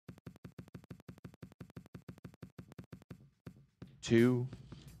2.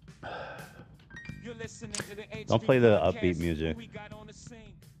 Don't play the upbeat music.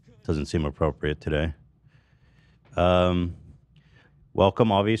 Doesn't seem appropriate today.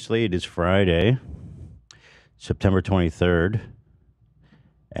 Welcome, obviously. It is Friday, September 23rd.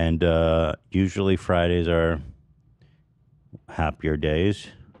 And usually Fridays are happier days.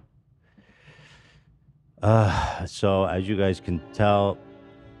 So as you guys can tell,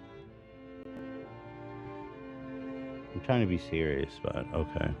 I'm trying to be serious, but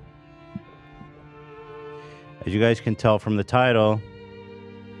okay. As you guys can tell from the title,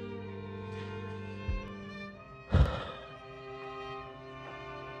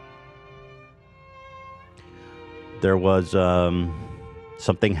 there was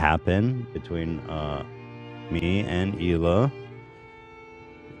something happened between me and Hila.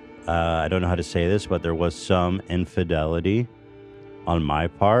 I don't know how to say this, but there was some infidelity on my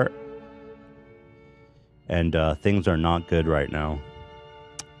part. And things are not good right now.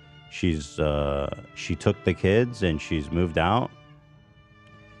 She took the kids and she's moved out.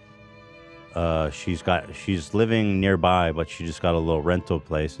 She's living nearby, but she just got a little rental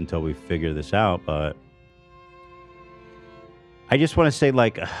place until we figure this out. But I just want to say,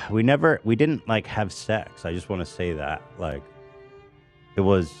 like, we didn't like have sex. I just want to say that, like, it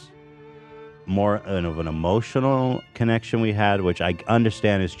was more of an emotional connection we had, which I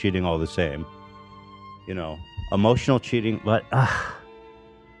understand is cheating all the same. You know, emotional cheating, but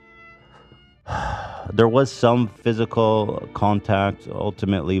there was some physical contact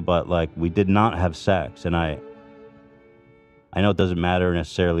ultimately, but like we did not have sex. And I know it doesn't matter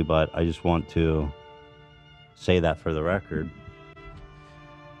necessarily, but I just want to say that for the record.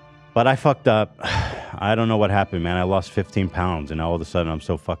 But I fucked up. I don't know what happened, man. I lost 15 pounds and all of a sudden I'm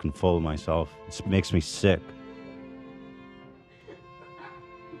so fucking full of myself. It makes me sick.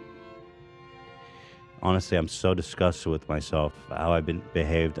 Honestly, I'm so disgusted with myself, how I've been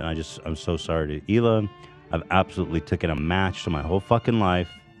behaved, and I'm so sorry to Hila. I've absolutely taken a match to my whole fucking life.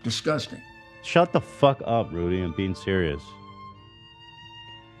 Disgusting. Shut the fuck up, Rudy. I'm being serious.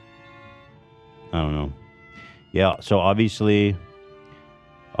 I don't know. Yeah, so obviously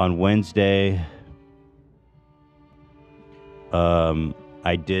on Wednesday,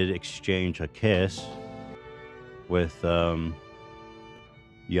 I did exchange a kiss with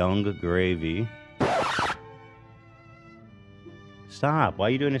Young Gravy. Stop. Why are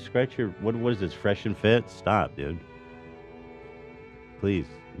you doing a scratch your... What is this? Fresh and Fit? Stop, dude. Please.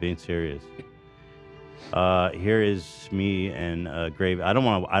 I'm being serious. Here is me and Gravy. I don't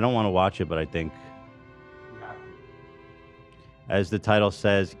want to watch it, but I think... As the title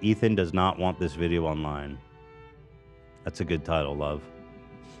says, Ethan does not want this video online. That's a good title, love.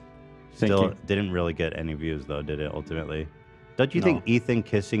 Still didn't really get any views, though, did it, ultimately? Don't you think Ethan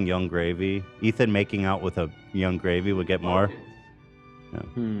kissing Young Gravy, Ethan making out with a Young Gravy would get more?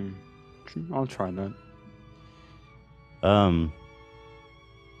 Yeah. I'll try that.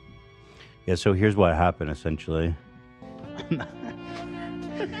 Yeah, so here's what happened, essentially.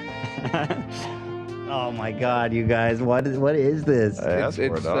 Oh my God, you guys, what is this?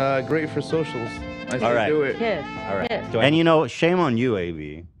 It's great for socials. I should do it. Kiss. All right. Kiss. And you know, shame on you,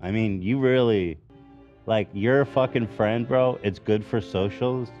 AB. I mean, you really, like, you're a fucking friend, bro. It's good for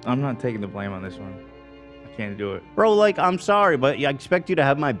socials. I'm not taking the blame on this one. I can't do it. Bro, like, I'm sorry, but I expect you to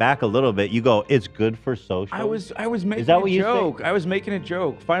have my back a little bit. You go, it's good for socials. I was making that what a you joke. think? I was making a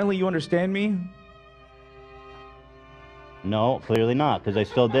joke. Finally, you understand me? No, clearly not, because I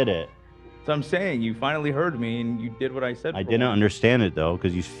still did it. So I'm saying, you finally heard me and you did what I said. I didn't understand it, though,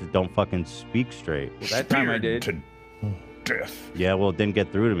 because you don't fucking speak straight. Well, that time I did. To death. Yeah, well, it didn't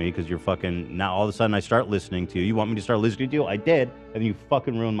get through to me because you're fucking... Now, all of a sudden, I start listening to you. You want me to start listening to you? I did, and then you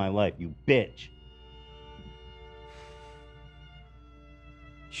fucking ruined my life, you bitch.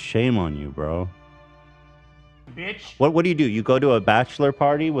 Shame on you, bro. Bitch. What do? You go to a bachelor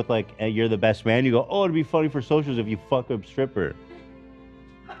party with, like, you're the best man? You go, oh, it'd be funny for socials if you fuck a stripper.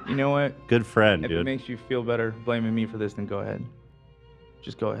 You know what? Good friend, if dude. If it makes you feel better blaming me for this, then go ahead.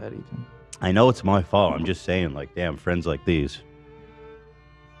 Just go ahead, Ethan. I know it's my fault. I'm just saying, like, damn, friends like these.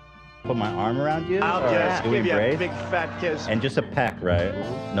 Put my arm around you? I'll just give you a big fat kiss. And just a peck, right?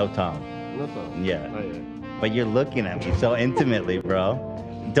 No tongue. No tongue. Yeah. Oh, yeah. But you're looking at me so intimately, bro.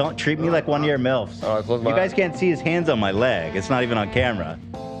 Don't treat me like one of your MILFs. You guys can't see his hands on my leg. It's not even on camera.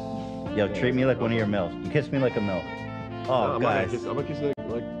 Yo, treat me like one of your MILFs. You kiss me like a MILF. Oh, guys. I'm gonna kiss you like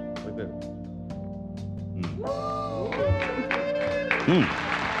that.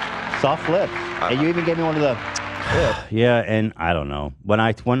 Soft lips. And you even gave me one of the... Yeah, and I don't know. When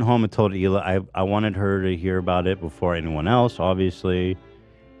I went home and told Hila, I wanted her to hear about it before anyone else, obviously.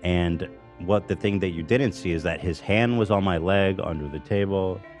 And what the thing that you didn't see is that his hand was on my leg under the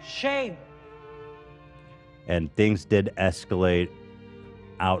table. Shame. And things did escalate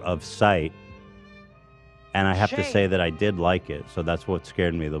out of sight. And I have to say that I did like it. So that's what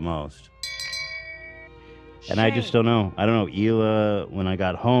scared me the most. And I just don't know. I don't know. Hila, when I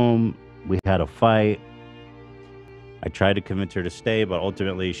got home, we had a fight. I tried to convince her to stay, but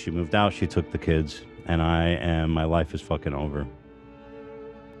ultimately she moved out. She took the kids. And my life is fucking over.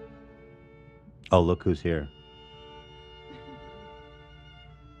 Oh, look who's here.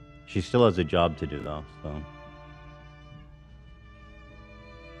 She still has a job to do, though, so.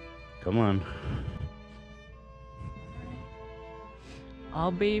 Come on.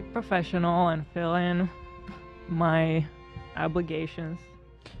 I'll be professional and fill in my obligations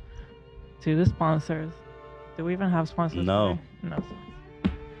to the sponsors. Do we even have sponsors? No. Today? No.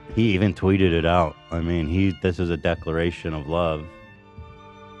 He even tweeted it out. I mean, this is a declaration of love.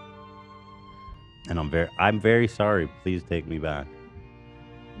 And I'm very sorry. Please take me back.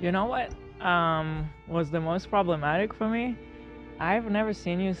 You know what was the most problematic for me? I've never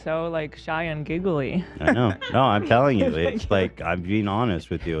seen you so like shy and giggly. I know. No, I'm telling you. It's like, I'm being honest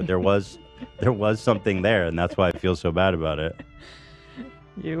with you. There was something there, and that's why I feel so bad about it.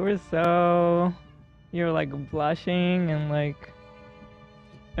 You were like blushing and like,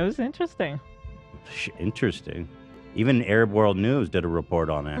 it was interesting. Interesting. Even Arab World News did a report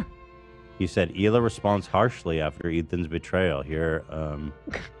on it. He said Hila responds harshly after Ethan's betrayal. Here,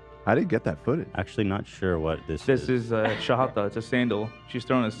 I didn't get that footage. Actually, not sure what this is. This is shahata. It's a sandal. She's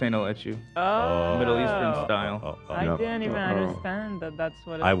throwing a sandal at you. Oh. Middle Eastern style. I didn't even understand that that's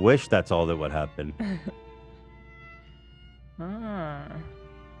what it I wish that's all that would happen.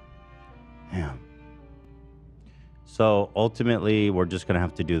 Yeah. So ultimately, we're just gonna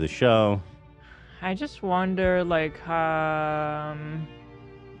have to do the show. I just wonder, like, how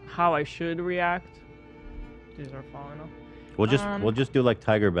I should react. These are falling off. We'll just do like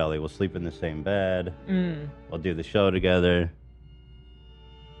Tiger Belly. We'll sleep in the same bed. We'll do the show together.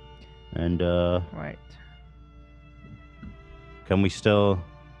 And right. Can we still? Do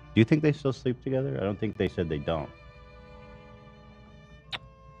you think they still sleep together? I don't think they said they don't.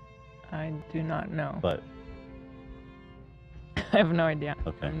 I do not know. But I have no idea.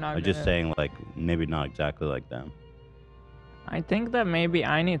 okay, I'm just saying, like, maybe not exactly like them. I think that maybe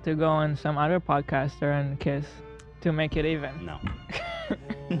I need to go on some other podcaster and kiss to make it even. No.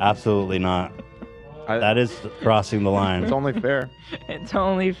 Absolutely not. That is crossing the line. It's only fair. It's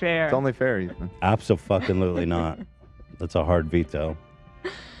only fair. It's only fair, Ethan. Absolutely not. That's a hard veto.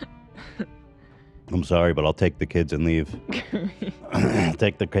 I'm sorry, but I'll take the kids and leave.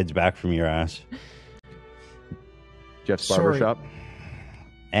 Take the kids back from your ass. Jeff's barbershop.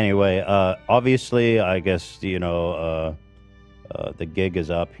 Anyway, obviously, I guess, the gig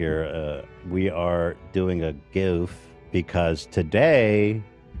is up here. We are doing a goof because today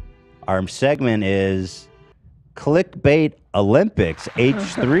our segment is Clickbait Olympics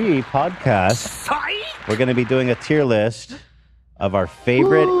H3 podcast. We're going to be doing a tier list of our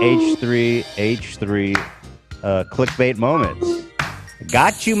favorite H3 clickbait moments.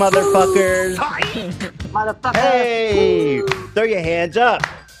 Got you, motherfuckers. Motherfucker. Hey, throw your hands up.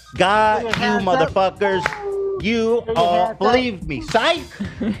 Got you, motherfuckers. You all believe me. Psych.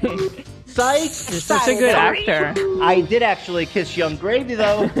 Psych. You're such a good actor. I did actually kiss Young Gravy,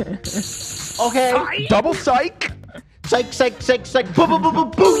 though. Okay. Double psych. Psych, psych, psych, psych.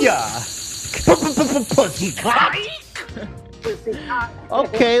 Booyah. Pussy cock.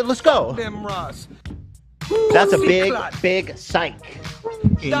 Okay, let's go. That's a big psych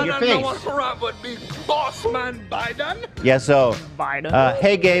in your face. Yeah, so,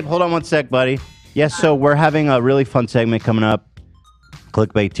 hey Gabe, hold on one sec, buddy. Yes, so we're having a really fun segment coming up.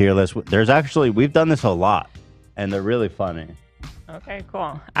 Clickbait tier list. We've done this a lot, and they're really funny. Okay,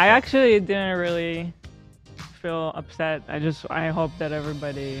 cool. I actually didn't really feel upset. I hope that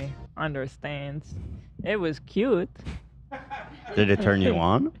everybody understands. It was cute. Did it turn you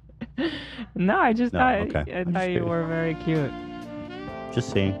on? No, I just thought okay. I thought you were very cute. Just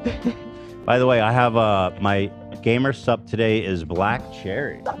saying. By the way, I have my gamer sup today is black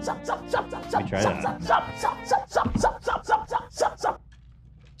cherry. Let me try that.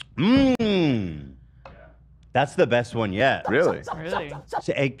 That's the best one yet. Really? Really?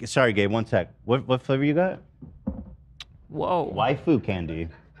 Hey, sorry, Gabe. One sec. What flavor you got? Whoa. Waifu candy.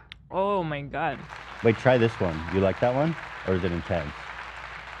 Oh my god. Wait, try this one. You like that one, or is it intense?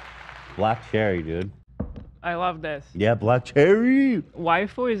 Black cherry, dude. I love this. Yeah, black cherry.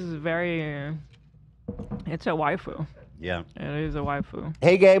 Waifu is very. It's a waifu. Yeah. It is a waifu.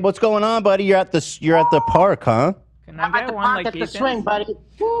 Hey, Gabe, what's going on, buddy? You're at the park, huh? Can I I'm at get the one park like at the Ethan's? swing, buddy.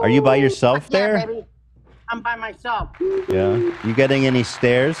 Are you by yourself Yeah, there? baby. I'm by myself. Yeah. You getting any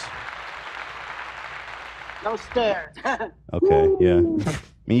stares? No stairs. Okay, yeah. I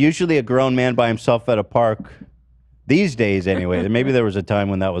mean, usually a grown man by himself at a park, these days anyway. Maybe there was a time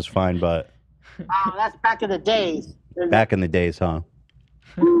when that was fine, but Oh, that's back in the days. back in the days, huh?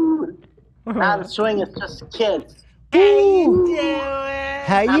 Now the swing is just kids. How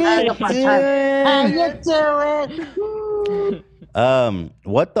I'm having you a fun time. How you doing?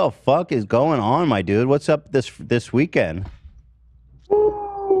 What the fuck is going on, my dude? What's up this weekend?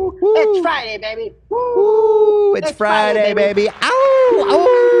 It's Friday, baby. Ooh, it's Friday, baby. Ow!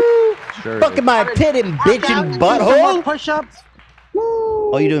 Ow! Sure. Fucking my tit and bitch and butthole. Push-ups.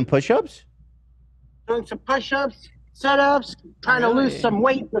 Oh, you doing push-ups? Doing some push-ups, sit-ups, trying to lose some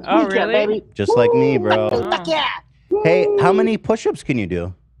weight this Oh, weekend, really? baby. Just like me, bro. Fuck yeah. Hey, how many push-ups can you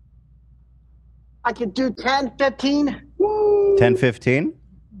do? I can do 10, 15. 10, 15?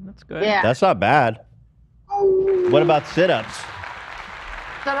 That's good. Yeah. That's not bad. What about sit-ups?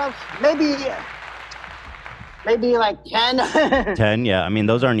 Sit-ups, maybe like 10. 10, yeah. I mean,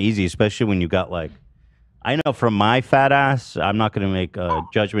 those aren't easy, especially when you got like, I know from my fat ass, I'm not going to make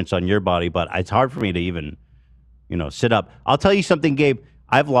judgments on your body, but it's hard for me to even, sit up. I'll tell you something, Gabe.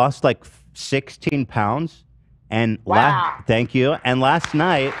 I've lost like 16 pounds. And Wow. thank you. And last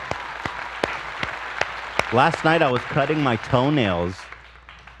night I was cutting my toenails.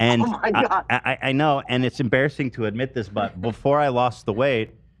 And Oh my God. I know, and it's embarrassing to admit this, but before I lost the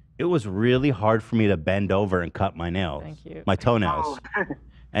weight, it was really hard for me to bend over and cut my nails. Thank you. My toenails.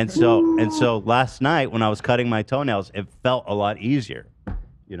 And so last night when I was cutting my toenails, it felt a lot easier.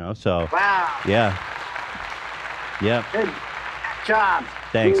 So Wow. yeah. Yeah. Good job.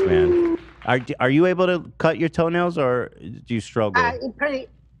 Thanks, man. Are you able to cut your toenails or do you struggle? Pretty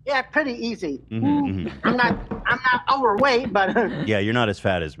easy. Mhm, mhm. I'm not overweight, but Yeah, you're not as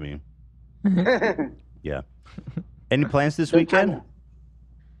fat as me. Yeah. Any plans this weekend?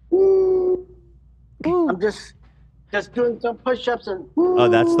 I'm just doing some push-ups and. Oh,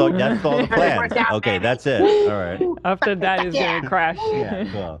 that's all the plans. Workout, Okay, baby. that's it. All right. After that, he's Yeah. gonna crash. Yeah,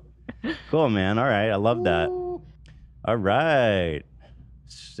 cool. Cool, man. All right. I love that. All right.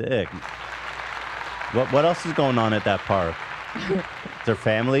 Sick. What else is going on at that park? Is there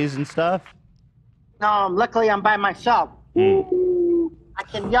families and stuff? No, luckily I'm by myself. I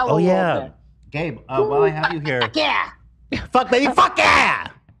can yell a Oh, little yeah. bit. Gabe, while I have you here. Fuck yeah! Fuck, baby. Fuck yeah!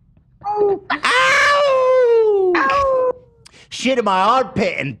 Ow! Ow! Shit in my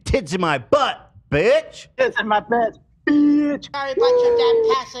armpit and tits in my butt, bitch. This is my best. Bitch. Sorry about your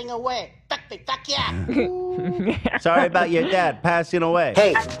dad passing away. Fuck yeah! Sorry about your dad passing away.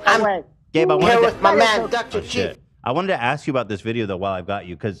 Hey, I'm Gabe, I wanted here to... with my man, Dr. Oh, Chief. shit. I wanted to ask you about this video, though, while I've got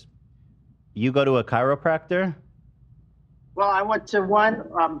you, because you go to a chiropractor? Well, I went to one,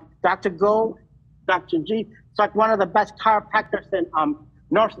 Dr. Gold, Dr. G. It's like one of the best chiropractors in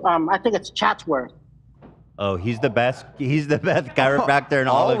North. I think it's Chatsworth. Oh, he's the best. He's the best chiropractor in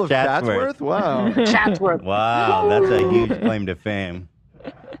all of Chatsworth. Wow. Chatsworth. Wow, that's a huge claim to fame.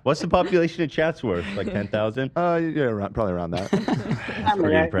 What's the population of Chatsworth? Like 10,000? Yeah, probably around that. That's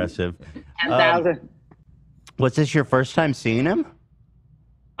pretty impressive. 10,000. Was this your first time seeing him?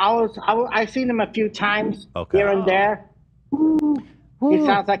 I seen him a few times here and there. He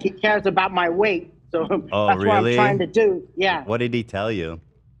sounds like he cares about my weight, so that's what I'm trying to do. Yeah. What did he tell you?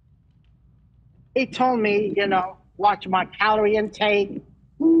 He told me, watch my calorie intake,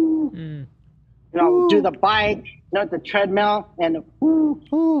 do the bike, the treadmill, and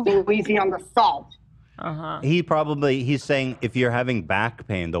go easy on the salt. He's saying if you're having back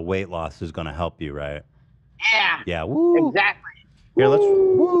pain, the weight loss is going to help you, right? Yeah. Yeah. Woo. Exactly. Here,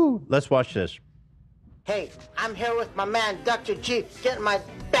 let's watch this. Hey, I'm here with my man, Dr. G, getting my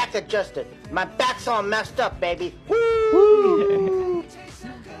back adjusted. My back's all messed up, baby. Woo!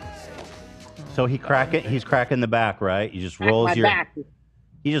 So he's cracking the back, right? He just rolls my back.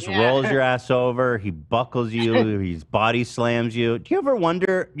 He just rolls your ass over. He buckles you. He body slams you. Do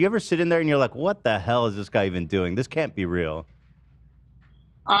you ever sit in there and you're like, what the hell is this guy even doing? This can't be real.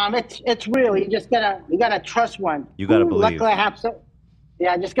 It's real. You gotta trust one. You gotta believe. Luckily, I have some.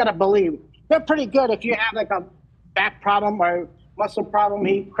 Yeah, I just gotta believe. They're pretty good. If you have like a back problem or muscle problem,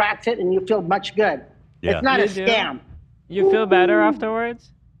 he cracks it and you feel much good. Yeah. It's not You a do? scam. You feel better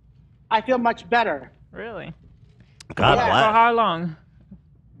afterwards? I feel much better. Really? God Yeah. For bless. how long?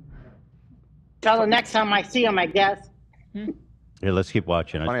 Till the next time I see him, I guess. Here, let's keep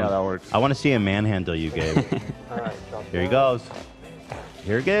watching. Funny how that works. I want to see him manhandle you, Gabe. Here he goes.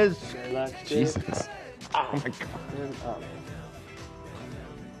 Here it is. Jesus. Oh my God.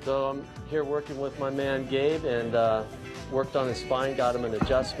 So I'm here working with my man Gabe, and worked on his spine, got him an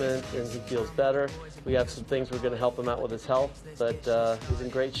adjustment, and he feels better. We have some things we're going to help him out with his health, but he's in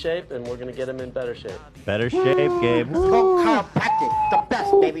great shape, and we're going to get him in better shape. Better shape, Gabe. Let's go chiropractic. The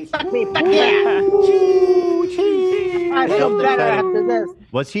best, baby. Fuck me, fuck yeah. I feel better after this.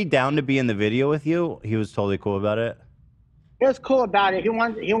 Was he down to be in the video with you? He was totally cool about it. He was cool about it. He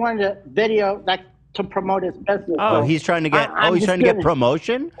wanted a video like to promote his business. Oh, he's trying to get. He's trying to get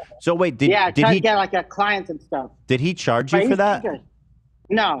promotion. So wait, did trying he to get like clients and stuff? Did he charge you for that?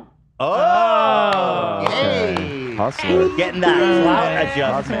 No. Oh, hey, hustler, getting that clout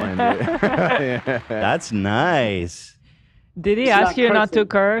adjustment. That's nice. Did he ask you not to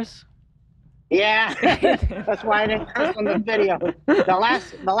curse? Yeah, that's why I didn't curse on the video.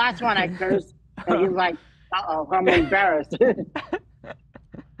 The last one I cursed, and he's like, "Uh-oh, I'm embarrassed."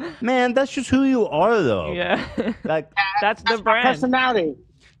 Man, that's just who you are, though. Yeah, like that's the brand. Personality.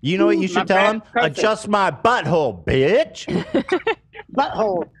 You know what you should tell him? Adjust my butthole, bitch.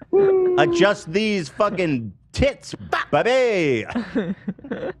 Butthole. Adjust these fucking tits, baby.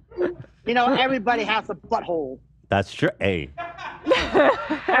 You know, everybody has a butthole. That's true. Hey.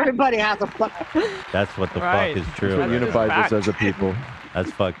 Everybody has a butthole. That's what the fuck is true. That's what unifies us as a people.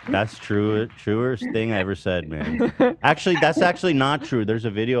 That's truest thing I ever said, man. Actually, that's actually not true. There's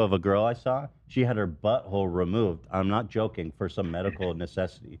a video of a girl I saw. She had her butthole removed. I'm not joking. For some medical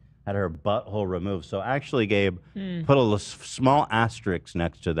necessity, had her butthole removed. So actually, Gabe, put a small asterisk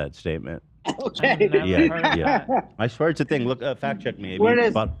next to that statement. Okay. Yeah. I swear it's a thing. Look, fact check me. Where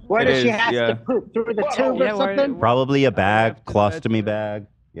does she have to poop? Through the tube or something? Probably a bag, colostomy bag.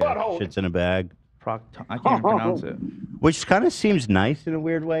 Yeah, shit's in a bag. I can't even pronounce it. Which kind of seems nice in a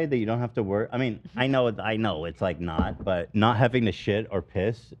weird way that you don't have to worry. I mean, I know it's like not, but not having to shit or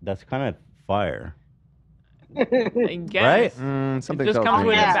piss, that's kind of fire. I guess. Right? Something it just comes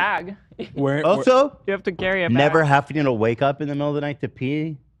with a bag. Also, you have to carry a bag. Never having to wake up in the middle of the night to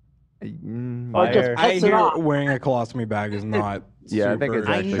pee. Fire. I hear wearing a colostomy bag is not. Yeah, I think it's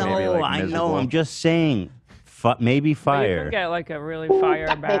actually maybe like I know. miserable. I'm just saying, maybe You fire. can get like a really fire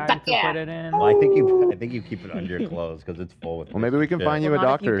bag to put it in. Well, I think you keep it under your clothes because it's full with. Well, maybe we can shit. find you a Not if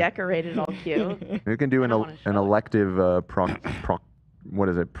doctor. you decorate it all cute. We can do an elective what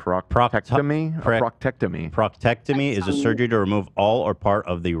is it? Proctectomy? A proctectomy. Proctectomy is a surgery to remove all or part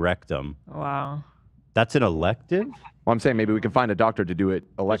of the rectum. Wow. That's an elective? Well, I'm saying maybe we can find a doctor to do it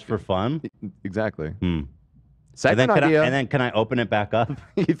elective. Just for fun? Exactly. Second Second idea. and then can I open it back up?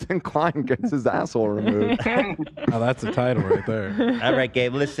 Ethan Klein gets his asshole removed. Oh, that's the title right there. All right,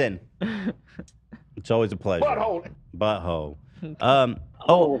 Gabe, listen. It's always a pleasure. Butthole.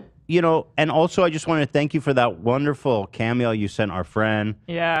 You know, and also I just want to thank you for that wonderful cameo you sent our friend.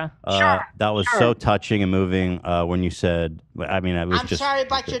 Yeah. That was so touching and moving when you said, I mean, it was I'm just. sorry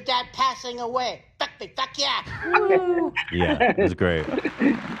about your dad passing away. Fuck me, fuck yeah. Yeah, it was great.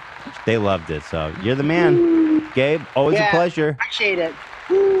 They loved it. So you're the man, Gabe. Always a pleasure. Appreciate it.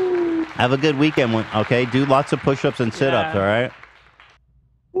 Have a good weekend. Okay, do lots of push-ups and sit-ups. All right.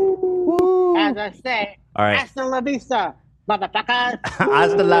 As I say. All right. Hasta la vista, motherfucker.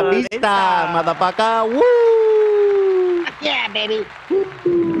 Hasta la vista, motherfucker. Woo! Fuck yeah, baby.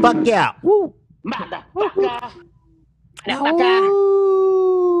 Fuck yeah. Woo! Motherfucker. Motherfucker.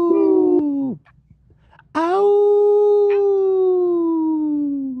 Ow.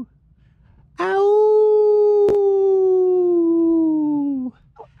 Ow.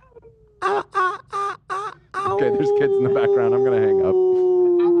 Okay, there's kids in the background. I'm going to hang up.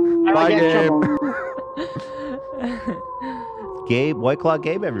 Bye, Gabe. Gabe, White Claw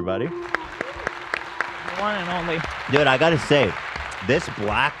Gabe, everybody. One and only. Dude, I gotta say, this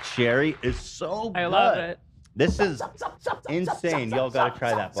black cherry is so good. I love it. This is insane. Y'all gotta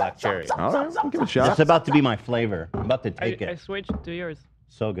try that black cherry. All right, we'll give it a shot. It's about to be my flavor. I'm about to take I it. switched to yours.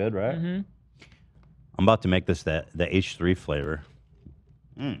 So good, right? Mm-hmm. I'm about to make this the H3 flavor.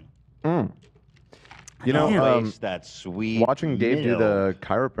 You know, that sweet. Watching Gabe do the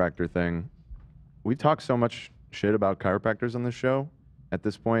chiropractor thing, we talk so much shit about chiropractors on this show. At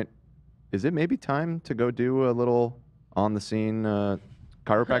this point, is it maybe time to go do a little on-the-scene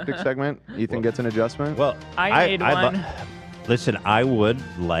chiropractic segment? Ethan gets an adjustment. Well, I made one. Listen, I would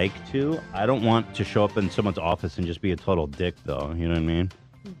like to. I don't want to show up in someone's office and just be a total dick, though. You know what I mean?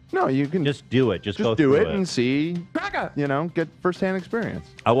 No, you can just do it. Just go do through it and see. You know, get firsthand experience.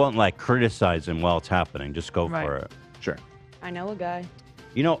 I won't like criticize him while it's happening. Just go for it. Sure. I know a guy.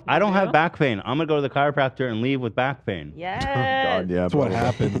 You know, I don't have back pain. I'm gonna go to the chiropractor and leave with back pain. Yes. God, yeah. That's what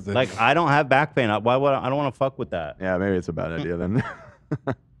happens. Like I don't have back pain. Why would I don't want to fuck with that? Yeah, maybe it's a bad idea then.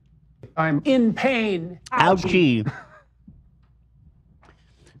 I'm in pain. Ouchie.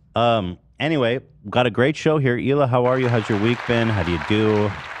 Anyway, got a great show here. Hila, how are you? How's your week been? How do you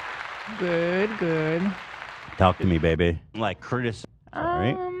do? Good, good. Talk to me, baby. Like Curtis.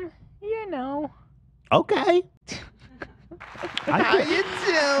 Right? You know. Okay. How you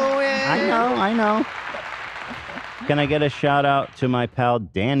doing? I know. Can I get a shout out to my pal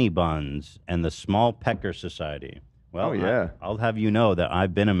Danny Buns and the Small Pecker Society? Well, Oh, yeah. I'll have you know that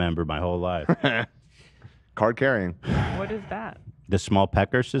I've been a member my whole life. Card carrying. What is that? The Small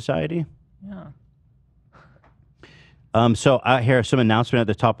Pecker Society? Yeah. So here are some announcements at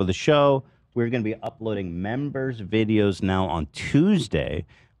the top of the show. We're going to be uploading members videos now on Tuesday,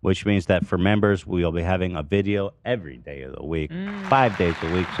 which means that for members, we'll be having a video every day of the week, 5 days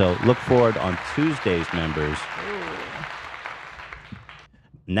a week. So look forward on Tuesdays, members.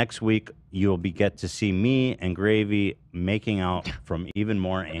 Next week, you'll get to see me and Gravy making out from even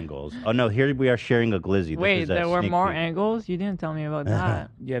more angles. Oh, no, here we are sharing a glizzy. Wait, there were more angles? You didn't tell me about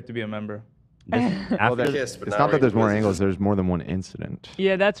that. You have to be a member. It's not that there's more angles, there's more than one incident.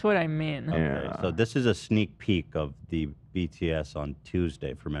 Yeah, that's what I mean. Okay, so this is a sneak peek of the BTS on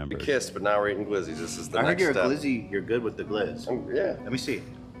Tuesday for members. We kissed, but now we're eating glizzies. This is the I heard next you're step. a glizzy. You're good with the glizz. Yeah. Let me see.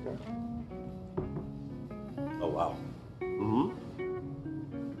 Oh wow. Mm-hmm.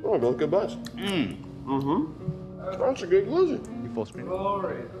 Oh, both good bites. Mm-hmm. That's a good glizzy. You full screen?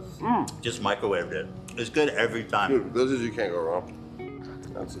 Glory. Just microwaved it. It's good every time. Dude, glizzies, you can't go wrong.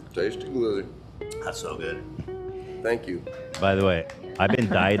 That's a tasty glizzy. That's so good. Thank you. By the way, I've been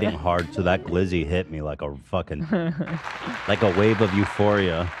dieting hard, so that glizzy hit me like a fucking, like a wave of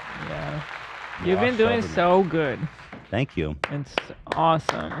euphoria. Yeah. You've been doing so good. Thank you. It's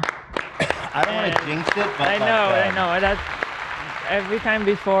awesome. I don't want to jinx it, but I know. That's every time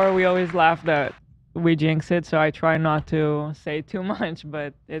before we always laugh that we jinx it, so I try not to say too much,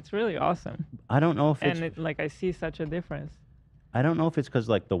 but it's really awesome. I don't know if it's... And I see such a difference. I don't know if it's because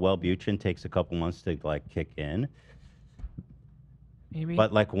like the Wellbutrin takes a couple months to like kick in. Maybe.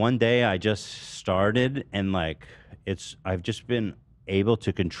 But like one day I just started and like I've just been able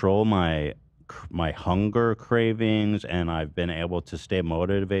to control my hunger cravings, and I've been able to stay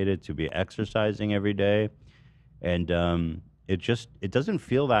motivated to be exercising every day. And it doesn't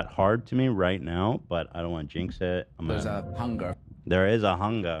feel that hard to me right now, but I don't want to jinx it. There's a hunger. There is a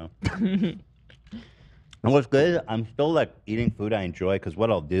hunger. And what's good, I'm still like eating food I enjoy, because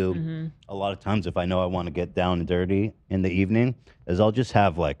what I'll do a lot of times if I know I want to get down and dirty in the evening is I'll just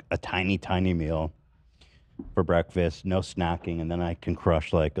have like a tiny meal for breakfast, no snacking, and then I can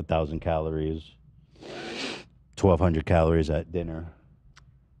crush like 1,000 calories, 1,200 calories at dinner.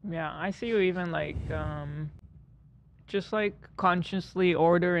 Yeah, I see you even like just like consciously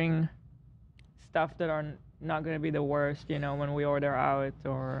ordering stuff that are not going to be the worst, when we order out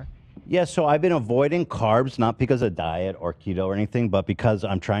or... Yeah, so I've been avoiding carbs, not because of diet or keto or anything, but because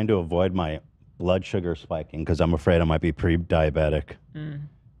I'm trying to avoid my blood sugar spiking, because I'm afraid I might be pre-diabetic.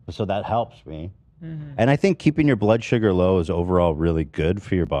 So that helps me. And I think keeping your blood sugar low is overall really good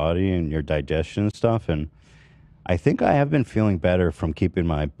for your body and your digestion and stuff. And I think I have been feeling better from keeping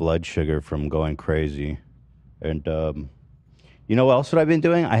my blood sugar from going crazy. And you know what else I've been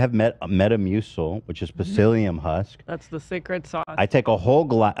doing? I have Metamucil, which is psyllium husk. That's the secret sauce. I take a whole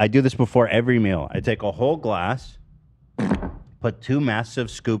glass. I do this before every meal. I take a whole glass, put 2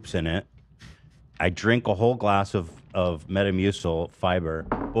 massive scoops in it. I drink a whole glass of Metamucil fiber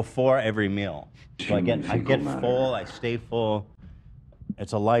before every meal. So I get full. I stay full.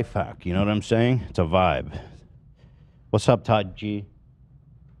 It's a life hack. You know what I'm saying? It's a vibe. What's up, Todd G?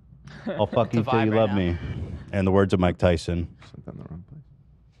 I'll fuck you till you love me. And the words of Mike Tyson. Sent that in the wrong place.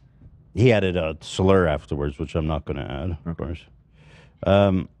 He added a slur afterwards, which I'm not going to add, of course.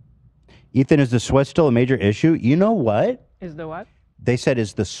 Ethan, is the sweat still a major issue? You know what? Is the what? They said,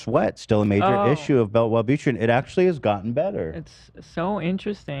 is the sweat still a major issue of Wellbutrin? It actually has gotten better. It's so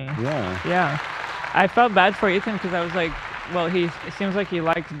interesting. Yeah. Yeah. I felt bad for Ethan because I was like, well, it seems like he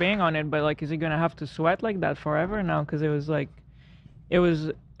likes being on it, but like, is he going to have to sweat like that forever now? Because it was like, it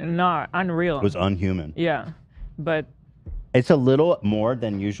was not unreal. It was unhuman. Yeah. But it's a little more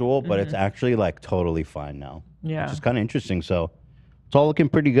than usual, but it's actually like totally fine now. Yeah. Which is kind of interesting. So it's all looking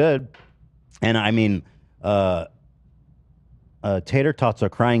pretty good. And I mean, tater tots are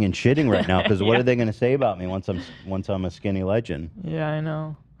crying and shitting right now because what are they going to say about me once I'm a skinny legend? Yeah, I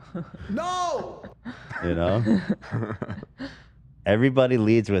know. No! You know? Everybody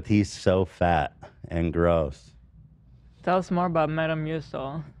leads with he's so fat and gross. Tell us more about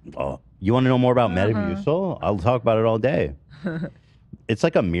Metamucil. Oh, you want to know more about Metamucil? I'll talk about it all day. It's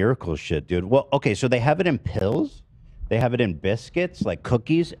like a miracle shit, dude. Well, okay, so they have it in pills. They have it in biscuits, like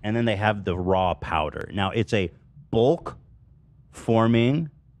cookies, and then they have the raw powder. Now, it's a bulk forming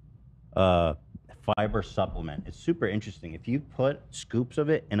fiber supplement. It's super interesting. If you put scoops of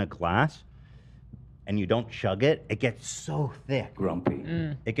it in a glass and you don't chug it, it gets so thick.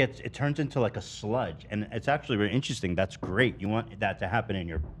 Grumpy. It turns into like a sludge, and it's actually very interesting. That's great. You want that to happen in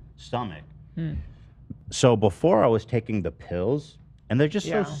your stomach. So before I was taking the pills, and they're just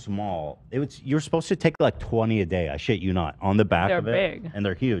so small. You're supposed to take like 20 a day. I shit you not. On the back They're of it, big. and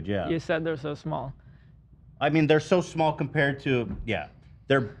they're huge. Yeah. You said they're so small. I mean, they're so small compared to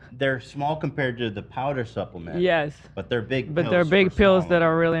they're small compared to the powder supplement. Yes. But they're big. But they're big pills that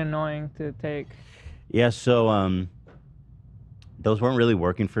are really annoying to take. Yeah. So those weren't really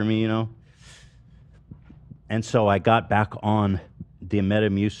working for me, you know. And so I got back on the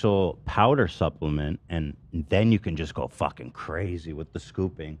Metamucil powder supplement, and then you can just go fucking crazy with the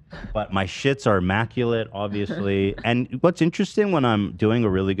scooping. But my shits are immaculate, obviously. And what's interesting when I'm doing a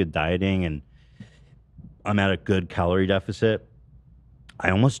really good dieting and I'm at a good calorie deficit,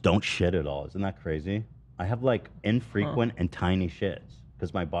 I almost don't shit at all. Isn't that crazy? I have like infrequent and tiny shits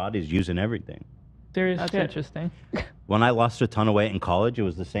because my body's using everything. That's interesting. When I lost a ton of weight in college, it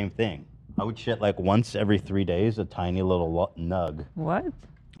was the same thing. I would shit like once every 3 days, a tiny little nug. What?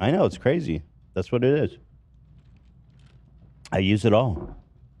 I know, it's crazy. That's what it is. I use it all.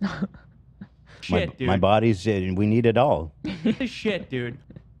 Shit, dude. My body's, we need it all. Shit, dude.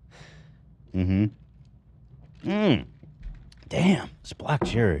 Damn, it's black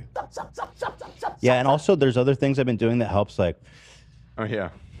cherry. Yeah, and also there's other things I've been doing that helps, like. Oh, yeah.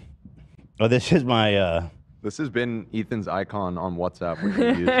 Oh, this is my. This has been Ethan's icon on WhatsApp, which we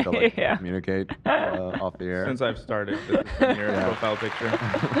use to like communicate off the air. Since I've started, this has been your profile picture.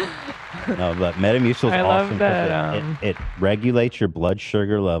 No, but Metamucil is I love awesome that, because it regulates your blood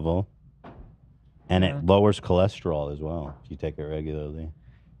sugar level, and it lowers cholesterol as well if you take it regularly.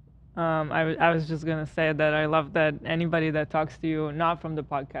 I was just gonna say that I love that anybody that talks to you, not from the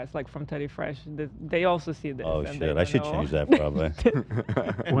podcast, like from Teddy Fresh, they also see this. Oh and shit! they I should know. change that probably.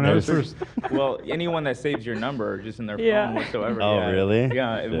 When I was first, well, anyone that saves your number just in their phone whatsoever. Oh, really?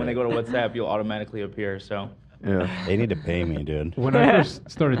 Yeah. Shit. When they go to WhatsApp, you'll automatically appear. So. Yeah. They need to pay me, dude. When I first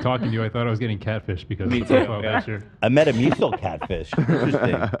started talking to you, I thought I was getting catfish because Me of the too, profile yeah. picture. I met a Metamucil catfish.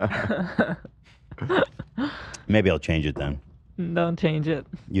 Interesting. Maybe I'll change it then. Don't change it.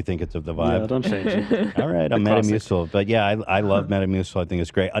 You think it's of the vibe? Yeah, don't change it. All right, I'm Metamucil. But yeah, I love Metamucil. I think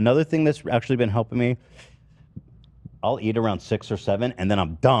it's great. Another thing that's actually been helping me, I'll eat around 6 or 7, and then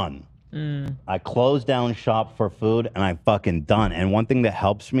I'm done. I close down shop for food, and I'm fucking done. And one thing that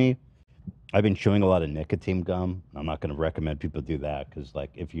helps me, I've been chewing a lot of nicotine gum. I'm not going to recommend people do that because,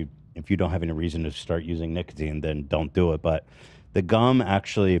 like, if you don't have any reason to start using nicotine, then don't do it. But the gum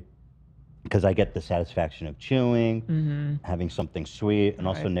actually, because I get the satisfaction of chewing, having something sweet, and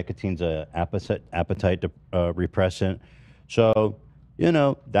also nicotine's a appetite repressant. So, you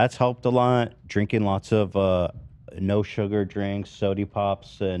know, that's helped a lot. Drinking lots of no sugar drinks, soda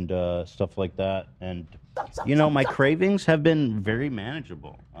pops, and stuff like that. And, you know, my cravings have been very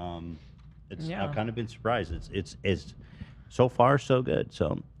manageable. I've kind of been surprised. It's so far so good.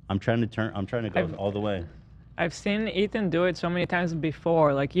 So I'm trying to go all the way. I've seen Ethan do it so many times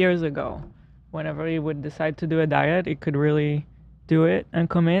before, like years ago. Whenever he would decide to do a diet, he could really do it and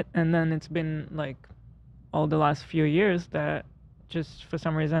commit. And then it's been like all the last few years that just for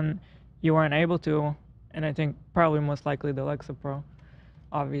some reason you weren't able to. And I think probably most likely the Lexapro,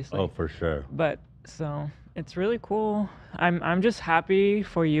 obviously. Oh, for sure. But so it's really cool. I'm just happy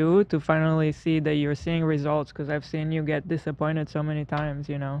for you to finally see that you're seeing results because I've seen you get disappointed so many times,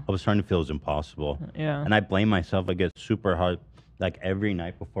 you know. I was starting to feel it was impossible. Yeah. And I blame myself. I get super hard. Like every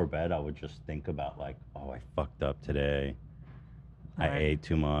night before bed, I would just think about like, oh, I fucked up today. I ate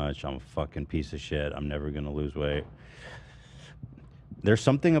too much. I'm a fucking piece of shit. I'm never going to lose weight. There's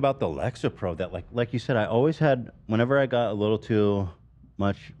something about the Lexapro that like you said, I always had, whenever I got a little too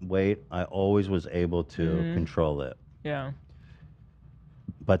much weight, I always was able to control it. Yeah.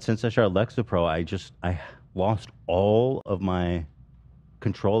 But since I started Lexapro, I lost all of my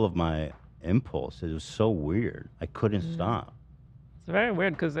control of my impulse. It was so weird. I couldn't stop. It's very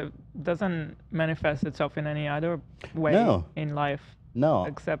weird because it doesn't manifest itself in any other way in life. No.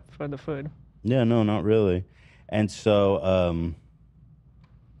 Except for the food. Yeah, no, not really. And so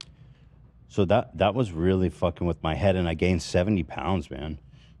so that was really fucking with my head, and I gained 70 pounds, man.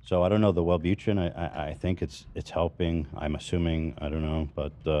 So I don't know, the Wellbutrin, I think it's helping. I'm assuming, I don't know,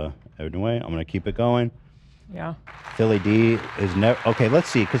 but anyway, I'm gonna keep it going. Yeah. Philly D is never okay. Let's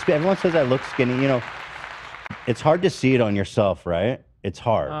see, because everyone says I look skinny. You know, it's hard to see it on yourself, right? It's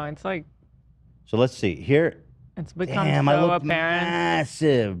hard. It's like. So let's see here. It's become Damn, so I look apparent.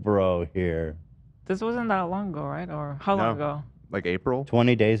 massive, bro. Here. This wasn't that long ago, right? Or how long ago? like April.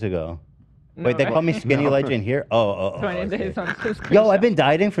 20 days ago. No, Wait, they right? call me Skinny No. Legend here? Oh. 20 okay. days on this Yo, I've been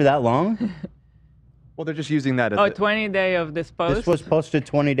dieting for that long? Well, they're just using that as. Oh, 20 day of this post? This was posted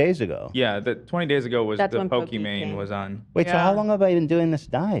 20 days ago. Yeah, the 20 days ago was That's the when Pokey Pokimane came. was on. Wait, so how long have I been doing this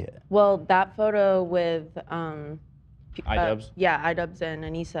diet? Well, that photo with iDubbbz? yeah, iDubbbz and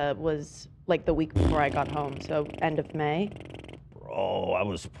Anissa was like the week before I got home, so end of May. Bro, I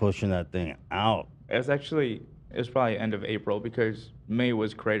was pushing that thing out. It was probably end of April because May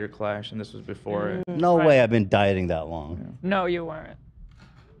was Crater Clash and this was before it. No way I've been dieting that long. No, you weren't.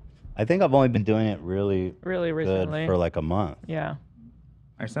 I think I've only been doing it really good recently. for like a month. Yeah.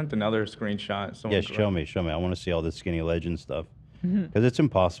 I sent another screenshot. Yeah, show me. I want to see all this Skinny Legend stuff. Mhm. Because it's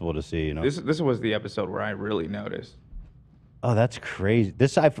impossible to see, you know. This was the episode where I really noticed. Oh, that's crazy.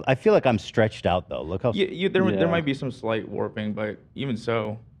 I feel like I'm stretched out though. Look how There might be some slight warping, but even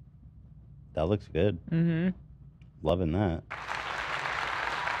so. That looks good. Mm-hmm. Loving that.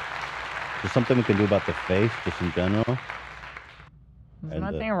 There's something we can do about the face, just in general. There's And,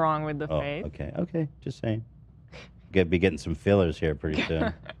 nothing wrong with the oh, face. Okay. Just saying. Be getting some fillers here pretty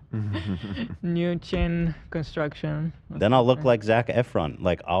soon. New chin construction. Then I'll look like Zac Efron.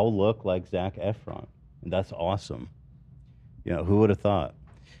 Like I'll look like Zac Efron. And that's awesome. You know, who would have thought?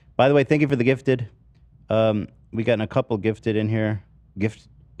 By the way, thank you for the gifted. We got a couple gifted in here. Gift.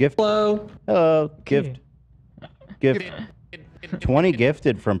 Hello. Gift. 20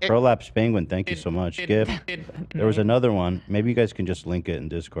 gifted from Prolapse Penguin. Thank you so much. Gift. There was another one. Maybe you guys can just link it in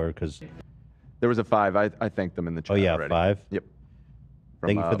Discord because There was a 5. I thanked them in the chat. Oh yeah, already. 5. Yep.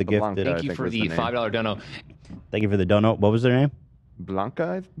 Thank you for the gifted. Thank you for the $5 dono. Thank you for the dono. What was their name? Blanca,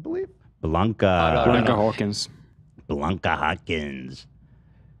 I believe. Blanca. Blanca Hawkins. Blanca Hawkins.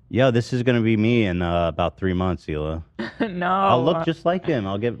 Yo, this is gonna be me in about 3 months, Hila. No. I'll look just like him.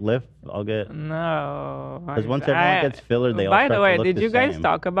 I'll get lift. I'll get. No. Because once everyone gets filler, they all By start the way, to look did the you guys same.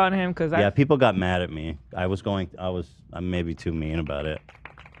 talk about him? Because Yeah, people got mad at me. I'm maybe too mean about it.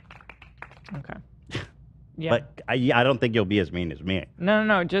 Okay. Yeah. But I don't think you'll be as mean as me.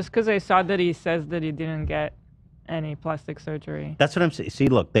 No. Just because I saw that he says that he didn't get any plastic surgery. That's what I'm saying. See,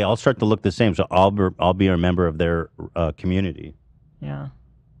 look, they all start to look the same. So I'll be a member of their community. Yeah.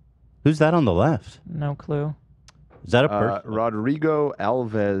 Who's that on the left? No clue. Is that a person? Rodrigo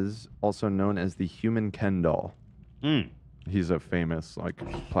Alves, also known as the Human Ken doll. Mm. He's a famous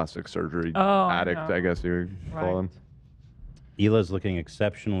plastic surgery Oh, addict, no. I guess you would call him. Hila's looking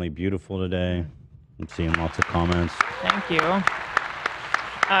exceptionally beautiful today. I'm seeing lots of comments. Thank you.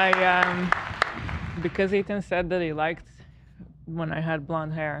 Because Ethan said that he liked when I had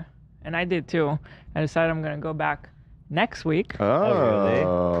blonde hair, and I did too. I decided I'm gonna go back next week.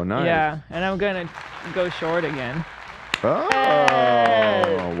 Oh, nice. Yeah, and I'm gonna go short again.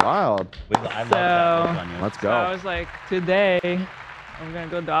 Oh, wild. I love that look on you. Let's So go. I was like, today I'm gonna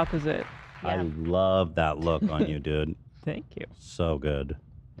go the opposite. I love that look on you, dude. Thank you. So good.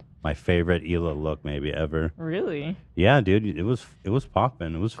 My favorite Hila look maybe ever. Really? Yeah, dude. It was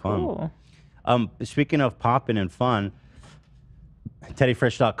popping. It was fun. Cool. Speaking of popping and fun,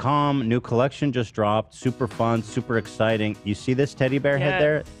 teddyfresh.com, new collection just dropped. Super fun, super exciting. You see this teddy bear head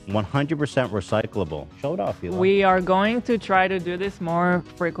there? 100% recyclable. Show it off, Hila. We are going to try to do this more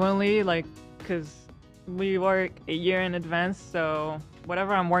frequently, because we work a year in advance. So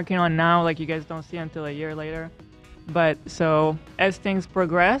whatever I'm working on now, you guys don't see until a year later. But so as things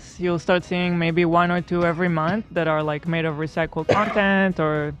progress, you'll start seeing maybe 1 or 2 every month that are made of recycled content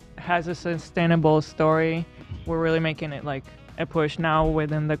or has a sustainable story. We're really making it a push now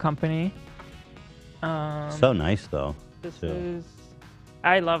within the company. So nice though. This too. is.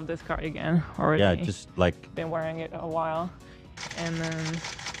 I love this cardigan already. Yeah, just been wearing it a while, and then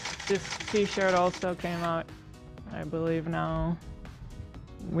this T-shirt also came out, I believe now,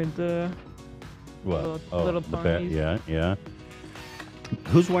 with the what? little the bear. ponies. Yeah.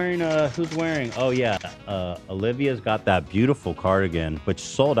 Who's wearing? Oh yeah. Olivia's got that beautiful cardigan, which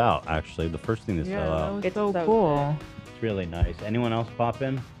sold out actually. The first thing to sell out. It's so cool. It's really nice. Anyone else pop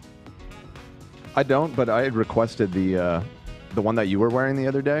in? I don't, but I had requested the one that you were wearing the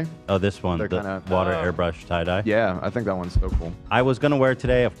other day. Oh, this one, They're the kinda- water airbrush tie-dye. Yeah, I think that one's so cool. I was gonna wear it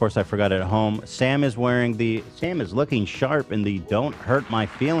today. Of course, I forgot it at home. Sam is looking sharp in the "Don't Hurt My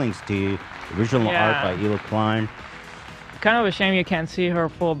Feelings" tee. Original art by Hila Klein. Kind of a shame you can't see her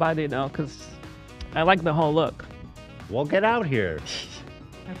full body though, because I like the whole look. Well, get out here.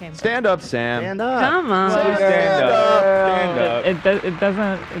 Okay. Stand up, Sam. Stand up. Come on. Stand up.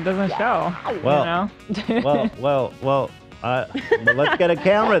 It doesn't show. Well, you know? well, let's get a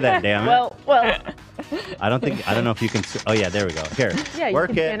camera then, damn it. Well. I don't know if you can see. Oh yeah, there we go. Here. Yeah, you work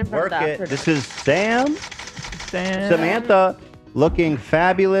can stand it. in front of Work that it. for This is Sam. Sam. Samantha. looking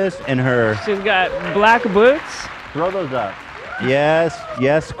fabulous in her. She's got black boots. Throw those up. Yes,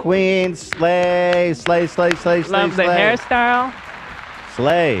 yes, queen. Slay, slay, slay, slay, slay, Love the slay. hairstyle.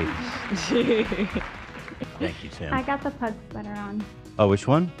 Slay. Thank you, Sam. I got the pug sweater on. Oh, which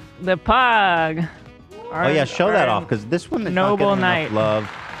one? The pug. Oh yeah, show that off because this one is not Noble getting Knight. enough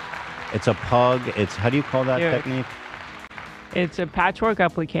love. It's a pug. It's how do you call that Dude. technique? It's a patchwork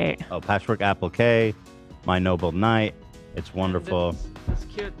applique. Oh, patchwork applique. My noble knight. It's wonderful. This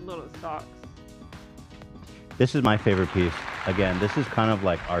cute little socks. This is my favorite piece. Again, this is kind of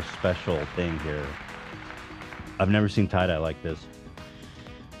like our special thing here. I've never seen tie-dye like this.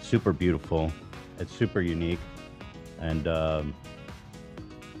 Super beautiful. It's super unique. And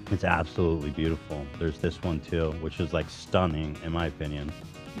it's absolutely beautiful. There's this one too, which is like stunning in my opinion.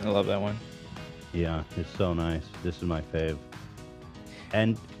 I love that one. Yeah, it's so nice. This is my fave.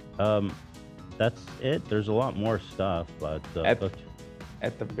 And that's it. There's a lot more stuff, but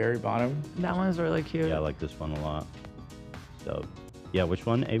at the very bottom. That one's really cute. yeah, I like this one a lot. So, yeah, which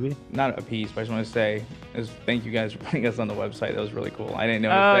one, AB? Not a piece, but I just want to say thank you guys for putting us on the website. That was really cool. I didn't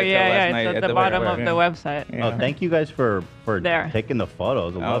notice Oh that till yeah, last yeah. night It's at the bottom of the website. Yeah. Oh, thank you guys for There. taking the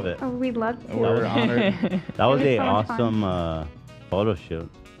photos. I love it. Oh, we'd love to. We're honored. That was It a was so much awesome photo shoot.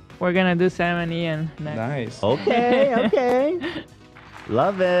 We're gonna do Sam and Ian next. Nice. Okay, okay.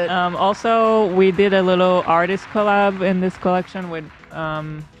 Love it. Also, we did a little artist collab in this collection with,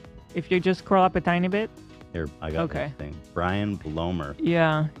 if you just scroll up a tiny bit. Here, I got Okay. this thing. Brian Blomer.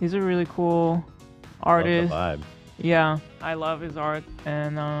 Yeah, he's a really cool Love artist. the vibe. Yeah, I love his art,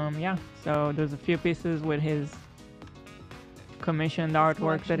 and yeah. So there's a few pieces with his commissioned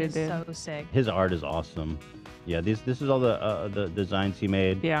artwork that he did. So sick. His art is awesome. Yeah, this is all the designs he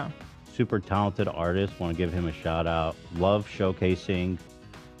made. Yeah. Super talented artist. Want to give him a shout out. Love showcasing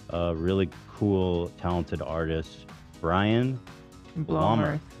really cool, talented artists. Brian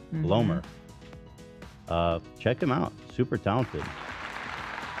Blomer. Mhm. Blomer. Check him out. Super talented.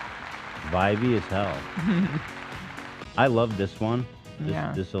 Vibey as hell. I love this one.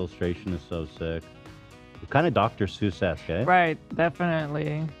 Yeah. This illustration is so sick. Kind of Dr. Seuss-esque, eh? Right,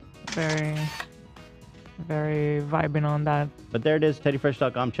 definitely. Very, very vibing on that. But there it is,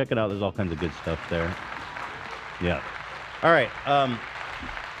 teddyfresh.com. Check it out. There's all kinds of good stuff there. Yeah. All right.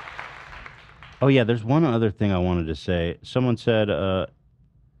 Oh, yeah, there's one other thing I wanted to say. Someone said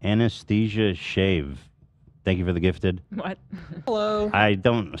anesthesia shave. Thank you for the gifted. What? Hello.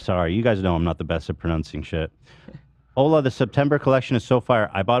 Sorry, you guys know I'm not the best at pronouncing shit. Ola, the September collection is so fire.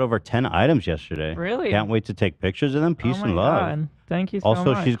 I bought over 10 items yesterday. Really? Can't wait to take pictures of them. Peace Oh my and love. God. Thank you so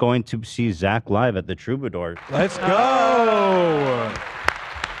Also, much. she's going to see Zach live at the Troubadour. Let's go.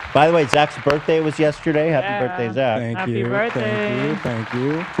 By the way, Zach's birthday was yesterday. Happy birthday, Zach. Thank Happy you. birthday. Thank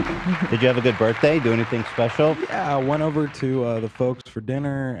you. Thank you. Did you have a good birthday? Do anything special? Yeah, I went over to the folks for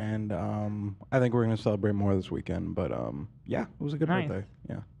dinner, and I think we're gonna celebrate more this weekend. But yeah, it was a good Nice. birthday.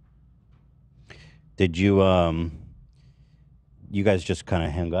 Yeah. Did you you guys just kind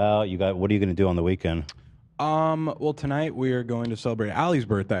of hang out? What are you gonna do on the weekend? Well, tonight we are going to celebrate Allie's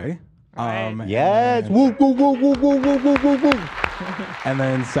birthday. Yes. And, Woo, woo, woo, woo, woo, woo, woo, woo, woo. and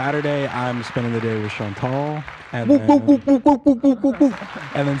then Saturday I'm spending the day with Chantal. And Woo, then, woo, woo, woo, woo, woo, woo, woo, woo.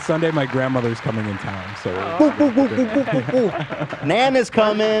 and then Sunday my grandmother's coming in town. So Woo, woo, woo, woo, woo, woo, woo. Nana's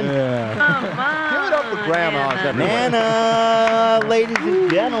coming. yeah. Give it up for grandmas everywhere. Nana, ladies and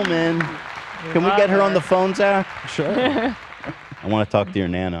gentlemen. Can we get her on the phone, Zach? Sure. I want to talk to your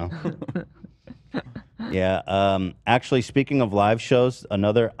Nana. Yeah. Actually, speaking of live shows, I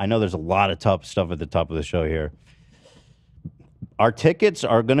know there's a lot of top stuff at the top of the show here. Our tickets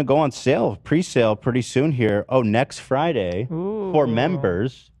are going to go on sale, pre-sale pretty soon here. Oh, next Friday for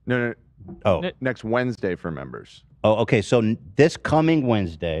members. No. Oh. Next Wednesday for members. Oh, okay. So this coming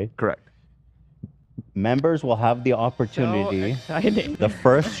Wednesday. Correct. Members will have the opportunity, exciting. the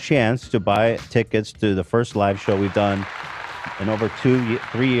first chance to buy tickets to the first live show we've done in over 3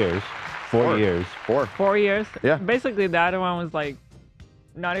 years, 4 years. 4 years. Yeah. Basically, the other one was like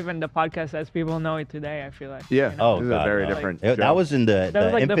not even the podcast as people know it today. I feel like. Yeah. You know? Oh, This is God, a very no. different That show. was in the That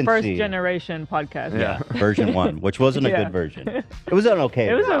was like infancy. the first generation podcast. Yeah, version 1, which wasn't a Yeah. good version. It was an okay.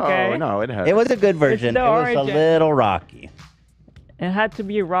 It was version. okay. No, it has. It was a good version. It the was a origin. little rocky. It had to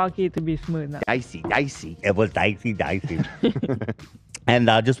be rocky to be smooth now. Dicey. It was dicey. And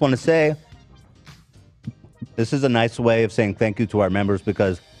I just want to say, this is a nice way of saying thank you to our members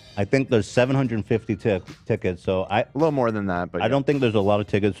because I think there's 750 tickets. So A little more than that, but I don't think there's a lot of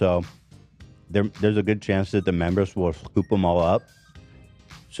tickets. So there's a good chance that the members will scoop them all up.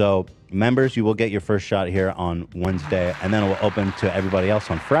 So members, you will get your first shot here on Wednesday, and then it will open to everybody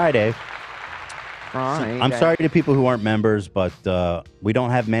else on Friday. I'm sorry to people who aren't members, but we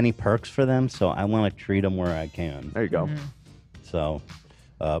don't have many perks for them, so I want to treat them where I can. There you go. So,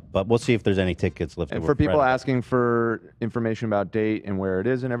 but we'll see if there's any tickets left. And for people asking for information about date and where it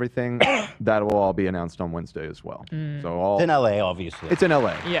is and everything, that will all be announced on Wednesday as well. So it's in LA, obviously. It's in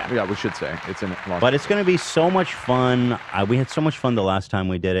LA. Yeah, we should say it's in Los But it's going to be so much fun. We had so much fun the last time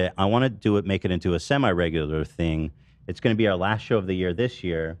we did it. I want to make it into a semi-regular thing. It's going to be our last show of the year this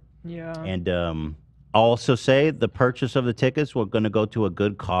year. Yeah. And I'll also say the purchase of the tickets, we're going to go to a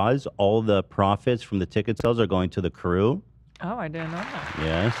good cause. All the profits from the ticket sales are going to the crew. Oh, I didn't know that.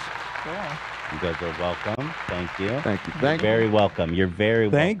 Yes. Cool. You guys are welcome. Thank you. Thank you. You're very welcome. You're very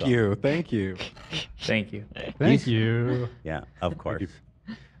welcome. Thank you. Thank you. Thank you. Thank you. Yeah, of course.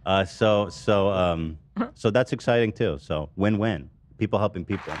 So that's exciting too. So win-win. People helping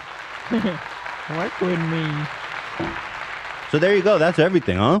people. Work with me. So there you go. That's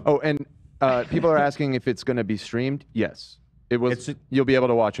everything, huh? Oh, and people are asking if it's going to be streamed. Yes, it was. You'll be able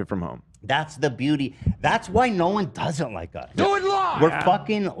to watch it from home. That's the beauty. That's why no one doesn't like us. Do it live! We're Yeah.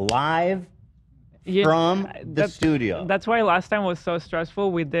 fucking live from the studio. That's why last time was so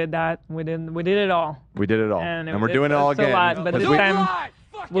stressful. We did that. We did it all. We did it all, And we're doing it all was a again. lot, but this time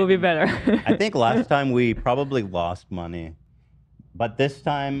will be better. I think last time we probably lost money, but this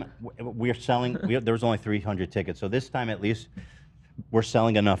time we're selling. There was only 300 tickets, so this time at least we're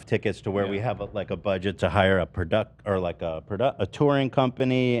selling enough tickets to where we have a budget to hire a touring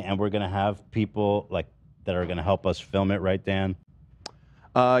company, and we're gonna have people that are gonna help us film it, right, Dan?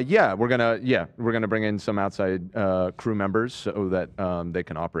 Yeah, we're gonna bring in some outside crew members so that they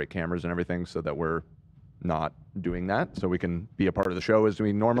can operate cameras and everything, so that we're not doing that, so we can be a part of the show as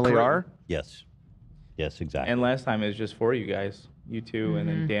we normally are. Yes, exactly. And last time it was just for you guys, you two, and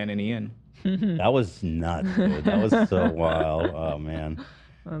then Dan and Ian. That was nuts, dude. That was so wild. Oh man.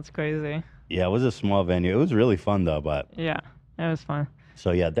 That's crazy. Yeah, it was a small venue. It was really fun though, but Yeah, it was fun.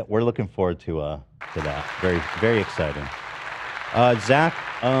 so yeah, we're looking forward to that. Very, very exciting. Zach,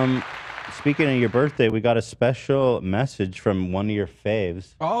 speaking of your birthday, we got a special message from one of your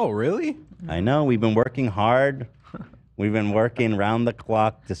faves. Oh, really? I know. We've been working hard. We've been working round the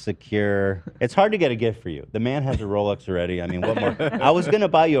clock to secure. It's hard to get a gift for you. The man has a Rolex already. I mean, what more? I was gonna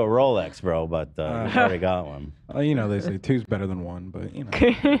buy you a Rolex, bro, but you already got one. You know, they say two's better than one, but you know.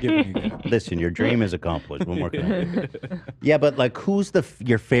 giving you that. Listen, your dream is accomplished. What more can I do? Yeah, but who's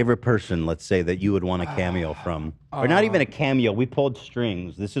your favorite person? Let's say that you would want a cameo from, or not even a cameo. We pulled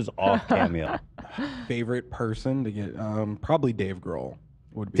strings. This is off cameo. Favorite person to get? Probably Dave Grohl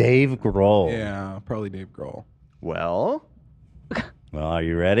would be. Dave Grohl. Yeah, probably Dave Grohl. Well, are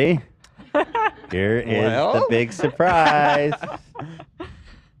you ready? Here is the Well? big surprise.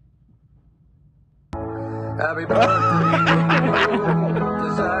 Happy birthday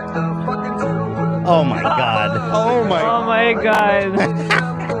to Zach the fucking True. Oh my God. Oh my. Oh my God.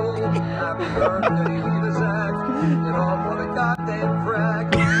 Happy birthday to Zach. Get off on a goddamn frack.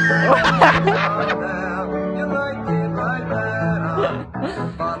 Now, you like it right now.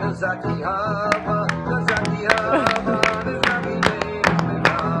 On a Zachy Hava, the Zachy Hava, the Zachy baby.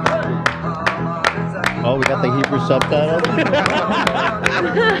 Oh, we got the Hebrew subtitles.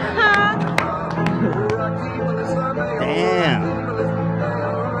 Damn.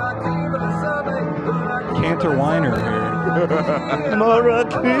 Cantor Weiner here.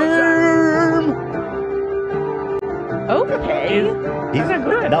 Marakim. Okay. He's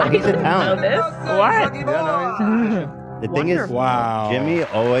good. No, he's a Know talent. this? What? The thing is, Wow. Jimmy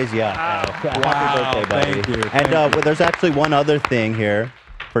always, happy birthday, buddy. Thank you, And thank you. there's actually one other thing here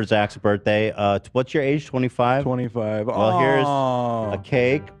for Zach's birthday. What's your age? 25? 25. Well, here's Aw. a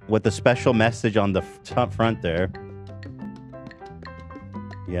cake with a special message on the top front there.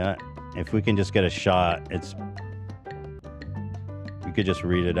 Yeah, if we can just get a shot, you could just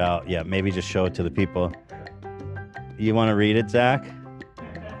read it out. Yeah, maybe just show it to the people. You want to read it, Zach?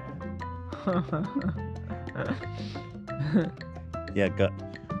 Yeah, go.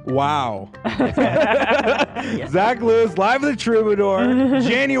 Wow. Zach Lewis, live at the Troubadour,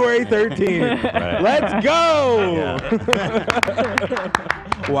 January 13th. Right. Let's go!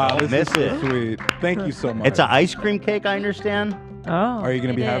 Wow, Don't this miss is so it. sweet. Thank you so much. It's an ice cream cake, I understand. Oh. Are you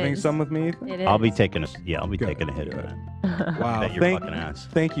going to be It having is. some with me? Ethan? It is. I'll be taking a hit of Good. that. Wow. Bet your fucking ass.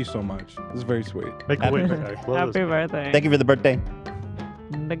 Thank you so much. This is very sweet. Happy birthday. Thank you for the birthday.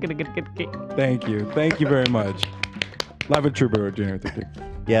 Thank you. Thank you very much. Live at Troubadour, January 13th.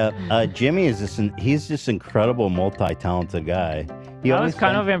 Yeah, Jimmy is he's this incredible multi-talented guy. He That always was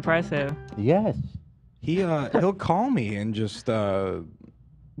kind finds- of impressive. Yes. He'll call me and just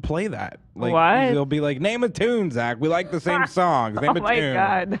play that. Like, What? He'll be like, name a tune, Zach. We like the same songs. Name Oh a my tune.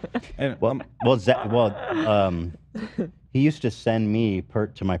 God. And, He used to send me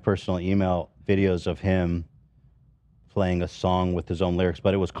to my personal email videos of him playing a song with his own lyrics,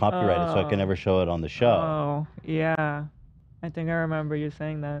 but it was copyrighted, so I could never show it on the show. Oh, yeah. I think I remember you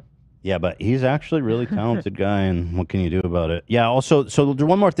saying that. Yeah, but he's actually a really talented guy, and what can you do about it? Yeah, also, so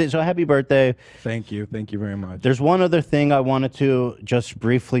one more thing. So happy birthday. Thank you. Thank you very much. There's one other thing I wanted to just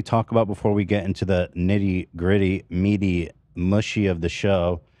briefly talk about before we get into the nitty-gritty, meaty, mushy of the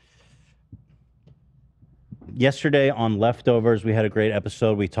show. Yesterday on Leftovers, we had a great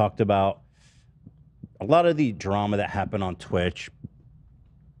episode. We talked about a lot of the drama that happened on Twitch,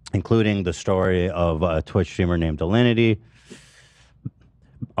 including the story of a Twitch streamer named Alinity.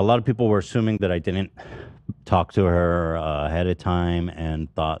 A lot of people were assuming that I didn't talk to her ahead of time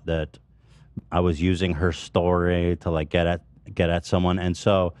and thought that I was using her story to like get at someone. And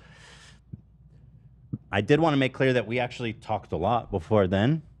so I did want to make clear that we actually talked a lot before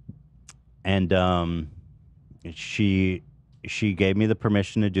then. And she gave me the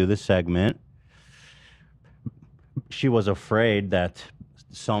permission to do the segment. She was afraid that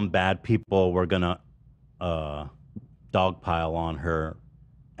some bad people were gonna dogpile on her,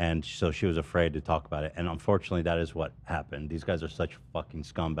 and so she was afraid to talk about it. And unfortunately, that is what happened. These guys are such fucking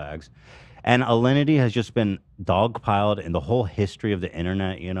scumbags. And Alinity has just been dogpiled in the whole history of the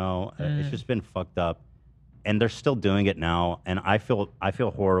internet, you know? It's just been fucked up. And they're still doing it now, and I feel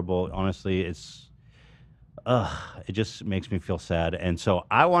horrible. Honestly, it just makes me feel sad. And so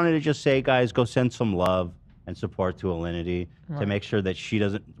I wanted to just say, guys, go send some love and support to Alinity to make sure that she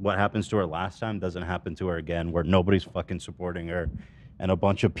doesn't, what happens to her last time doesn't happen to her again, where nobody's fucking supporting her and a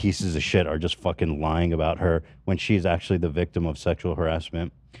bunch of pieces of shit are just fucking lying about her when she's actually the victim of sexual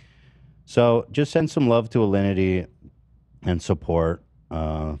harassment. So just send some love to Alinity and support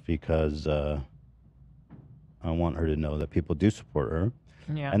because I want her to know that people do support her.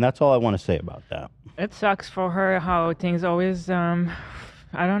 Yeah. And that's all I want to say about that. It sucks for her how things always, I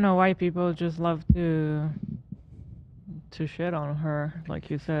don't know why people just love to shit on her, like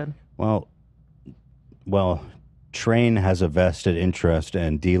you said. Well, Train has a vested interest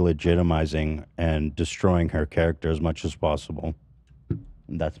in delegitimizing and destroying her character as much as possible.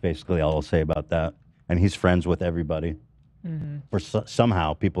 That's basically all I'll say about that. And he's friends with everybody. For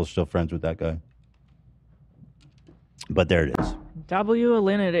somehow, people are still friends with that guy. But there it is. W.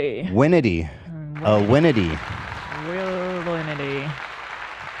 Alinity. Winity. Winity. Real Alinity.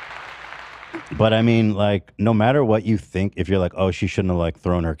 But I mean, like, no matter what you think, if you're like, oh, she shouldn't have like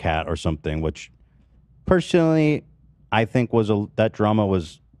thrown her cat or something, which personally, I think that drama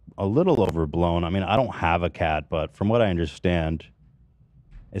was a little overblown. I mean, I don't have a cat, but from what I understand,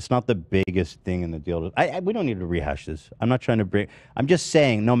 it's not the biggest thing in the deal. We don't need to rehash this. I'm not trying to bring. I'm just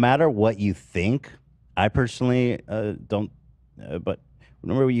saying, no matter what you think, I personally don't. But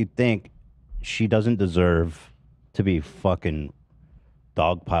whatever you think, she doesn't deserve to be fucking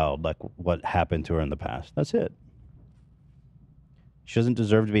dogpiled like what happened to her in the past. That's it. She doesn't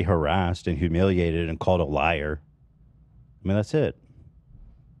deserve to be harassed and humiliated and called a liar. I mean, that's it.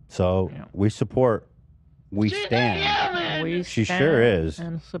 So we support. We stand. We she stand sure is.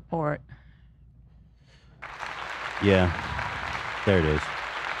 And support. Yeah, there it is.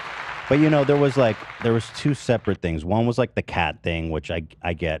 But you know, there was two separate things. One was like the cat thing, which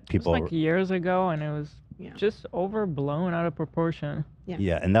I get people. It was like years ago, and it was just overblown out of proportion.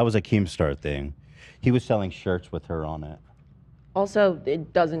 Yeah, and that was a Keemstar thing. He was selling shirts with her on it. Also,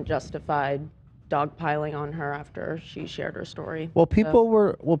 it doesn't justify dogpiling on her after she shared her story. Well, people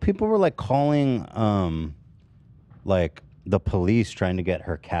were like calling like the police trying to get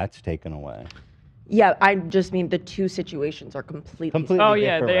her cats taken away. Yeah, I just mean the two situations are completely Oh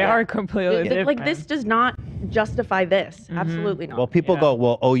yeah, they are completely different. Like, this does not justify this. Absolutely not. Well, people go,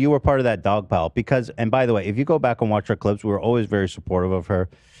 well, oh, you were part of that dog pile. Because, and by the way, if you go back and watch our clips, we were always very supportive of her.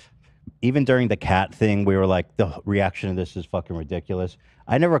 Even during the cat thing, we were like, the reaction to this is fucking ridiculous.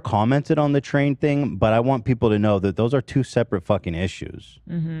 I never commented on the Train thing, but I want people to know that those are two separate fucking issues.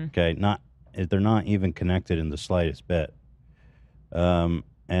 Okay, they're not even connected in the slightest bit.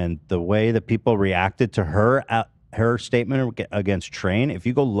 And the way that people reacted to her statement against Train, if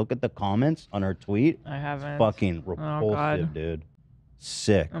you go look at the comments on her tweet, I haven't. Fucking Oh, repulsive, God. dude.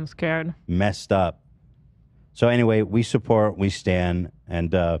 Sick. I'm scared. Messed up. So anyway, we support, we stand,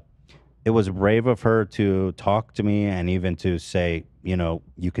 and it was brave of her to talk to me and even to say, you know,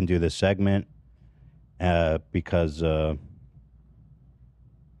 you can do this segment because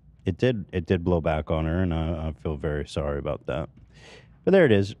it did blow back on her, and I feel very sorry about that. But there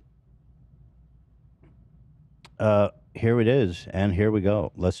it is. here it is, and here we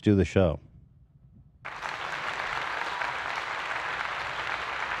go. Let's do the show.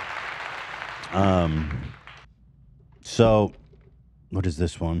 So, what is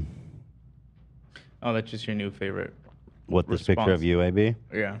this one? Oh, that's just your new favorite. What, this picture of you, AB?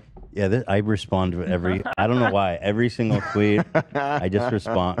 Yeah. Yeah, I respond to every, I don't know why, every single tweet, I just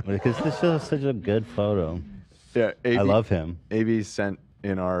respond, because this is such a good photo. Yeah, I love him. AB sent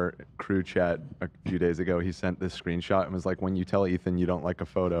in our crew chat a few days ago, he sent this screenshot and was like, when you tell Ethan you don't like a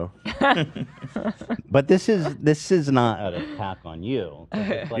photo. But this is not an attack on you.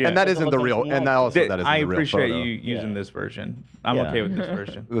 It's like- And that isn't the Look real, at- and that also that isn't I the real appreciate photo. you using this version. I'm Yeah. okay with this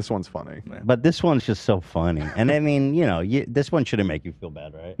version. This one's funny. But this one's just so funny. And I mean, this one shouldn't make you feel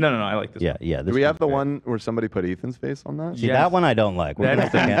bad, right? No, I like this Yeah, one. yeah. Do we have the one where somebody put Ethan's face on that? See, that one I don't like. We're gonna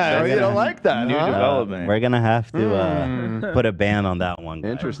have to You don't like that, New huh? development. We're going to have to put a ban on that one.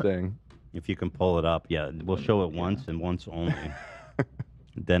 guys. Interesting. If you can pull it up, yeah. We'll show it once and once only.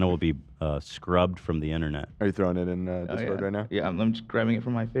 Then it will be scrubbed from the internet. Are you throwing it in Discord right now? Yeah, I'm just grabbing it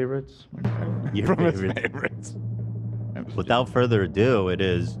from my favorites. Your From his favorites. Without further ado, it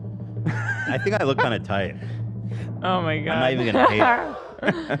is... I think I look kind of tight. Oh my god. I'm not even going to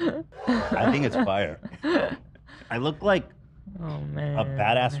hate it. I think it's fire. I look like Oh man. a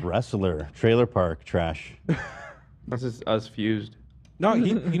badass wrestler. Trailer park trash. This is us fused. No,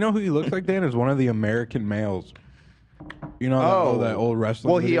 you know who he looks like, Dan? Is one of the American males. You know that old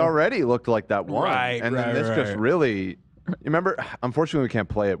wrestling Well, he video? already looked like that one. Right, And then right, this just right. really... You remember, unfortunately, we can't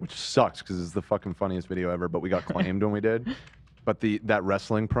play it, which sucks because it's the fucking funniest video ever, but we got claimed when we did. But that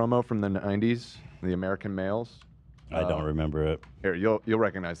wrestling promo from the 90s, the American males. I don't remember it. Here, you'll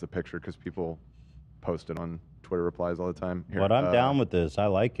recognize the picture because people post it on Twitter replies all the time. Here, But I'm down with this. I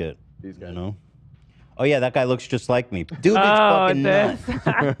like it. These guys. You know? Oh, yeah, that guy looks just like me. Dude, it's Oh, fucking nuts. this.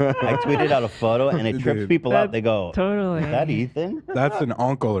 I tweeted out a photo, and it trips Dude. people out. They go, Totally. is that Ethan? That's an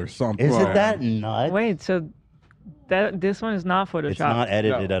uncle or something. Is it that nuts? Wait, so this one is not Photoshopped. It's not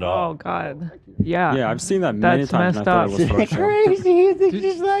edited at all. Oh god. Yeah. Yeah, I've seen that many That's times. messed And I up. thought it was Photoshop. Crazy. You think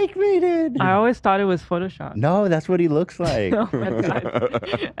just like me, dude. I always thought it was Photoshop. No, that's what he looks like. Oh my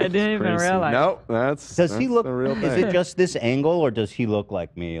God. I didn't even Crazy. realize. No, that's Does he look? the real Is thing. it just this angle, or does he look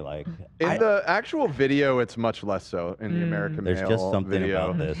like me? Like In the actual video, it's much less so. In the American there's male just something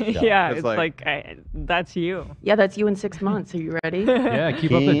video. about this. Yeah, It's it's like- like, that's you. Yeah, that's you in 6 months. Are you ready? Yeah,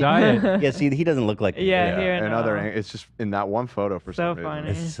 keep up the diet. Yeah, see, he doesn't look like me. Yeah, here and other, no. it's just in that one photo for So some reason. funny.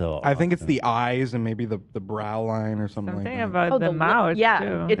 It's so. I think it's the eyes and maybe the brow line or something, Something like about Oh, the look- mouth. Yeah,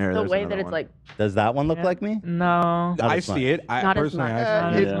 too. it's Here, the there's way another that it's one. like Does that one look like me? No. that. I see it. I Not as personally, much. I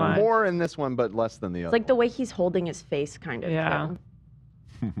Not see as it. It's much. more in this one, but less than the it's other. like the way he's holding his face, kind of. Yeah.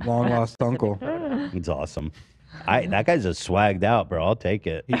 too. Long lost uncle. It's awesome. That guy's just swagged out, bro. I'll take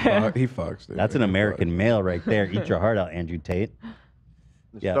it. He fucks, dude. That's an He American male right there. Eat your heart out, Andrew Tate.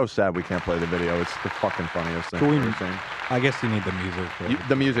 It's Yeah. so sad we can't play the video. It's the fucking funniest thing Can we- I've ever seen. I guess you need the music. For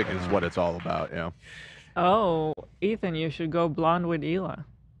The music is what it's all about, yeah. Oh, Ethan, you should go blonde with Hila.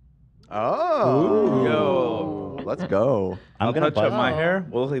 Oh. Yo. Let's go. I'll gonna touch up buzz- my hair.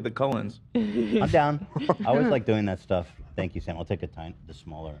 We'll look like the Cullens. I'm down. I always like doing that stuff. Thank you, Sam. I'll take the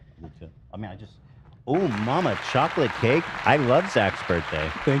smaller of the two. I mean, Oh, mama, chocolate cake. I love Zach's birthday.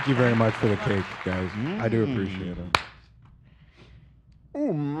 Thank you very much for the cake, guys. I do appreciate it.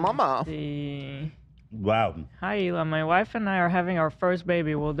 Oh, mama. Wow. Hi, Hila. My wife and I are having our first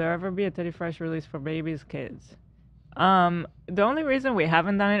baby. Will there ever be a Teddy Fresh release for babies, kids? The only reason we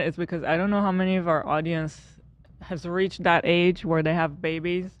haven't done it is because I don't know how many of our audience has reached that age where they have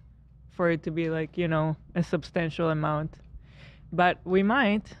babies for it to be like, a substantial amount. But we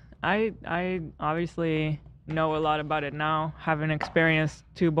might. I obviously know a lot about it now, having experienced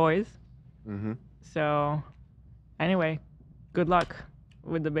 2 boys. Mm-hmm. So, anyway, good luck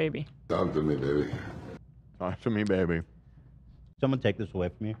with the baby. Talk to me, baby. Talk to me, baby. Someone take this away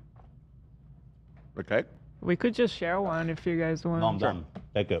from me. Okay. We could just share one if you guys want. No, I'm done.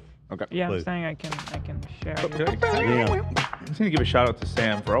 Take it. Okay. Yeah, Please. I'm saying I can share. Yeah. I'm just gonna give a shout out to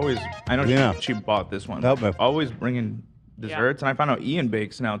Sam for always. I know Yeah. she bought this one. Help me. Always bringing desserts, and I found out Ian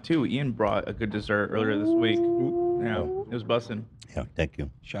bakes now too. Ian brought a good dessert earlier this week. Yeah, it was busting. Yeah, thank you.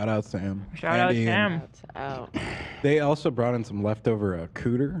 Shout out, Sam. Shout out Andy, and- Sam. They also brought in some leftover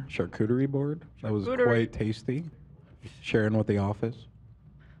charcuterie board. That was Charcuterie. quite tasty. Sharing with the office.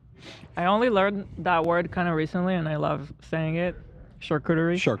 I only learned that word kind of recently, and I love saying it.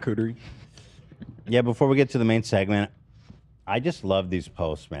 Charcuterie. Charcuterie. Yeah, before we get to the main segment, I just love these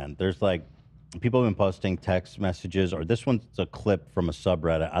posts, man. There's like, people have been posting text messages, or this one's a clip from a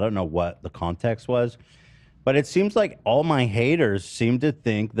subreddit. I don't know what the context was, but it seems like all my haters seem to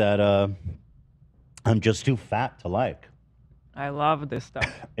think that I'm just too fat to like. I love this stuff.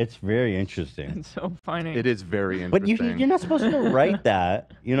 It's very interesting. It's so funny. It is very But interesting. you're not supposed to write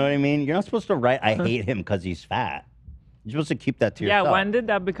that. You know what I mean? You're not supposed to write, I hate him because he's fat. You're supposed to keep that to Yeah, yourself. when did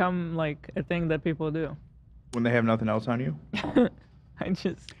that become like a thing that people do? When they have nothing else on you? I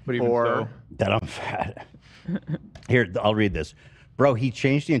just. But even so. That I'm fat. Here, I'll read this. Bro, he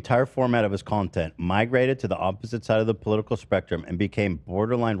changed the entire format of his content, migrated to the opposite side of the political spectrum, and became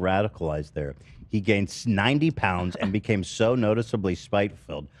borderline radicalized there. He gained 90 pounds and became so noticeably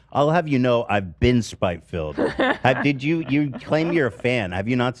spite-filled. I'll have you know I've been spite-filled. Did you claim you're a fan? Have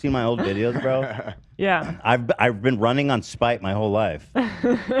you not seen my old videos, bro? Yeah. I've been running on spite my whole life.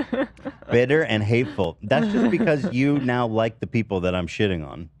 Bitter and hateful. That's just because you now like the people that I'm shitting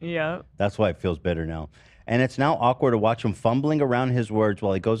on. Yeah. That's why it feels bitter now. And it's now awkward to watch him fumbling around his words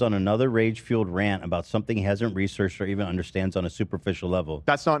while he goes on another rage-fueled rant about something he hasn't researched or even understands on a superficial level.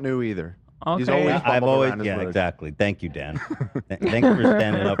 That's not new either. Okay. He's always I've always, around his yeah, words. exactly. Thank you, Dan. Thanks for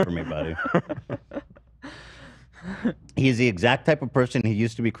standing up for me, buddy. He is the exact type of person he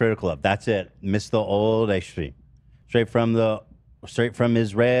used to be critical of. That's it. Miss the old H3. Straight from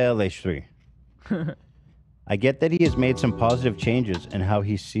Israel H3. I get that he has made some positive changes in how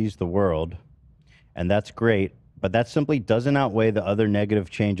he sees the world, and that's great, but that simply doesn't outweigh the other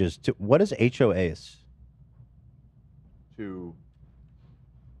negative changes. What is HOAs?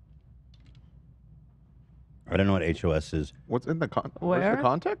 I don't know what HOS is. What's in the Where's the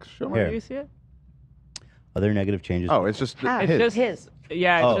context? Show me. Where do you see it? Other negative changes. Oh, it's just It's just his.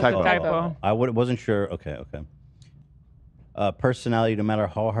 Yeah, it's just a typo. I wasn't sure. Okay. Personality, no matter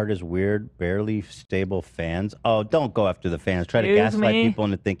how hard is weird, barely stable fans. Oh, don't go after the fans. Try to Excuse gaslight me? people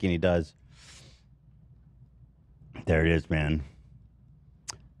into thinking he does. There it is, man.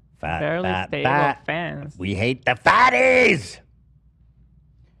 Barely stable fat. fans. We hate the fatties.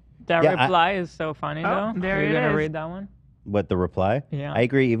 That Yeah, reply is so funny though. there Are you it gonna is. read that one? What, the reply? Yeah. I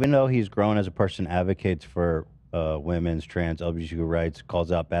agree. Even though he's grown as a person, advocates for women's, trans, LGBTQ rights,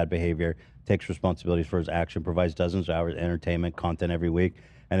 calls out bad behavior, takes responsibilities for his action, provides dozens of hours of entertainment content every week,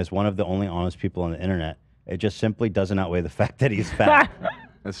 and is one of the only honest people on the internet. It just simply doesn't outweigh the fact that he's fat.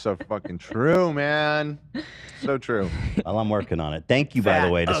 That's so fucking true, man. So true. Well, I'm working on it. Thank you, by the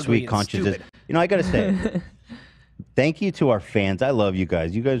Fat, way, to ugly, Sweet and Consciences. stupid. You know, I got to say, thank you to our fans. I love you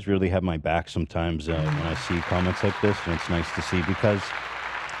guys. You guys really have my back sometimes when I see comments like this, and it's nice to see because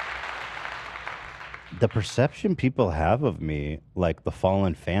the perception people have of me, like the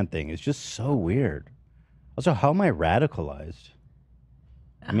fallen fan thing, is just so weird. Also, how am I radicalized?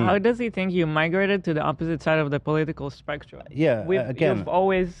 I mean, How does he think you migrated to the opposite side of the political spectrum? Yeah, again- You've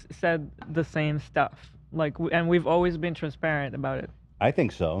always said the same stuff, and we've always been transparent about it. I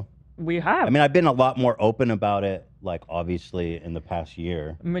think so. We have. I mean, I've been a lot more open about it, like, obviously, in the past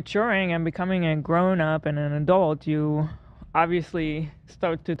year. Maturing and becoming a grown up and an adult, you obviously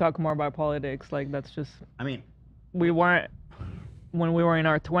start to talk more about politics. Like, that's just. I mean, we weren't, when we were in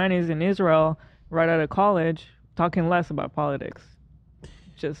our 20s in Israel, right out of college, talking less about politics.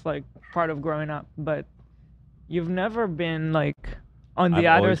 Just like part of growing up. But you've never been like on the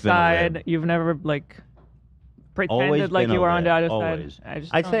I've other always been a side. lib. You've never like Always pretended like been you a were on the lib, other always. side.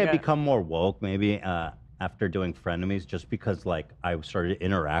 I'd don't say I've get- become more woke maybe after doing frenemies, just because like I started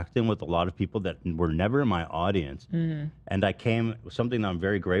interacting with a lot of people that were never in my audience. Mhm. And I came, something that I'm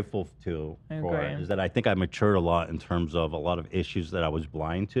very grateful to I for agree. is that I think I matured a lot in terms of a lot of issues that I was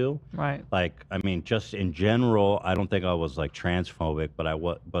blind to. Right. Like, I mean, just in general, I don't think I was like transphobic, but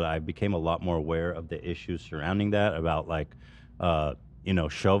I became a lot more aware of the issues surrounding that, about like, you know,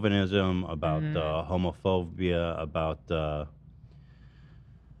 chauvinism, about homophobia, about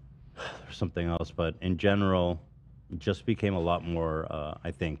there's something else, but in general, just became a lot more,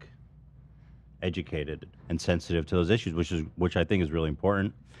 I think, educated and sensitive to those issues, which I think is really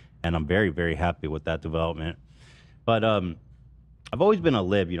important, and I'm very, very happy with that development. But I've always been a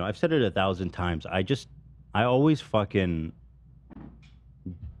lib, you know. I've said it 1,000 times. I always fucking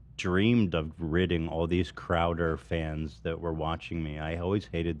dreamed of ridding all these Crowder fans that were watching me. I always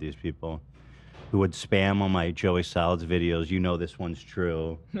hated these people who would spam on my Joey Salads videos. You know this one's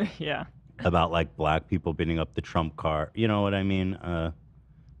true. Yeah. About like black people beating up the Trump car. You know what I mean?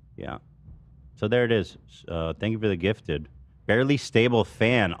 Yeah. So there it is. Thank you for the gifted. Barely stable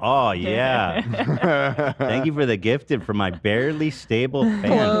fan. Oh, yeah. Thank you for the gifted for my barely stable fan.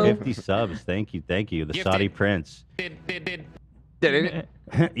 Hello. 50 subs. Thank you. Thank you. The Saudi Prince.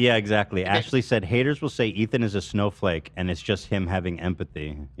 Yeah, exactly. Ashley said, haters will say Ethan is a snowflake and it's just him having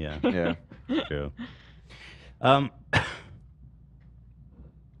empathy. Yeah. Yeah. True.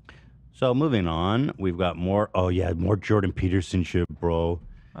 So moving on, we've got more. Oh yeah, more Jordan Peterson shit, bro.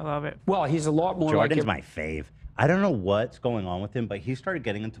 I love it. Well, he's a lot more Jordan's like... my fave. I don't know what's going on with him, but he started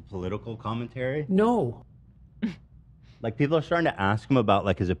getting into political commentary. No. Like, people are starting to ask him about,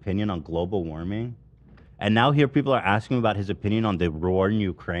 like, his opinion on global warming. And now here people are asking him about his opinion on the war in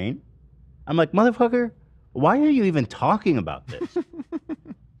Ukraine. I'm like, motherfucker, why are you even talking about this?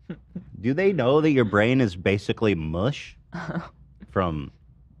 Do they know that your brain is basically mush from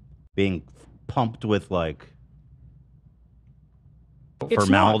being pumped with, like,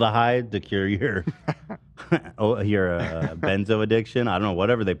 formaldehyde to cure your benzo addiction? I don't know,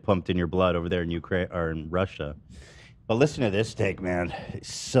 whatever they pumped in your blood over there in Ukraine or in Russia. But listen to this take, man.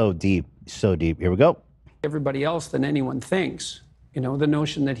 It's so deep, so deep. Here we go. Everybody else than anyone thinks. You know, the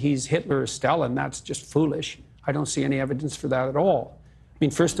notion that he's Hitler or Stalin, that's just foolish. I don't see any evidence for that at all. I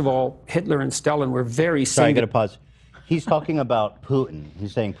mean, first of all, Hitler and Stalin were very Sorry, I singular. gotta pause. He's talking about Putin.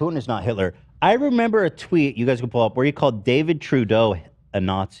 He's saying Putin is not Hitler. I remember a tweet you guys can pull up where he called David Trudeau a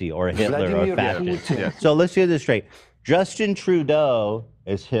Nazi or a Hitler or a fascist. Putin. So let's get this straight. Justin Trudeau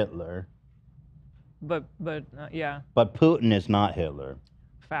is Hitler, But yeah, but Putin is not Hitler.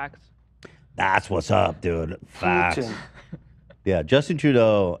 facts. That's what's up, dude. Facts. Putin. Yeah, Justin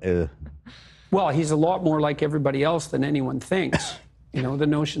Trudeau. Well, he's a lot more like everybody else than anyone thinks. You know, the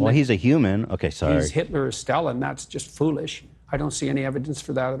notion Well, that he's a human. Okay, sorry. he's Hitler or Stalin, that's just foolish. I don't see any evidence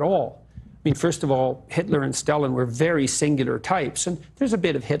for that at all. I mean, first of all, Hitler and Stalin were very singular types, and there's a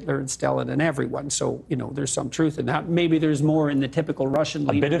bit of Hitler and Stalin in everyone, so, you know, there's some truth in that. Maybe there's more in the typical Russian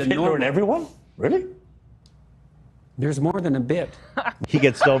leader bit of than Hitler normal. in everyone? Really? There's more than a bit. He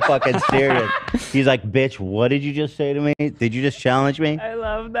gets so fucking serious. He's like, bitch, what did you just say to me? Did you just challenge me? I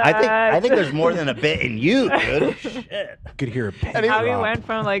love that. I think there's more than a bit in you, dude. Shit. Could hear a pin How he drop. went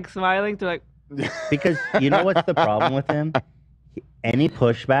from like smiling to like, Because you know what's the problem with him? Any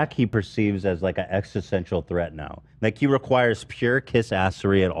pushback he perceives as like an existential threat now. Like he requires pure kiss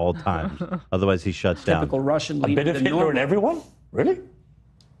assery at all times. Otherwise he shuts down. Typical Russian A leader bit of than Hitler in normal. everyone? Really?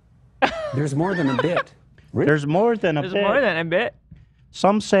 There's more than a bit. There's more than a there's bit. more than a bit.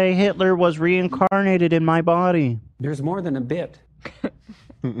 Some say Hitler was reincarnated in my body. There's more than a bit.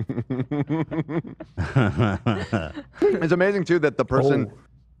 It's amazing too that the person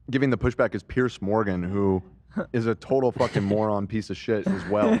giving the pushback is Pierce Morgan, who is a total fucking moron piece of shit as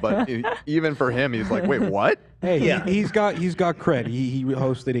well. But even for him, he's like, wait, what? Hey, he's got cred. He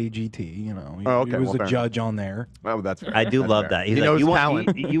hosted AGT. You know, he, Oh, okay, he was well, a fair judge on there. Oh, that's fair. I do That's love fair. that. He's He like, knows you,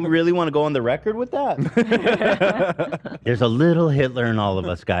 talent. you really want to go on the record with that? There's a little Hitler in all of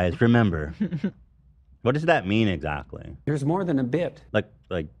us, guys. Remember. What does that mean exactly? There's more than a bit. Like,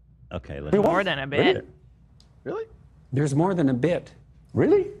 okay. Let's More than a bit. Really? There's more than a bit.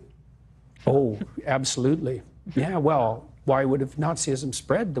 Really? Oh, absolutely. Yeah, well, why would have Nazism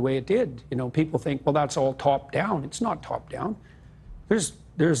spread the way it did? You know, people think, well, that's all top down. It's not top down.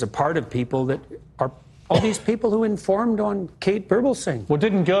 There's a part of people that are all these people who informed on Kate Birbelsing. Well,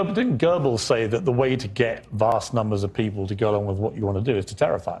 didn't Goebbels say that the way to get vast numbers of people to go along with what you want to do is to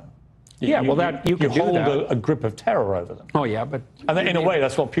terrify them? Yeah, well, that you could do hold that. a grip of terror over them. Oh, yeah, but... And in a way,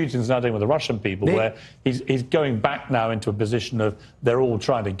 that's what Putin's now doing with the Russian people, where he's going back now into a position of they're all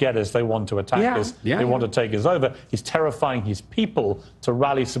trying to get us, they want to attack us, they want to take us over. He's terrifying his people to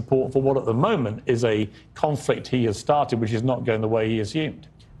rally support for what at the moment is a conflict he has started, which is not going the way he assumed.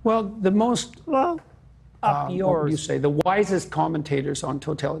 Well, the most... Up what would you yours. say? The wisest commentators on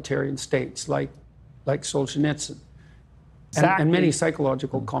totalitarian states, like Solzhenitsyn, and many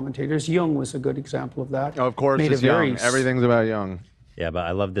psychological commentators. Jung was a good example of that. Oh, of course, Made it's a very Young. Everything's about Young. Yeah, but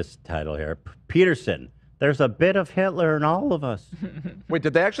I love this title here. Peterson. There's a bit of Hitler in all of us. Wait,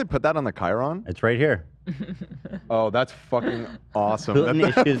 did they actually put that on the Chiron? It's right here. Oh, that's fucking awesome. Putin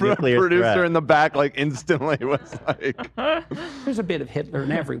That issues the nuclear producer threat. in the back, like, instantly was like... There's a bit of Hitler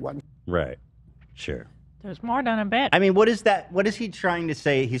in everyone. Right. Sure. There's more than a bit. I mean, what is that? What is he trying to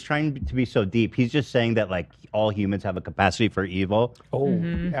say? He's trying to be so deep. He's just saying that, like, all humans have a capacity for evil. Oh,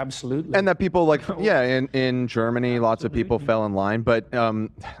 absolutely. And that people, like, yeah, in Germany, lots of people fell in line. But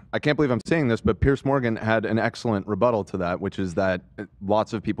I can't believe I'm saying this, but Pierce Morgan had an excellent rebuttal to that, which is that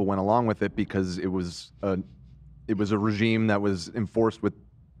lots of people went along with it because it was a regime that was enforced with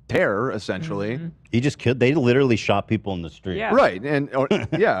terror, essentially. He just killed. They literally shot people in the street. Yeah. Right, and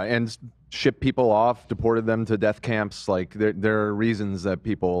and shipped people off, deported them to death camps. Like there are reasons that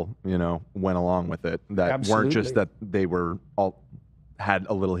people, you know, went along with it that weren't just that they were all had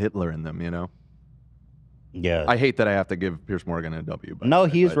a little Hitler in them, you know. Yeah. I hate that I have to give Pierce Morgan a W. But, No,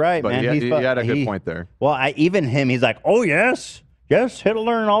 he's right, but man. He had a good point there. Well, even him, he's like, oh yes,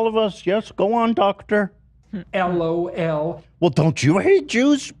 Hitler and all of us. Yes, go on, doctor. LOL. Well, don't you hate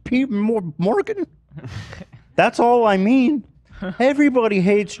Jews, Morgan? That's all I mean. Everybody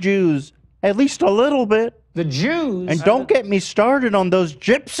hates Jews, at least a little bit. The Jews. And don't get me started on those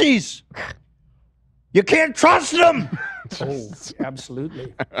gypsies. You can't trust them. Oh,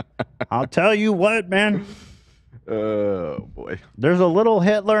 absolutely. I'll tell you what, man. Oh, boy. There's a little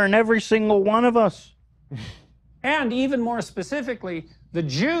Hitler in every single one of us. And even more specifically, the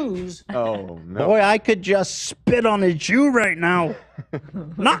Jews. Oh, no. Boy, I could just spit on a Jew right now.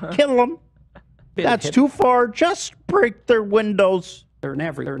 Not kill them. That's too far. Just break their windows. They're in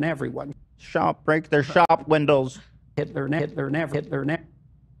everyone. Break their shop windows. Hitler.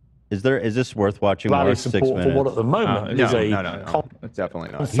 Is this worth watching Rally more 6 support minutes? for what at the moment is a No. It's definitely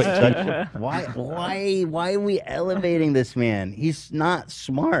not. Why are we elevating this man? He's not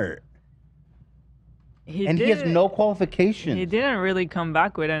smart. He has no qualifications. He didn't really come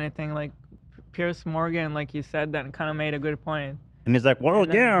back with anything. Like Pierce Morgan, like you said, that kind of made a good point. And he's like, well,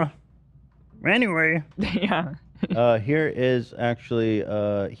 yeah. Anyway. Yeah. Here is actually,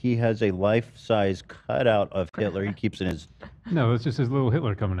 he has a life-size cutout of Hitler. He keeps in his... No, it's just his little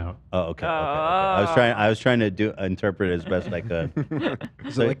Hitler coming out. Oh, okay. I was trying to interpret it as best I could.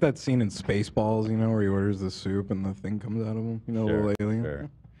 Is it like that scene in Spaceballs, where he orders the soup and the thing comes out of him? A little alien? Sure.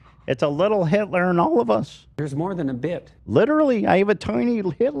 It's a little Hitler in all of us. There's more than a bit. Literally, I have a tiny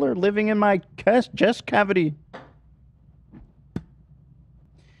Hitler living in my chest cavity.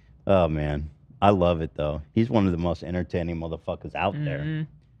 Oh, man. I love it, though. He's one of the most entertaining motherfuckers out there.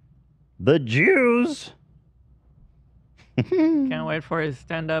 The Jews. Can't wait for his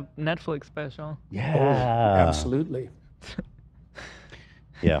stand-up Netflix special. Yeah. Oh, absolutely.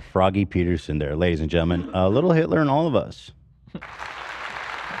 Yeah, Froggy Peterson there, ladies and gentlemen. A little Hitler in all of us.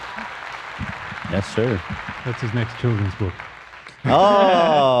 Yes, sir. That's his next children's book.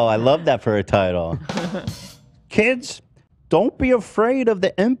 Oh, I love that for a title. Kids, don't be afraid of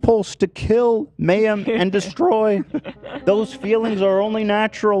the impulse to kill, maim, and destroy. Those feelings are only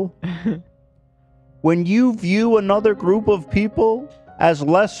natural. When you view another group of people as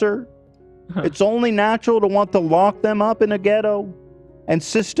lesser, it's only natural to want to lock them up in a ghetto and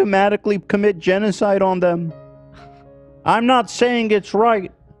systematically commit genocide on them. I'm not saying it's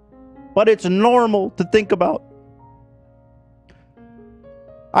right, but it's normal to think about.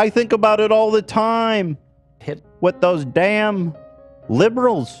 I think about it all the time. With those damn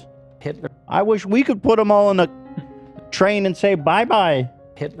liberals. Hitler. I wish we could put them all in a train and say bye-bye.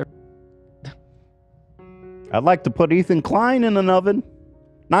 Hitler. I'd like to put Ethan Klein in an oven.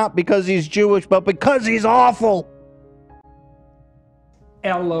 Not because he's Jewish, but because he's awful.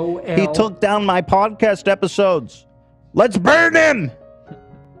 LOL. He took down my podcast episodes. Let's burn him!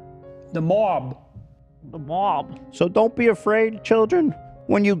 The mob. The mob. So don't be afraid, children.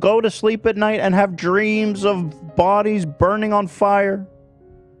 When you go to sleep at night and have dreams of bodies burning on fire,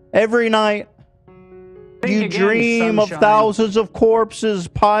 every night you dream of thousands of corpses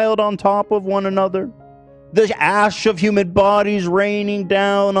piled on top of one another, the ash of human bodies raining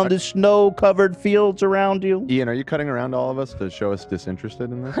down on the snow-covered fields around you. Ian, are you cutting around all of us to show us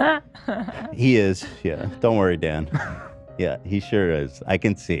disinterested in this? He is, yeah. Don't worry, Dan. Yeah, he sure is. I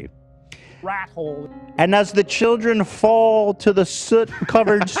can see. Rat hole. And as the children fall to the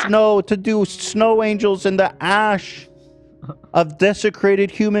soot-covered snow to do snow angels in the ash of desecrated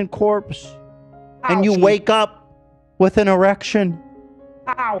human corpse, and you wake up with an erection,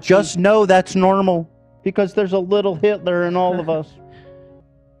 just know that's normal, because there's a little Hitler in all of us.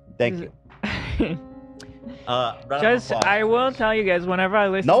 Thank you. I will tell you guys, whenever I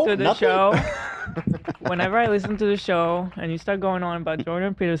listen to the show, whenever I listen to the show and you start going on about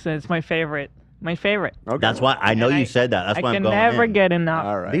Jordan Peterson, it's my favorite. My favorite. Okay. That's why I know you said that. That's why I'm going I can never get enough.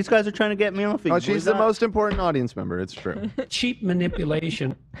 All right. These guys are trying to get me off. Oh, she's the most important audience member. It's true. Cheap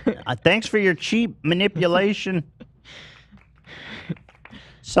manipulation. Thanks for your cheap manipulation.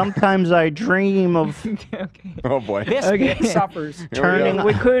 Sometimes I dream of... Okay. Oh, boy. This bit suffers. Turning...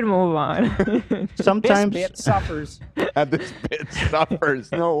 We could move on. Sometimes... This bit suffers. This bit suffers.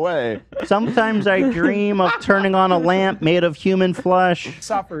 No way. Sometimes I dream of turning on a lamp made of human flesh.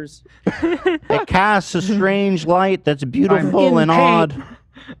 Suffers. It casts a strange light that's beautiful and odd.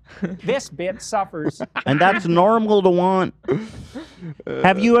 This bit suffers. And that's normal to want.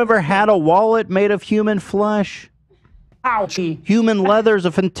 Have you ever had a wallet made of human flesh? Ouchie. Human leather is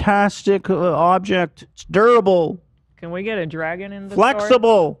a fantastic object. It's durable. Can we get a dragon in the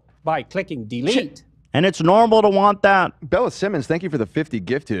flexible. story? By clicking delete. And it's normal to want that. Bella Simmons, thank you for the 50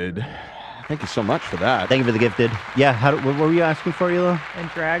 gifted. Thank you so much for that. Thank you for the gifted. Yeah, what were you asking for, Hila?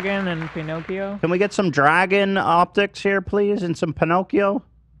 A dragon and Pinocchio. Can we get some dragon optics here, please, and some Pinocchio?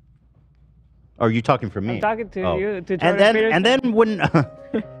 Or are you talking for me? I'm talking to you, to Jordan and then when...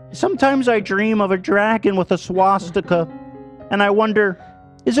 Sometimes I dream of a dragon with a swastika. And I wonder,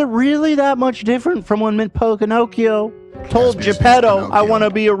 is it really that much different from when Pinocchio told Geppetto, I want to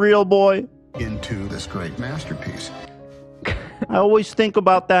be a real boy? Into this great masterpiece. I always think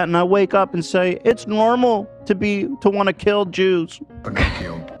about that, and I wake up and say, it's normal to want to kill Jews.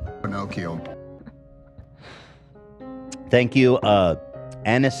 Pinocchio. Thank you,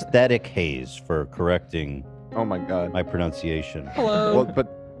 Anesthetic Haze, for correcting. Oh my God, my pronunciation. Hello. Well,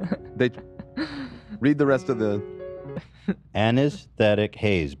 but they read the rest of the Anesthetic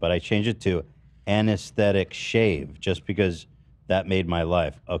Haze, but I changed it to Anesthetic Shave just because that made my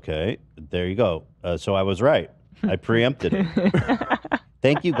life. Okay, there you go. So I was right. I preempted it.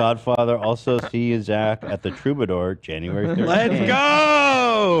 Thank you, Godfather. Also, see you, Zach, at the Troubadour, January 13th. Let's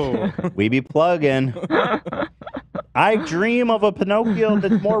go! We be plugging. I dream of a Pinocchio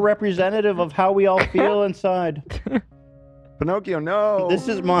that's more representative of how we all feel inside. Pinocchio, no. This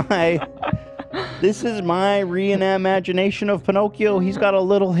is my reimagination of Pinocchio. He's got a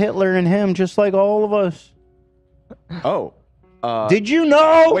little Hitler in him, just like all of us. Oh. Did you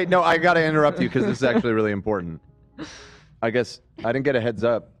know? Wait, no, I got to interrupt you because this is actually really important. I guess I didn't get a heads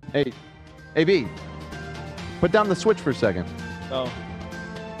up. Hey, AB, put down the switch for a second. Oh,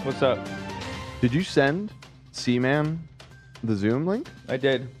 what's up? Did you send Cman the Zoom link? I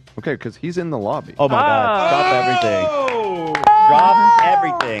did. Okay, because he's in the lobby. Oh my God! Stop everything! Drop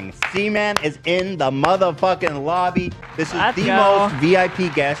everything. Cman is in the motherfucking lobby. This is Let's the go. most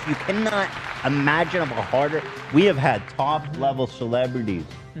VIP guest. You cannot imagine a harder. We have had top level celebrities.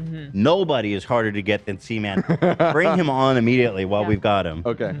 Nobody is harder to get than Cman. Bring him on immediately while we've got him.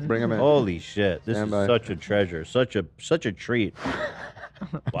 Okay, bring him in. Holy shit! This Stand is by. such a treasure. Such a treat.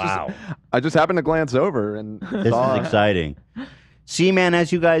 Wow. I just happened to glance over and This saw is exciting. Cman,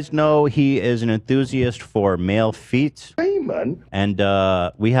 as you guys know, he is an enthusiast for male feet. Hey, man. And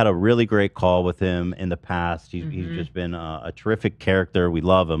we had a really great call with him in the past. He's just been a terrific character. We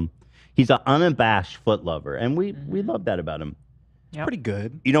love him. He's an unabashed foot lover, and we love that about him. Yep. Pretty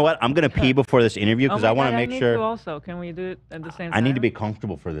good. You know what? I'm going to pee before this interview because I want to make I need sure. to also. Can we do it at the same time? I need to be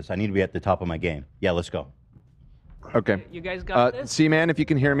comfortable for this. I need to be at the top of my game. Yeah, let's go. Okay. You guys got this? Cman, if you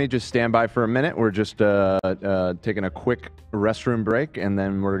can hear me, just stand by for a minute. We're just taking a quick restroom break, and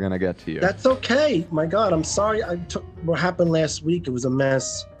then we're going to get to you. That's okay. My God, I'm sorry. I took what happened last week. It was a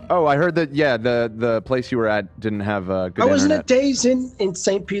mess. Oh, I heard that, yeah, the place you were at didn't have good I was in a internet. days in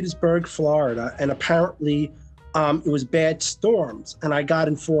St. Petersburg, Florida, and apparently it was bad storms. And I got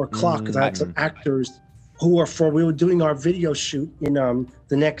in 4 o'clock because I had some actors who we were doing our video shoot in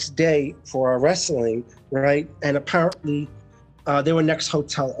the next day for our wrestling, right? And apparently they were next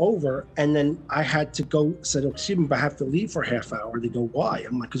hotel over, and then I had to go, said, excuse me, but I have to leave for a half hour. They go, why?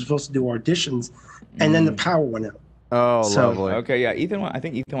 I'm like, because we're supposed to do auditions. And then the power went out. Oh, So- lovely. Okay, yeah, I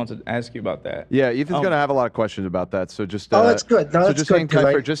think Ethan wants to ask you about that. Yeah, Ethan's going to have a lot of questions about that, so just... Oh, that's good. No, so that's just good, hang tight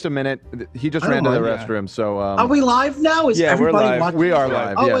 'cause for just a minute. He just I ran to don't the mind. restroom, so... Are we live now? Is Yeah, we're everybody live. watching? We are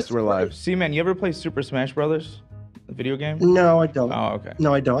live. Oh, Yes, it's we're live. C-Man, you ever play Super Smash Brothers? The video game? No, I don't. Oh, okay.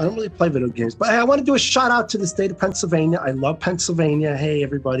 No, I don't. I don't really play video games. But hey, I want to do a shout out to the state of Pennsylvania. I love Pennsylvania. Hey,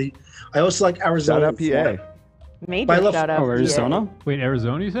 everybody. I also like Arizona. Shout out and PA. Florida. Major But I love- shout out. Oh, to Arizona? PA. Wait,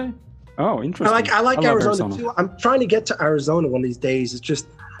 Arizona, you say? Oh, interesting. I like love Arizona too. I'm trying to get to Arizona one of these days. It's just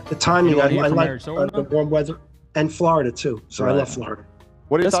the timing. Anyone I here from like Arizona? the warm weather and Florida too. So I Right. love Florida.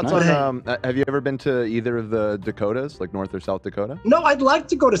 What are your That's thoughts nice. on... have you ever been to either of the Dakotas, like North or South Dakota? No, I'd like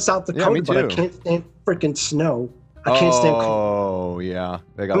to go to South Yeah, Dakota, me but I too. can't stand freaking snow. I can't stand cold. Oh, yeah.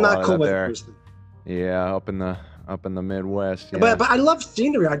 They got I'm a lot not of cool that with there. person. Yeah, up in the Midwest. Yeah. But I love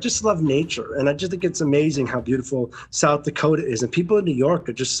scenery. I just love nature, and I just think it's amazing how beautiful South Dakota is. And people in New York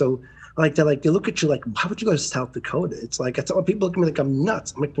are just so they look at you like, why would you go to South Dakota? It's like people look at me like I'm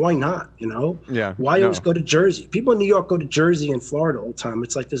nuts. I'm like, why not? You know? Yeah. Why no. always go to Jersey? People in New York go to Jersey and Florida all the time.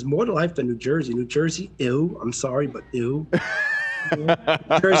 It's like there's more to life than New Jersey. New Jersey, ew. I'm sorry, but ew.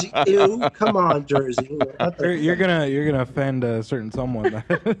 Jersey, ew. Come on, Jersey. You're gonna offend a certain someone.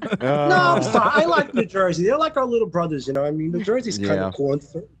 No, I'm sorry. I like New Jersey. They're like our little brothers, you know. I mean, New Jersey's kind Yeah. of cool in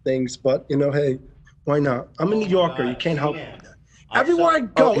certain things, but you know, hey, why not? I'm a New Yorker. You can't help it. Everywhere I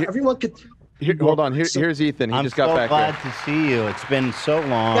go, everyone could. Hold on. Here's Ethan. He I'm just so got back glad here. to see you. It's been so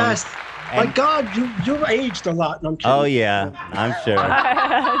long. Yes. My And- God, you aged a lot. No, I'm kidding. Oh yeah, I'm sure.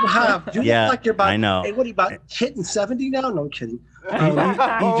 You have. You Yeah, look like you're about. I know. Hey, what are you about? Hitting 70 now? No, I'm kidding.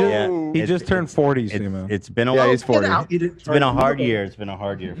 He just turned 40, Cman. It's been a Yeah, while. he's 40. out. You didn't It's been a turn- hard year. It's been a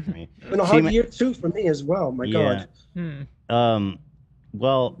hard year for me. It's been a hard Cman- year too for me as well. My Yeah. God.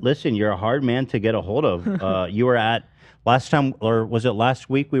 Well, listen, you're a hard man to get a hold of. You were at last time, or was it last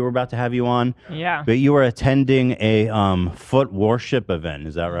week, we were about to have you on? Yeah. But you were attending a foot worship event.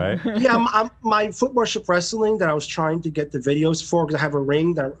 Is that right? Yeah, my foot worship wrestling that I was trying to get the videos for, because I have a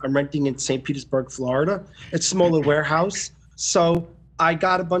ring that I'm renting in St. Petersburg, Florida. It's a smaller warehouse. So I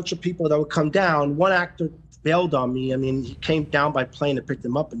got a bunch of people that would come down. One actor bailed on me. I mean, he came down by plane and picked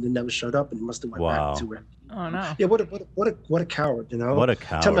him up and then never showed up, and he must have went back to it. Oh no. Yeah, what a coward, you know? What a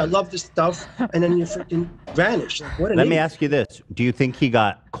Tell me I coward. love this stuff, and then you freaking vanish. Like, what an Let me idiot. ask you this. Do you think he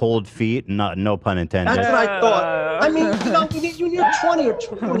got cold feet? Not, no pun intended. That's what I thought. I mean, you know, when you're 20 or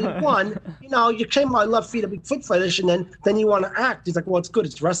 21, you know, you came I love feet, a big foot fetish, and then you want to act. He's like, well, it's good,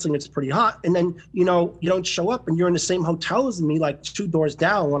 it's wrestling, it's pretty hot. And then, you know, you don't show up, and you're in the same hotel as me, like 2 doors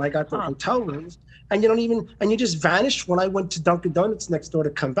down when I got the hotel rooms. And you don't even, and you just vanished when I went to Dunkin' Donuts next door to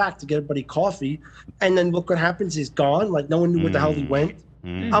come back to get everybody coffee. And then look what happens, he's gone. Like no one knew where the hell he went.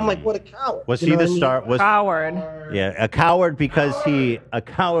 I'm like, what a coward. Was You he know the what I mean? star? Was Coward. Yeah, a coward because he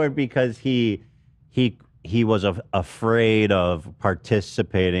was afraid of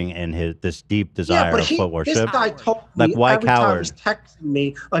participating in this deep desire of foot worship. This guy told Like, me why every time coward? he's texting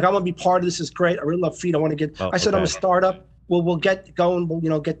me, like, I'm gonna be part of this. Is great. I really love feet. I want to get. Oh, I said I'm a okay. startup. Well, we'll get going. We'll, you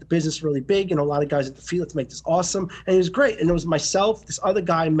know, get the business really big. You know, a lot of guys at the feet. Let's make this awesome. And it was great. And it was myself, this other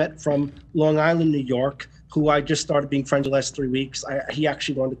guy I met from Long Island, New York, who I just started being friends the last 3 weeks. He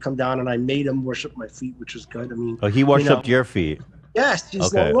actually wanted to come down, and I made him worship my feet, which was good. I mean, Oh, he worshipped you know, your feet. Yes,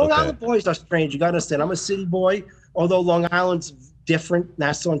 just Okay, Long okay. Island boys are strange. You got to understand. I'm a city boy, although Long Island's different.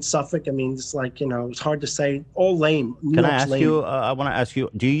 Nassau and Suffolk. I mean, it's like, you know, it's hard to say. All lame. New Can I York's ask lame. you? I want to ask you.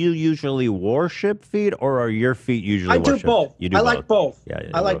 Do you usually worship feet, or are your feet usually? I do worshipped? both. You do I like both. Yeah,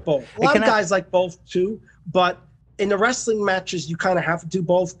 I like both. A Hey, lot can of I- guys like both too, but in the wrestling matches, you kind of have to do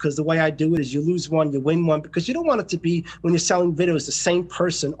both, because the way I do it is you lose one, you win one, because you don't want it to be, when you're selling videos, the same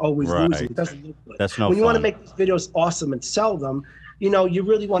person always losing. Right. It doesn't look good. That's no When you want to fun. make these videos awesome and sell them, you know, you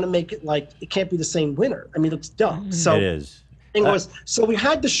really want to make it like it can't be the same winner. I mean, it looks dumb. So It is. thing was, so we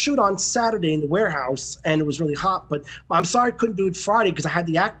had the shoot on Saturday in the warehouse, and it was really hot. But I'm sorry I couldn't do it Friday because I had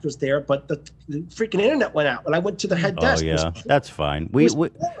the actors there. But the freaking internet went out, and I went to the head Oh desk. It was yeah, that's fine. We was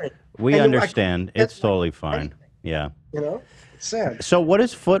boring. we And I understand. couldn't It's totally fine. Yeah. You know, it's sad. So what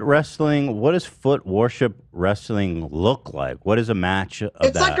is foot wrestling? What does foot worship wrestling look like? What is a match of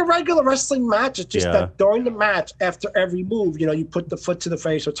It's that? like a regular wrestling match. It's just Yeah. that during the match, after every move, you know, you put the foot to the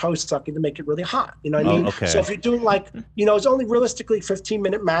face or toe sucking to make it really hot. You know what I Oh, mean? okay. So if you're doing like, you know, it's only realistically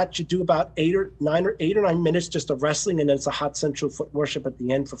 15-minute match. You do about 8 or 9 minutes just of wrestling, and then it's a hot central foot worship at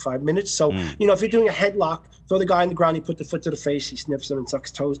the end for 5 minutes. So, you know, if you're doing a headlock, throw the guy on the ground, you put the foot to the face, he sniffs him and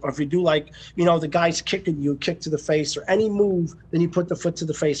sucks toes. Or if you do like, you know, the guy's kicking you, kick to the face or any move, then you put the foot to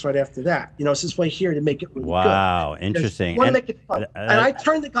the face right after that. You know, it's this way here to make it really good. Wow, interesting. You want to And- make it fun. And I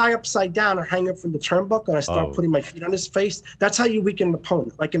turn the guy upside down and hang him from the turnbuckle, and I start Oh. putting my feet on his face. That's how you weaken an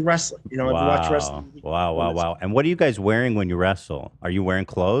opponent, like in wrestling. You know, if you watch wrestling. Wow. And what are you guys wearing when you wrestle? Are you wearing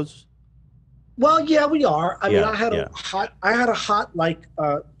clothes? Well, yeah, we are. I mean, Yeah, I had yeah. a hot like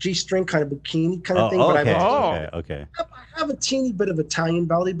G-string kind of bikini kind of thing. Okay, But okay. I have a teeny bit of Italian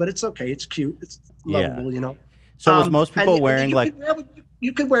belly, but it's okay. It's cute. It's lovable, you know. So was most and people wearing you like?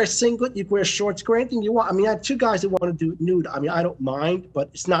 you could wear a singlet, you could wear shorts, wear anything you want. I mean, I had 2 guys that want to do it nude. I mean, I don't mind, but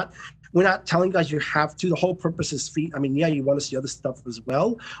it's not. We're not telling guys you have to. The whole purpose is feet. I mean, yeah, you want to see other stuff as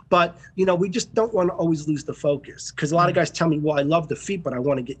well, but you know, we just don't want to always lose the focus, because a lot of guys tell me, "Well, I love the feet, but I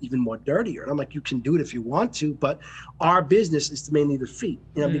want to get even more dirtier." And I'm like, "You can do it if you want to, but our business is mainly the feet,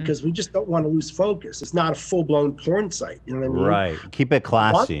 you know, because we just don't want to lose focus. It's not a full-blown porn site, you know what I mean?" Right. Keep it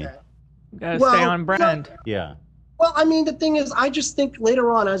classy. Gotta Well, stay on brand. Yeah. Well, I mean, the thing is, I just think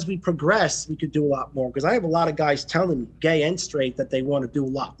later on as we progress, we could do a lot more, because I have a lot of guys telling me, gay and straight, that they want to do a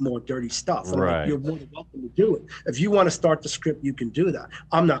lot more dirty stuff. And I'm like, Right. you're more than welcome to do it. If you want to start the script, you can do that.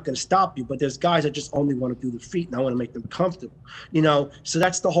 I'm not going to stop you, but there's guys that just only want to do the feet, and I want to make them comfortable, you know? So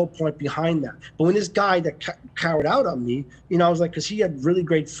that's the whole point behind that. But when this guy that cowered out on me, you know, I was like, because he had really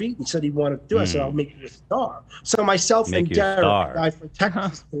great feet and said he wanted to do it, I said, I'll make you a star. So myself Make and you a Derek, star. the guy from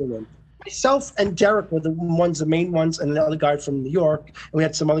Texas, flew in. Myself and Derek were the main ones, and the other guy from New York, and we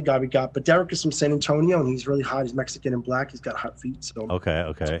had some other guy we got. But Derek is from San Antonio, and he's really hot. He's Mexican and black. He's got hot feet. So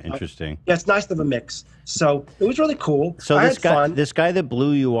Okay. Interesting. yeah, it's nice to have a mix. So it was really cool. So I this had guy, fun. this guy that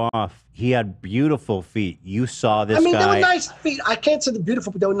blew you off, he had beautiful feet. You saw this I mean, guy. they were nice feet. I can't say they're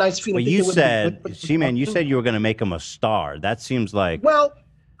beautiful, but they were nice feet. I But think you they would be said, good- Cman, you said you were going to make him a star. That seems like Well,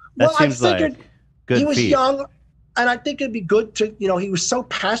 that I seems figured like good he was feet. young, and I think it'd be good to, you know, he was so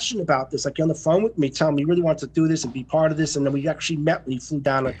passionate about this, like on the phone with me, telling me he really wants to do this and be part of this. And then we actually met when he flew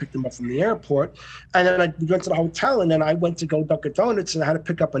down. I picked him up from the airport, and then we went to the hotel, and then I went to go Dunkin' Donuts, and I had to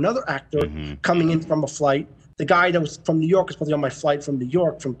pick up another actor coming in from a flight the guy that was from New York was supposed to be on my flight from New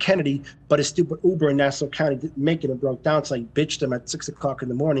York, from Kennedy, but his stupid Uber in Nassau County didn't make it and broke down. So I bitched him at 6 o'clock in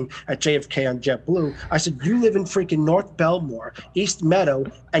the morning at JFK on JetBlue. I said, you live in freaking North Belmore, East Meadow,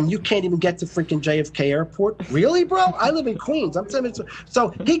 and you can't even get to freaking JFK Airport? Really, bro? I live in Queens. I'm saying so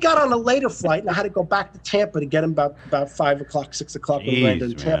he got on a later flight, and I had to go back to Tampa to get him about 5 o'clock, 6 o'clock when we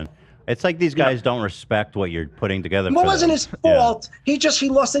landed in Jeez, Tampa. man. It's like these guys don't respect what you're putting together. It for wasn't them. his fault. He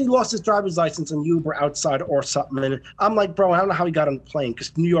lost his driver's license in Uber outside or something. And I'm like, bro, I don't know how he got on the plane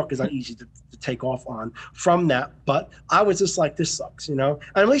because New York is not easy to take off on from that. But I was just like, this sucks, you know.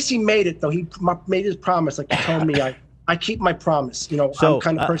 And at least he made it though. He made his promise. Like he told me, I keep my promise. You know, So, I'm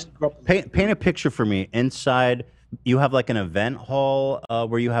kind of person. Who grew up paint a picture for me. Inside, you have like an event hall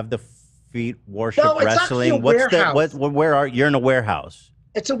where you have the feet worship No, it's actually wrestling. a warehouse. Where are you're in a warehouse?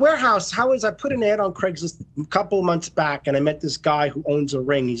 It's a warehouse. I put an ad on Craigslist a couple of months back, and I met this guy who owns a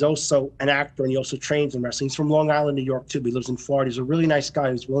ring. He's also an actor, and he also trains in wrestling. He's from Long Island, New York, too, but he lives in Florida. He's a really nice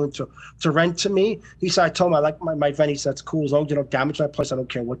guy who's willing to rent to me. He said, I told him I like my event. He said, it's cool. As long as you don't damage my place, I don't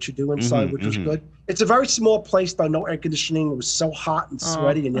care what you do inside, which was good. It's a very small place, though, no air conditioning. It was so hot and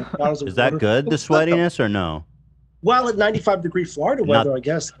sweaty. And bottles of Is that water. good, the sweatiness, or no? Well, at 95-degree Florida weather, I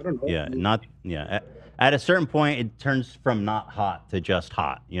guess. I don't know. Yeah, At a certain point, it turns from not hot to just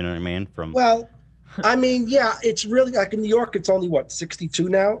hot. You know what I mean? Well, I mean, yeah, it's really like in New York, it's only 62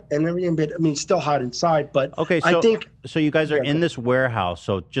 now and everything, but I mean, still hot inside. But okay, I think so you guys are in this warehouse.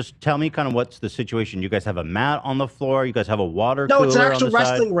 So just tell me kind of what's the situation. You guys have a mat on the floor. You guys have a water cooler. No, it's an actual on the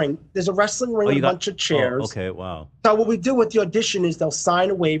wrestling side? ring. There's a wrestling ring, and a bunch of chairs. Okay, wow. So what we do with the audition is they'll sign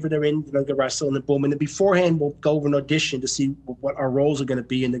a waiver. They're in, the wrestle, and then boom. And then beforehand, we'll go over an audition to see what our roles are going to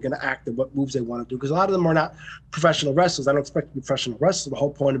be, and they're going to act and what moves they want to do. Because a lot of them are not professional wrestlers. I don't expect to be professional wrestlers. The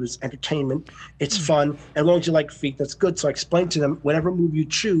whole point of it is entertainment. It's fun. As long as you like feet, that's good. So I explain to them whatever move you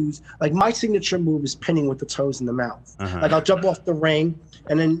choose. Like my signature move is pinning with the toes in the mouth. Like I'll jump off the ring,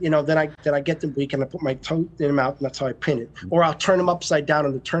 and then then I get them weak, and I put my toe in the mouth, and that's how I pin it. Or I'll turn them upside down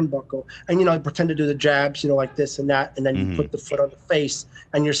on the turnbuckle, and I pretend to do the jabs, like this and that, and then you put the foot on the face,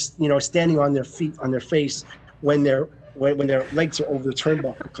 and you're standing on their feet, on their face when their legs are over the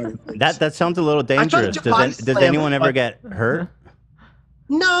turnbuckle kind of thing. That sounds a little I tried dangerous. to body Does slam anyone it, ever but- get hurt?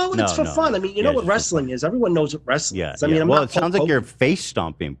 No, it's for No. fun. I mean, you know what wrestling is. Everyone knows what wrestling is. I mean, I'm well, not it sounds Hulk like you're Hogan. face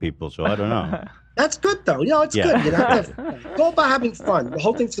stomping people, so I don't know. That's good though. It's Yeah. good. It's all about having fun. The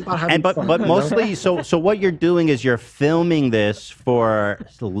whole thing's about having fun. But mostly, so what you're doing is you're filming this for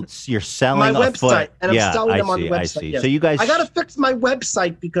you're selling my a website, foot. and I'm yeah, selling them I on see, the website. I see. yes. So you guys, I got to fix my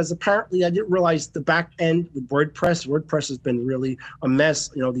website because apparently I didn't realize the back end with WordPress. WordPress has been really a mess.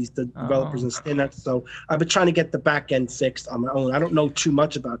 The developers and that. So I've been trying to get the back end fixed on my own. I don't know too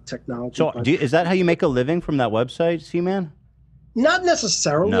much about technology. so but is that how you make a living from that website, Cman? not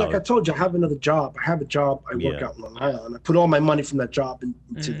necessarily. No. Like I told you, I have another job. I have a job. I work out in Long Island. I put all my money from that job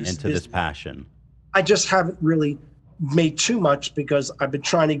into This passion. I just haven't really made too much because I've been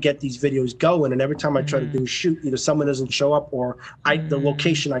trying to get these videos going, and every time I try to do a shoot, either someone doesn't show up or the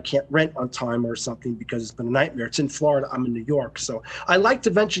location I can't rent on time or something because it's been a nightmare. It's in Florida. I'm in New York. So I like to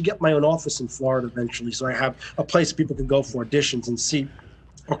eventually get my own office in Florida eventually, so I have a place people can go for auditions and see,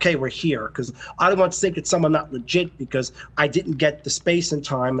 okay, we're here, because I don't want to think it's someone not legit because I didn't get the space in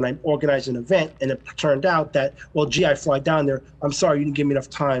time and I organized an event and it turned out that, well, gee, I fly down there. I'm sorry, you didn't give me enough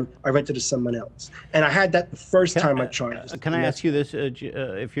time. I rented to someone else. And I had that the first time I tried. Can I ask you this?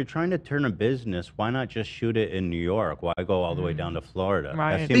 If you're trying to turn a business, why not just shoot it in New York? Why go all the way down to Florida?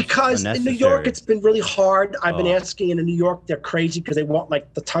 That seems Because in New York, it's been really hard. I've been asking, and in New York, they're crazy because they want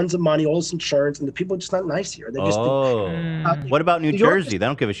like the tons of money, all this insurance, and the people are just not nice here. They just what about New New York Jersey? They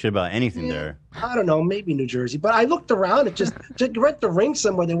don't give a shit about anything there. I don't know, maybe New Jersey, but I looked around. It just to rent the ring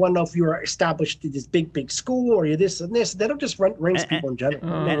somewhere. They want to know if you were established in this big school or you're this and this. They don't just rent rings people in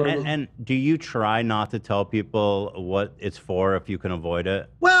general. And do you try not to tell people what it's for if you can avoid it?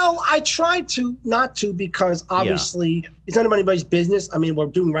 Well, I try to not to because obviously it's none of anybody's business. I mean, we're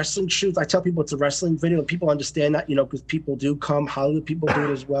doing wrestling shoots. I tell people it's a wrestling video, and people understand that, because people do come. Hollywood people do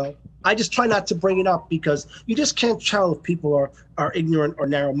it as well. I just try not to bring it up because you just can't tell if people are ignorant or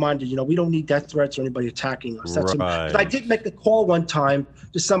narrow-minded. We don't need death threats or anybody attacking us. Right. I did make a call one time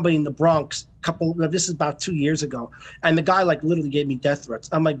to somebody in the Bronx. This is about 2 years ago, and the guy literally gave me death threats.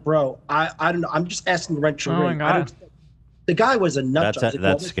 I'm like, bro, I don't know. I'm just asking to rent your ring. I don't expect The guy was a nut job.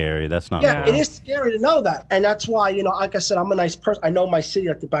 That's scary. That's not. Yeah, cool. it is scary to know that. And that's why, like I said, I'm a nice person. I know my city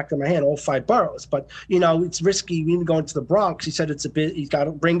at the back of my hand, all 5 boroughs. But, it's risky even going to the Bronx. He said it's a bit, he's got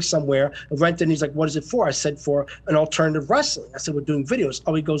to bring somewhere, rent it. And he's like, what is it for? I said, for an alternative wrestling. I said, we're doing videos.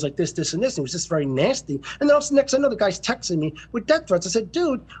 Oh, he goes like this, this, and this. And it was just very nasty. And then also next, I know the guy's texting me with death threats. I said,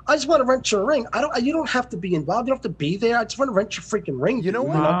 dude, I just want to rent your ring. You don't have to be involved. You don't have to be there. I just want to rent your freaking ring. You know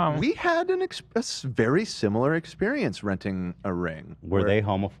what? We had a very similar experience renting a ring. Were they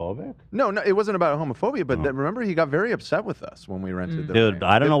homophobic? No, it wasn't about homophobia, but remember, he got very upset with us when we rented the ring. Dude,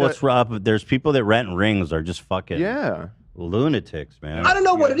 I don't know what's up. There's people that rent rings are just fucking lunatics, man. I don't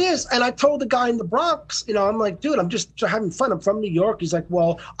know what it is. And I told the guy in the Bronx, I'm like, dude, I'm just having fun. I'm from New York. He's like,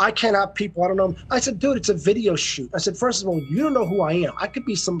 well, I can't have people. I don't know. I said, dude, it's a video shoot. I said, first of all, you don't know who I am. I could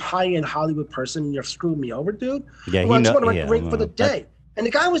be some high-end Hollywood person and you're screwing me over, dude. Yeah, I just want to rent the ring for the day. And the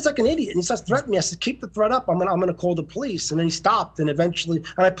guy was like an idiot, and he starts threatening me. I said, keep the threat up. I'm gonna call the police. And then he stopped, and eventually,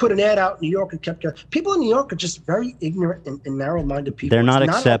 and I put an ad out in New York and kept going. People in New York are just very ignorant and narrow-minded people. They're not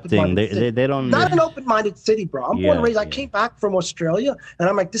It's accepting. They don't. Not an open-minded city, bro. I'm born and raised. I Yeah. came back from Australia, and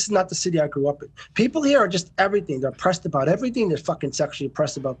I'm like, this is not the city I grew up in. People here are just everything. They're oppressed about everything. They're fucking sexually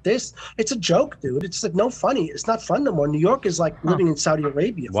oppressed about this. It's a joke, dude. It's like no funny. It's not fun no more. New York is like living in Saudi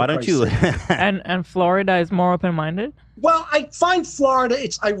Arabia. Why don't you? And Florida is more open-minded? Well, I find Florida,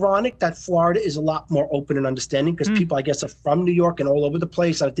 it's ironic that Florida is a lot more open and understanding because people, I guess, are from New York and all over the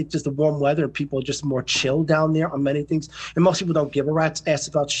place. I think just the warm weather and people are just more chill down there on many things. And most people don't give a rat's ass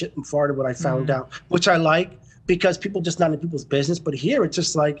about shit in Florida, what I found out, which I like because people just not in people's business. But here, it's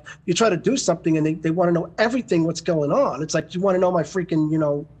just like you try to do something and they want to know everything, what's going on. It's like, you want to know my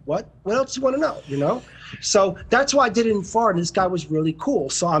freaking, what? What else you want to know, So that's why I did it in Florida. This guy was really cool.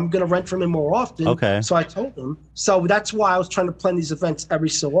 So I'm going to rent from him more often. Okay. So I told him. So that's why I was trying to plan these events every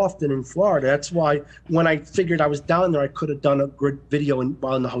so often in Florida. That's why when I figured I was down there, I could have done a good video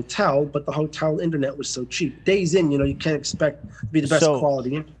while in the hotel, but the hotel internet was so cheap. Days in, you can't expect to be the best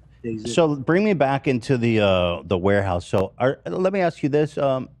quality internet. So bring me back into the warehouse. So let me ask you this: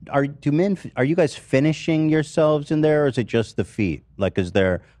 are you guys finishing yourselves in there, or is it just the feet? Like, is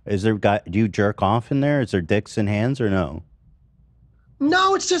there do you jerk off in there? Is there dicks and hands, or no?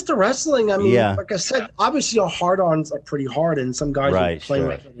 No, it's just the wrestling. I mean, Yeah. like I said, obviously our hard-ons are pretty hard, and some guys are playing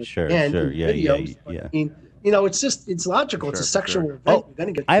like sure, videos, yeah. I mean, it's logical. It's a sexual event. Oh, You're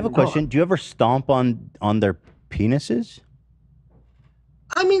gonna get I have a turned on. question. Do you ever stomp on their penises?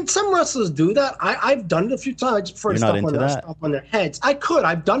 I mean, some wrestlers do that. I've done it a few times. I just prefer to You're not into that? stomp on their heads.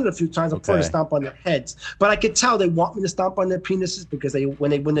 I've done it a few times. I prefer to Okay. stomp on their heads. But I could tell they want me to stomp on their penises because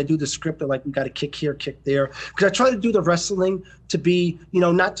when they do the script, they're like, we got to kick here, kick there. Because I try to do the wrestling to be,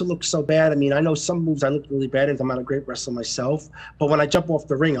 not to look so bad. I mean, I know some moves I look really bad at. I'm not a great wrestler myself. But when I jump off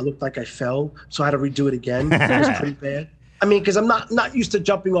the ring, I look like I fell. So I had to redo it again. It was pretty bad. I mean, because I'm not used to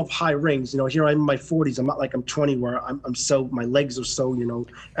jumping off high rings. Here I'm in my 40s. I'm not like I'm 20 where my legs are so,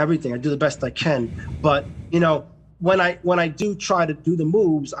 everything. I do the best I can. But, when I do try to do the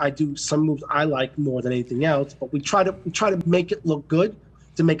moves, I do some moves I like more than anything else. But we try to make it look good,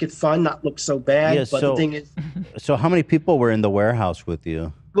 to make it fun, not look so bad. Yeah, but the thing is, so how many people were in the warehouse with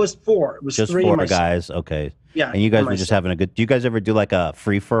you? it was 4. It was Just 3 4 and myself. guys. Okay. Yeah, And you guys and were just myself. having a good. Do you guys ever do like a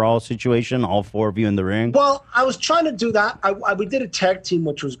free-for-all situation? All 4 of you in the ring? Well, I was trying to do that. We did a tag team,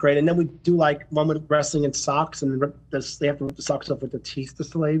 which was great, and then we do like one with wrestling in socks, and they have to rip the socks off with the teeth, the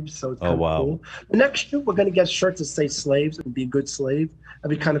slaves. So it's kind of cool. The next shoot, we're gonna get shirts that say slaves and be a good slave.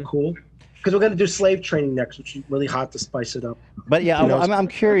 That'd be kind of cool. Because we're gonna do slave training next, which is really hot to spice it up. But yeah, I'm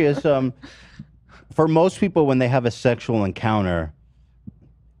curious. For most people, when they have a sexual encounter,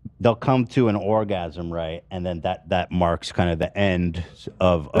 they'll come to an orgasm, right? And then that marks kind of the end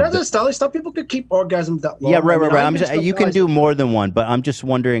of. But as some people could keep orgasms that long. Yeah, right. I I'm mean, just, you can do more than one, but I'm just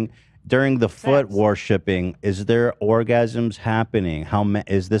wondering. During the foot worshipping, is there orgasms happening?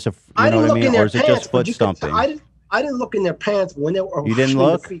 Is this a? I You know didn't what I look mean, in or their is it pants, just but foot you could stomping? I didn't look in their pants when they were. You didn't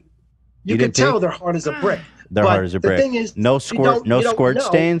washing look? the feet. You You could didn't tell peek? they're hard as a brick. They're But hard as a brick. The thing is, no you squirt, don't- no you don't squirt know.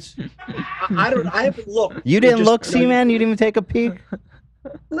 stains. I haven't looked. You It didn't just- look, Cman. You didn't even take a peek.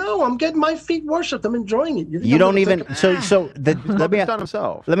 No, I'm getting my feet worshipped. I'm enjoying it. think You I'm don't gonna even. take a- So let me on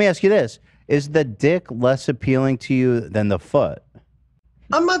himself. Let me ask you this: is the dick less appealing to you than the foot?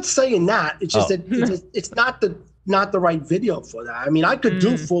 I'm not saying that. It's just Oh. that it's not the right video for that. I mean, I could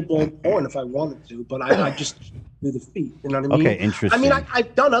do full blown porn if I wanted to, but I just do the feet. You know what I mean? Okay, interesting. I mean,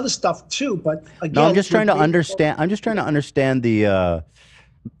 I've done other stuff too, but again, No, I'm just trying to with- understand. I'm just trying to understand the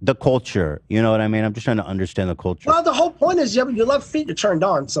culture. You know what I mean? I'm just trying to understand the culture. Well, the whole point is you love feet, you're turned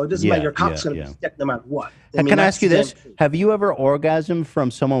on, so it doesn't Yeah, matter. Your cock's yeah, gonna yeah. be stick no matter what. Can I that's ask you the this? damn- Have you ever orgasmed from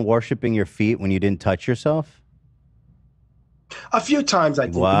someone worshiping your feet when you didn't touch yourself? A few times I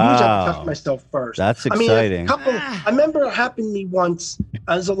did. Wow. But usually I touch myself first. That's I mean, exciting. I remember it happened to me once.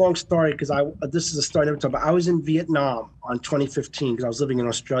 This is a long story because this is a story I never told. But I was in Vietnam on 2015 because I was living in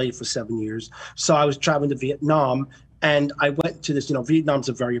Australia for 7 years. So I was traveling to Vietnam, and I went to this. Vietnam's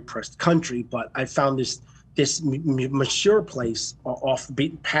a very oppressed country, but I found this mature place off the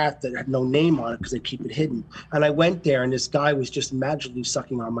beaten path that had no name on it because they keep it hidden. And I went there, and this guy was just magically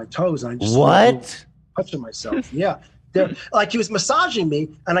sucking on my toes, and I just touching myself. Yeah. Like he was massaging me,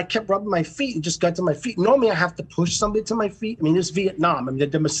 and I kept rubbing my feet and just got to my feet. Normally, I have to push somebody to my feet. I mean, it's Vietnam. I mean,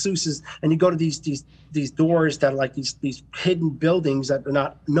 the masseuses, and you go to these doors that are like these hidden buildings that are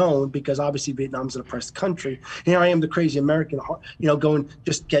not known because obviously Vietnam's an oppressed country. Here I am, the crazy American, going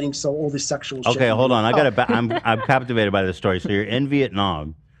just getting all this sexual. Okay, shit. hold on. I'm captivated by this story. So you're in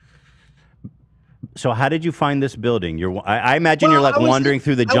Vietnam. So how did you find this building? I imagine you're like wandering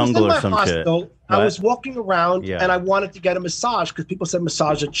through the jungle or some shit. I was walking around and I wanted to get a massage because people said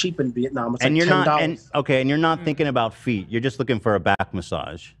massages are cheap in Vietnam. It's and like you're $10. not, and you're not thinking about feet. You're just looking for a back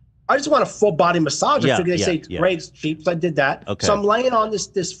massage. I just want a full body massage. Yeah, I figured they say it's yeah. great, it's cheap, so I did that. Okay. So I'm laying on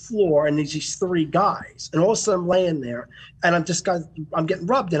this floor, and there's these three guys, and all of a sudden I'm laying there, and I'm getting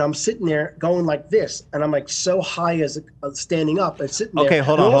rubbed, and I'm sitting there going like this, and I'm like so high as standing up and sitting there. Okay,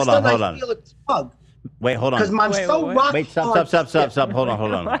 hold and on. I feel a tug. Wait, hold on. Because I'm so rock Wait, hard. stop. Hold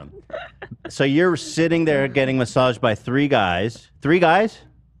on. So you're sitting there getting massaged by three guys. Three guys?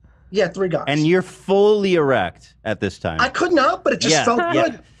 Yeah, three guys. And you're fully erect at this time. I couldn't help, but it just felt yeah.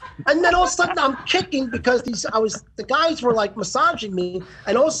 good. And then all of a sudden I'm kicking because the guys were like massaging me,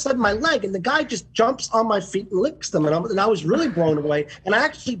 and all of a sudden my leg, and the guy just jumps on my feet and licks them, and I was really blown away. And I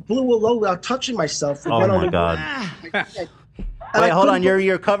actually blew a load without touching myself. Oh my God. Wait, hold on.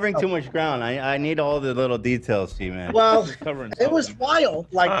 You're covering too much ground. I need all the little details, Cman. Well, it was wild.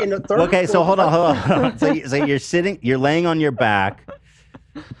 Like in the third. Okay, so hold on. So you're laying on your back.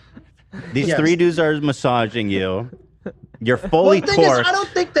 These three dudes are massaging you. You're fully the thing torqued. is, I don't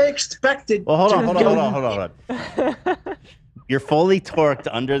think they expected. Well, hold on. You're fully torqued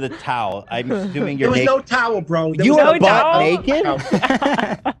under the towel. I'm assuming you're There was naked. no towel, bro. You were butt naked?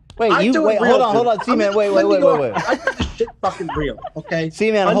 Wait, hold on, Cman, wait. I think this shit fucking real, okay?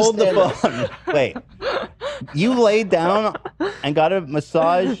 Cman, hold the phone. Wait. You laid down and got a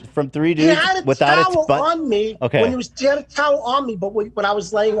massage from three dudes without its butt? He had a towel on me. Okay. He had a towel on me, but when I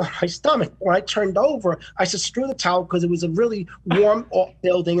was laying on my stomach, when I turned over, I said, screw the towel, because it was a really warm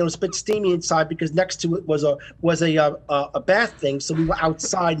building. It was a bit steamy inside because next to it was a bath thing. So we were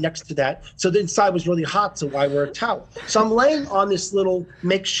outside next to that. So the inside was really hot, so I wear a towel. So I'm laying on this little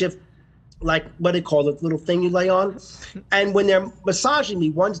makeshift, like, what do they call it, little thing you lay on. And when they're massaging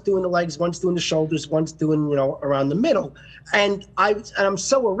me, one's doing the legs, one's doing the shoulders, one's doing, around the middle. And I'm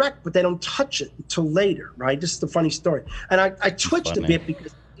so erect, but they don't touch it until later, right? This is the funny story. And I twitched a bit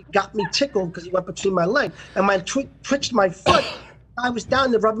because it got me tickled because he went between my leg. And when I twitched my foot, I was down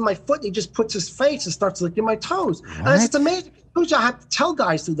there rubbing my foot, and he just puts his face and starts licking my toes. And I said, it's amazing. I have to tell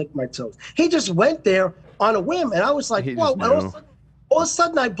guys to lick my toes. He just went there on a whim, and I was like, whoa. And all of a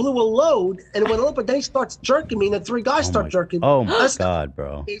sudden, I blew a load, and it went up, but then he starts jerking me, and the three guys start jerking. Oh my God,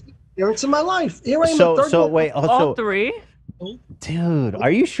 bro. Experience in my life. Here I am. All three? Dude,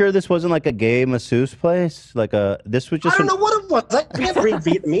 are you sure this wasn't like a gay masseuse place? This was just. I don't know what it was. I can't read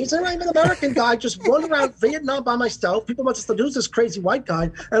Vietnamese. I'm an American guy just wandering around Vietnam by myself. People must have said, who's this crazy white guy?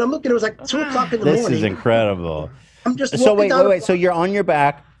 And I'm looking, it was like 2 o'clock in the morning. This is incredible. I'm just so walking wait. So you're on your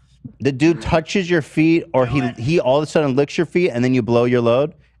back. The dude touches your feet, or he all of a sudden licks your feet, and then you blow your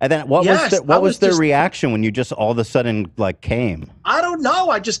load. And then what was their reaction when you just all of a sudden came? I don't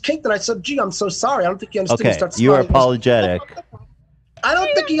know. I just kicked and I said, gee, I'm so sorry. I don't think he understood. Okay, you are apologetic. I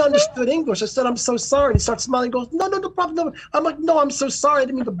don't think he understood English. I said, I'm so sorry. And he starts smiling and goes, no problem. No. I'm like, no, I'm so sorry. I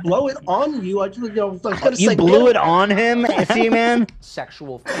didn't mean to blow it on you. I just, I was gonna say, you blew it on him, Cman?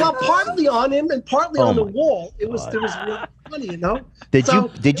 Sexual. Well, partly on him and partly on the wall. It was really funny,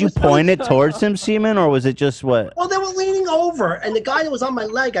 Did you point it towards him, Cman, or was it just what? Well, they were leaning over, and the guy that was on my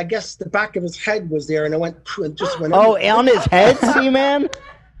leg, I guess the back of his head was there, and it just went. Oh, on his head, Cman?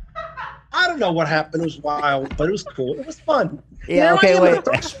 I don't know what happened. It was wild, but it was cool. It was fun. Yeah. Okay. Wait.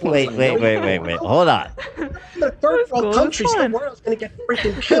 Hold on. In a third world country, somewhere I was going to get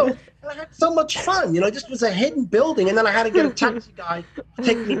freaking killed. And I had so much fun. This was a hidden building, and then I had to get a taxi guy to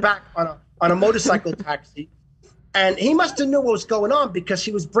take me back on a motorcycle taxi. And he must have knew what was going on because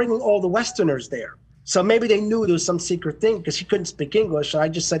he was bringing all the Westerners there. So maybe they knew there was some secret thing because he couldn't speak English. And I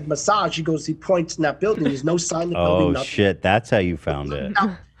just said massage. He goes, he points in that building. There's no sign of the building. Oh nothing. shit! That's how you found it.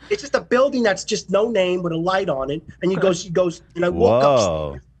 It's just a building that's just no name with a light on it. And he goes, and I walk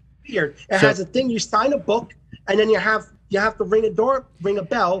up. Weird. It has a thing. You sign a book, and then you have you have to ring a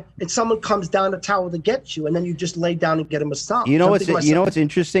bell, and someone comes down the tower to get you, and then you just lay down and get a massage. You know I'm what's thinking to you know myself, what's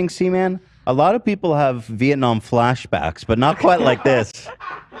interesting, Cman? A lot of people have Vietnam flashbacks, but not quite like this.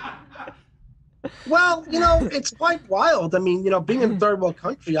 well, it's quite wild. I mean, being in a third world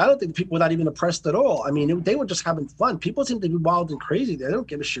country, I don't think people were that even oppressed at all. I mean, they were just having fun. People seem to be wild and crazy. They don't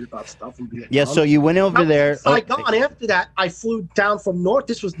give a shit about stuff in Vietnam. Yeah, so you went over there. Saigon. After that, I flew down from North.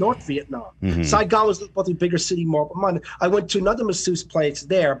 This was North Vietnam. Mhm. Saigon was supposed to be a bigger city, more money. I went to another masseuse place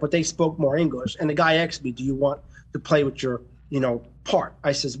there, but they spoke more English. And the guy asked me, "Do you want to play with your, part?"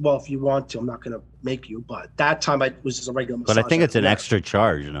 I says, "Well, if you want to, I'm not going to make you." But that time, I was just a regular massage. But I think it's an Yeah. extra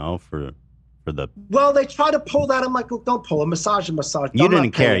charge, for the. Well, they try to pull that. I'm like, "Look, don't pull a massage. You I'm not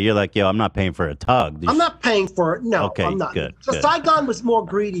didn't care. paying. You're like, yo, I'm not paying for a tug. I'm not paying for it. No, Okay, I'm not. good, So good. Saigon was more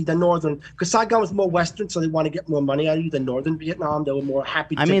greedy than Northern, because Saigon was more Western, so they want to get more money out of you than Northern Vietnam. They were more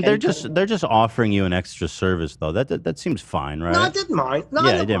happy. To I mean, take they're any just kind they're just offering you an extra service though. That seems fine, right? No, I didn't mind. No, Yeah, I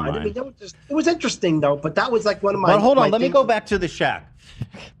I didn't didn't mind. I mind. mean, it was interesting though. But that was like one of my. But hold on, my let me things. go back to the shack.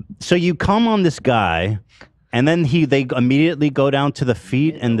 So you come on this guy, and then they immediately go down to the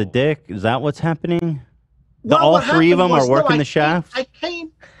feet and the dick. Is that what's happening? All what three of them happened are was, working the shaft. I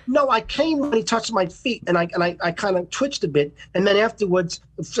came when he touched my feet, and I kind of twitched a bit, and then afterwards,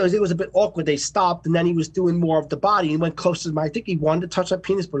 so it was a bit awkward. They stopped, and then he was doing more of the body. He went closer to my. I think he wanted to touch my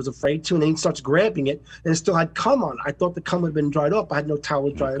penis, but was afraid to, and then he starts grabbing it, and it still had cum on. I thought the cum had been dried off. I had no towel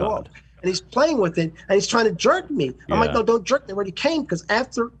to dry it off. And he's playing with it, and he's trying to jerk me. I'm like, Yeah. no, don't jerk me. I already came, because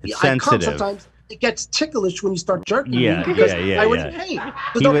after It's I come, sensitive. sometimes it gets ticklish when you start jerking Yeah, me, because yeah, I already yeah. came. He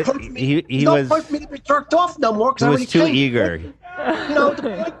was he No was point for me to be jerked off no more, because he I was already too came. eager.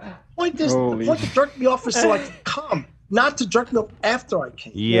 The point is, the point to jerk me off is so I can come, not to jerk me off after I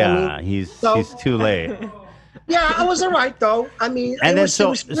came. You know what I Yeah, mean? he's too late. Yeah, I was all right though. I mean, And it then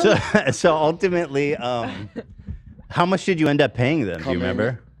was, it was really, so ultimately, how much did you end up paying them? Do you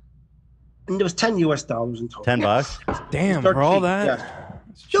remember? and it was $10 in total. $10? Damn, for all 13, that? yeah.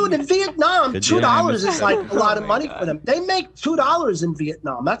 Dude, in Vietnam, Good $2 deal. is like a lot of money for them. They make $2 in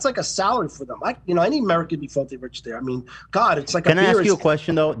Vietnam. That's like a salary for them. Any American would be filthy rich there. I mean, God, it's like Can a I beer ask you a is-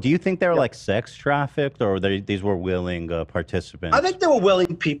 question though? Do you think they were like sex trafficked, or these were willing participants? I think they were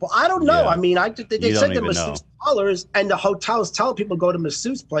willing people. I don't know. Yeah. I mean, they You said don't the even know. masseuse dollars, and the hotels tell people go to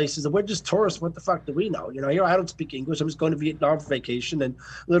masseuse places, and we're just tourists. What the fuck do we know? Here I don't speak English. I'm just going to Vietnam for vacation, and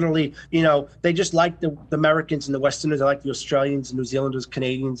literally, they just like the Americans and the Westerners. They like the Australians and New Zealanders,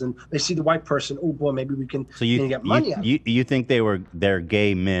 Canadians, and they see the white person. Oh boy, maybe we can So you get money out of it. you think they're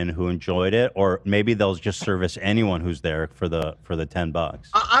gay men who enjoyed it, or maybe they'll just service anyone who's there for the $10?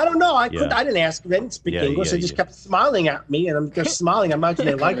 I don't know. I Yeah. didn't ask. They didn't speak Yeah, English. yeah, They just yeah. kept smiling at me, and I'm just smiling. I imagine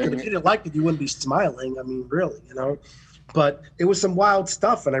they liked it. If you didn't like it, you wouldn't be smiling. I mean, really, But it was some wild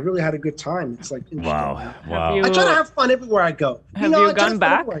stuff, and I really had a good time. It's like Wow. I try to have fun everywhere I go. Have you I try to gone have fun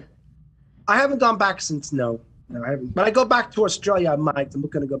back? everywhere I haven't gone back since no, I haven't. But I go back to Australia. I might. I'm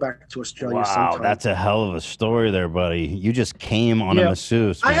looking to go back to Australia Wow, sometime. that's a hell of a story there, buddy. You just came on a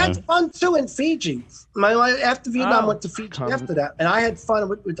masseuse, I man. had fun too in Fiji. After Vietnam, went to Fiji after that, and I had fun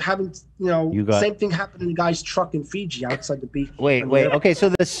with having You got- same thing happened in the guy's truck in Fiji outside the beach. Wait. Okay, so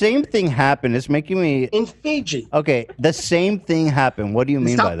the same thing happened. It's making me in Fiji. Okay, the same thing happened. What do you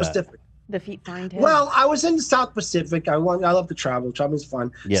mean South by that? Pacific. The feet find him. Well, I was in the South Pacific. I love to travel. Traveling's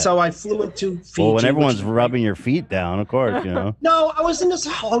fun. Yeah. So I flew into Fiji. Well, when which everyone's is- rubbing your feet down, of course, No, I was in this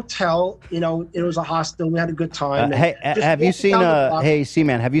hotel. It was a hostel. We had a good time. Hey, and just have you walking seen down the block- Hey,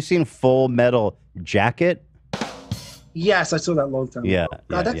 Cman, have you seen Full Metal Jacket? Yes, I saw that a long time Yeah, ago.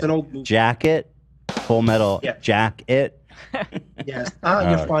 God, that's an old movie. Jacket, Full Metal Jacket. Yes. All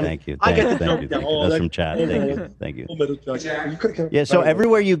You're right, funny. Thank you. I get the Thank you. joke now. Thank you. Oh, That's that- from chat. oh, Thank oh, you. Thank you. oh, middle jacket. You could've kept- Yeah. So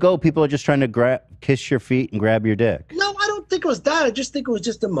everywhere you go, people are just trying to kiss your feet and grab your dick. No, I don't think it was that. I just think it was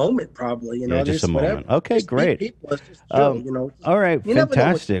just a moment, probably. Yeah, just a whatever. moment. Okay, Just meet great. people. It's just chill, All right, You never know what-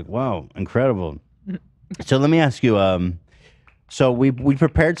 fantastic. Wow, incredible. So let me ask you. So we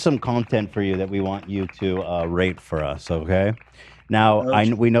prepared some content for you that we want you to rate for us. Okay. Now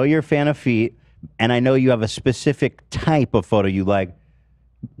we know you're a fan of feet, and I know you have a specific type of photo you like.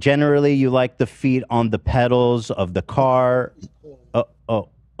 Generally, you like the feet on the pedals of the car.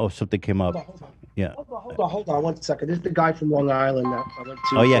 Oh, something came up. Yeah. Hold on 1 second. This is the guy from Long Island that I went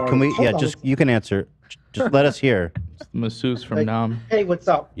to. Oh yeah. Can we? Hold Yeah. on. Just you can answer. Just let us hear. Masseuse from Hey, Nam. Hey, what's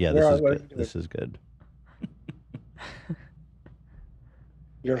up? Yeah. Where This are- is what are good. you doing? This is good.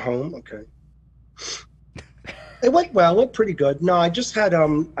 You're home, okay. It went well. It went pretty good. No, I just had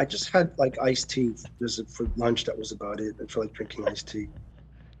like iced tea. For lunch. That was about it. I feel like drinking iced tea.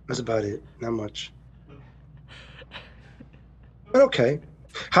 That's about it. Not much. But okay.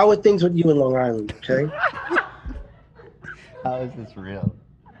 How are things with you in Long Island? Okay. How is this real?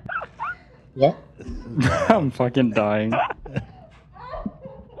 What? I'm fucking dying.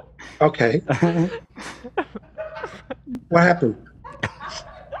 Okay. What happened?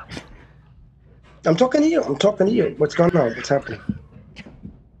 I'm talking to you. I'm talking to you. What's going on? What's happening?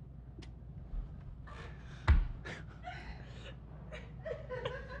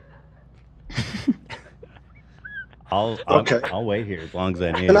 I'll wait here as long as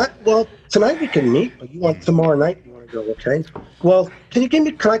I need. Tonight we can meet, but you want tomorrow night? You want to go? Okay. Well, can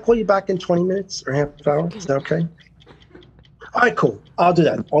I call you back in 20 minutes or half an hour? Is that okay? All right, cool. I'll do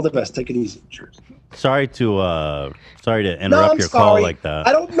that. All the best. Take it easy. Cheers. Sorry to interrupt I'm your sorry. call like that.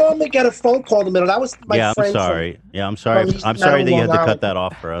 I don't normally get a phone call in the middle. That was my I'm friend. sorry. I'm sorry. East I'm sorry that you had to Long cut that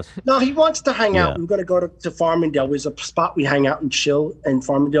off for us. No, he wants to hang Yeah. out. We're going to go to Farmingdale. There's a spot we hang out and chill in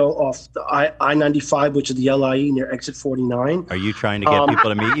Farmingdale off the I-95, which is the LIE near exit 49. Are you trying to get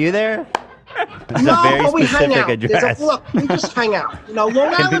people to meet you there? It's No, a very but we hang specific out. address. Look, we just hang out. You know,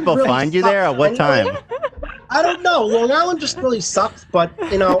 Long Can Island people really find you there? At what sucks time? I don't know. Long Island just really sucks, but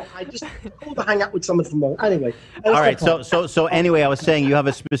you know, it's cool to hang out with someone from Long. Anyway. All right. So anyway, I was saying you have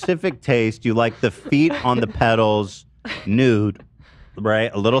a specific taste. You like the feet on the pedals, nude,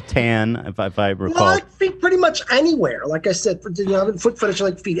 right? A little tan, if I recall. I like feet pretty much anywhere. Like I said, foot fetish, I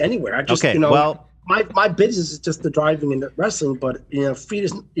like feet anywhere. I just, Okay, you know, well- my business is just the driving and the wrestling, but you know, feet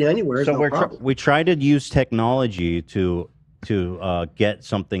is anywhere. So no problem. we try to use technology to get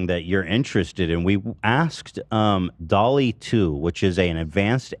something that you're interested in. We asked Dolly 2, which is an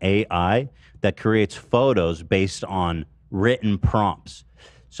advanced AI that creates photos based on written prompts.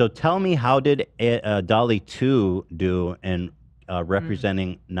 So tell me, how did Dolly 2 do in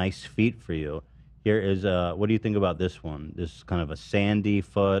representing nice feet for you? Here is what do you think about this one? This is kind of a sandy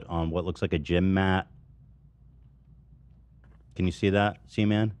foot on what looks like a gym mat. Can you see that,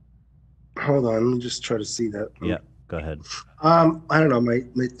 Cman? Hold on, let me just try to see that. Yeah, go ahead. I don't know, my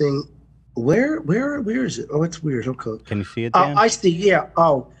thing. Where is it? Oh, it's weird. Okay. Can you see it, Dan? I see. Yeah.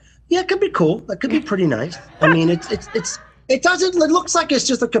 Oh, yeah. It could be cool. That could be pretty nice. I mean, it doesn't. It looks like it's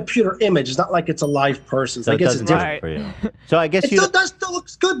just a computer image. It's not like it's a live person. So I it guess it's doesn't different. for you. So I guess It still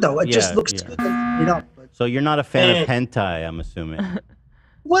looks good though. It just looks good. You know. So you're not a fan of hentai, I'm assuming.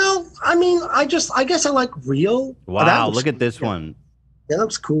 Well, I mean, I guess I like real. Wow, look at this one. Yeah, that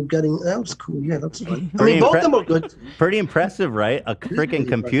looks cool. That was cool. Yeah, that's fun. I mean, both of them are good. Pretty impressive, right? A freaking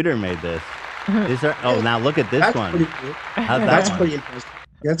computer made this. Now look at this That's one. pretty cool. How's that That's one? pretty impressive.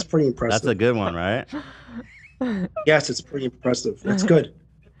 That's pretty impressive. That's a good one, right? Yes, it's pretty impressive. It's good.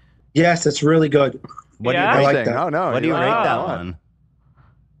 Yes, it's really good. What do you I rate like that? that. Oh, no, what do you rate that one?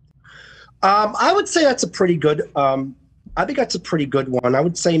 I would say that's a pretty good. I think that's a pretty good one. I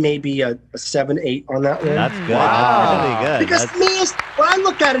would say maybe a 7, 8 on that one. That's good. That's really good. Because what I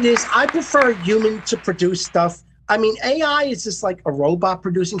look at it is, I prefer a human to produce stuff. I mean, AI is just like a robot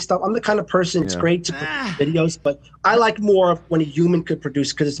producing stuff. I'm the kind of person, it's great to produce videos, but I like more of when a human could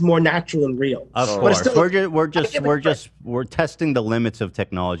produce because it's more natural and real. Of course, we're testing the limits of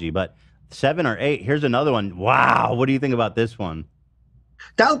technology. But 7 or 8. Here's another one. Wow, what do you think about this one?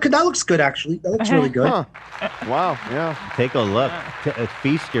 That looks good, actually. That looks really good. Huh. Wow, yeah. Take a look.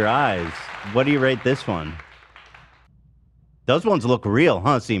 Feast your eyes. What do you rate this one? Those ones look real,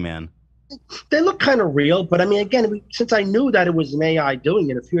 huh, C-Man? They look kind of real, but I mean, again, since I knew that it was an AI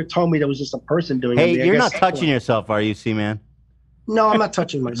doing it, if you had told me there was just a person doing it, I Hey, mean, I you're guess not touching yourself, are you, C-Man? No, I'm not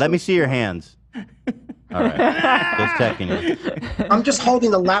touching myself. Let me see your hands. All right. Just checking you. I'm just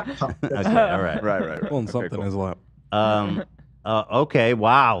holding the laptop. Okay, all right. Right. Pulling something in his lap. Okay,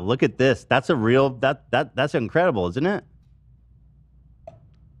 wow, look at this. That's a real that's incredible, isn't it?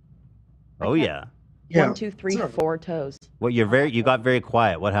 Oh yeah. 1, 2, 3, 4 toes. Well, you got very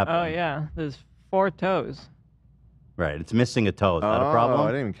quiet. What happened? Oh yeah, there's 4 toes. Right, it's missing a toe. Is that a problem? I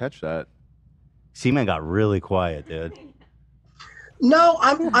didn't even catch that. Seaman got really quiet, dude. No,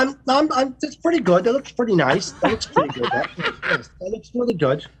 I'm. It's pretty good. That looks pretty nice. That looks pretty good. That looks really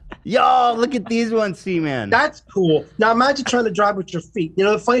good. Yo, look at these ones, Seaman. That's cool. Now imagine trying to drive with your feet. You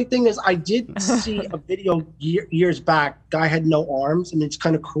know, the funny thing is, I did see a video years back. Guy had no arms, and it's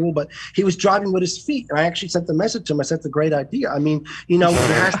kind of cool, but he was driving with his feet. And I actually sent the message to him. I said, "It's a great idea." I mean, you know, he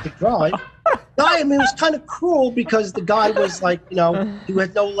has to drive. I mean, it was kind of cruel because the guy was like, you know, he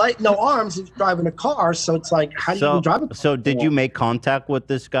had no arms. He was driving a car, so it's like, how do you even drive a car? So did you make contact with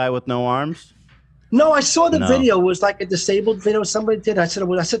this guy with no arms? No, I saw the No. video. It was like a disabled video somebody did. I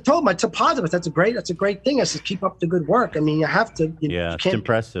said, told him, it's a positive. That's a great thing. I said, keep up the good work. I mean, you have to. Yeah, it's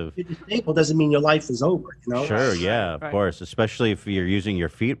impressive. Be disabled doesn't mean your life is over. You know. Sure, yeah, of course. Especially if you're using your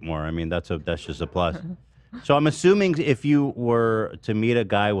feet more. I mean, that's just a plus. So I'm assuming if you were to meet a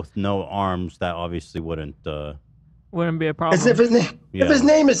guy with no arms, that obviously wouldn't Wouldn't be a problem. As if his name, Yeah. if his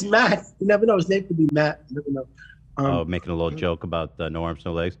name is Matt, you never know. His name could be Matt. You never know. Oh, making a little joke about no arms,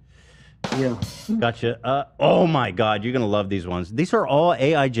 no legs. Yeah. Gotcha. Oh my God, you're gonna love these ones. These are all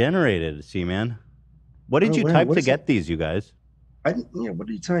AI generated. See, man. What did Oh, you wow, type what to is get these, you guys? I didn't. Yeah. What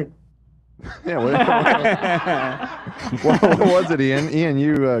did you type? Yeah. What was it, Ian? Ian,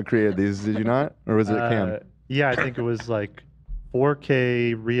 you created these, did you not? Or was it Cam? Yeah, I think it was like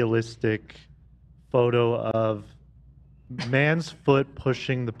 4K realistic photo of man's foot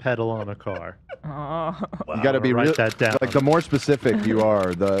pushing the pedal on a car. Oh. You got to be write that down. Like the more specific you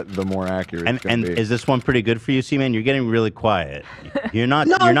are, the more accurate. And it's gonna be. is this one pretty good for you, C-Man? You're getting really quiet. You're not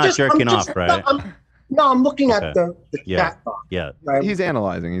No, you're not I'm jerking just- off, right? No, I'm looking at Okay. the Yeah. chat box. Yeah. He's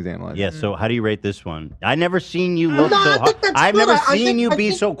analyzing. He's analyzing. Yeah. So how do you rate this one? I never seen you look No, I so think hot. that's I've good. never I seen think- you I be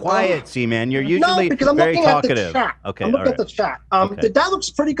think- so quiet, C-Man. You're usually no, because I'm very looking talkative. at the chat. Okay. I'm looking all at the right. chat. Okay. That looks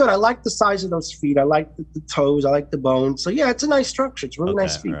pretty good. I like the size of those feet. I like the toes. I like the bones. So yeah, it's a nice structure. It's really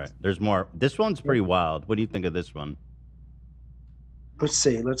nice feet. All right. There's more. This one's pretty wild. What do you think of this one? Let's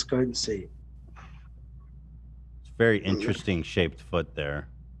see. Let's go ahead and see. It's very interesting shaped foot there.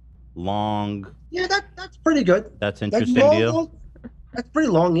 Long. Yeah, that's pretty good. That's That's interesting long, to you? long- That's pretty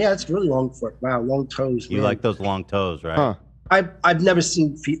long. Yeah, it's really long foot. Wow, long toes. You man. like those long toes, right? I've never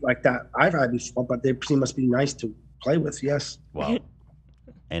seen feet like that. I've had before, but they must be nice to play with. Yes. Wow.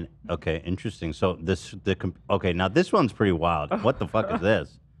 And okay, interesting. So okay, now this one's pretty wild. What the fuck is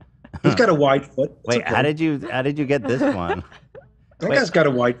this? He's got a wide foot. It's Wait, okay. how did you get this one? That Wait, guy's got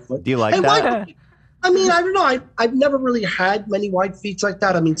a wide foot. do you like Hey, that? I mean, I don't know. I've never really had many wide feet like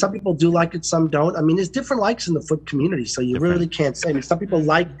that. I mean, some people do like it, some don't. I mean, there's different likes in the foot community, so you really can't say. I mean, some people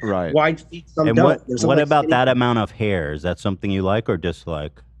like Right. wide feet, some And don't. what There's some what like about skinny- that amount of hair? Is that something you like or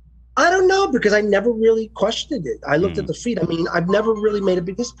dislike? I don't know because I never really questioned it. I looked Hmm. at the feet. I mean, I've never really made a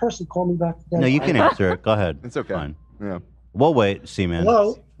big. This person called me back. Again. No, you can answer it. Go ahead. It's okay. Fine. Yeah. We'll wait, C-Man.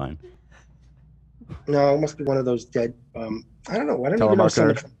 Hello? Fine. No, it must be one of those dead. I don't know. I don't even know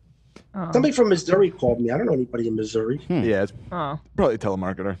somebody. Telemarketer. Somebody from Missouri called me. I don't know anybody in Missouri. Yeah, it's Oh. probably a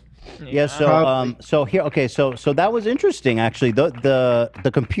telemarketer. Yeah. So here. Okay. So that was interesting. Actually,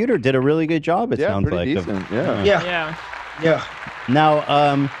 the computer did a really good job. It Yeah, sounds pretty like. decent, yeah. Yeah. Yeah.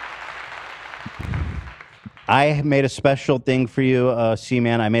 Now, I made a special thing for you,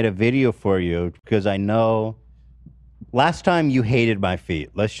 C-Man. I made a video for you because I know last time you hated my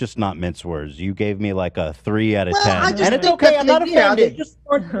feet. Let's just not mince words. You gave me like a 3 out of 10. I just And it's think okay. that I'm not they- yeah, they offended. just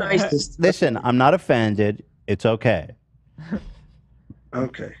aren't nice. Listen, I'm not offended. It's okay.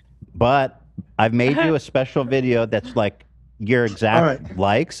 Okay. But I've made you a special video that's like your exact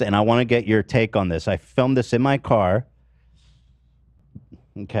likes, and I want to get your take on this. I filmed this in my car.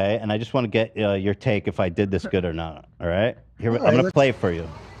 Okay, and I just want to get your take if I did this good or not. All right? Here, All I'm right, going to let's- play for you.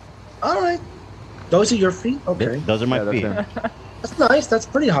 All right. Those are your feet? Okay. Those are my feet. That's nice. That's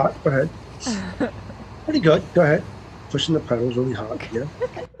pretty hot. Go ahead. Pretty good. Go ahead. Pushing the pedals really hard. Yeah.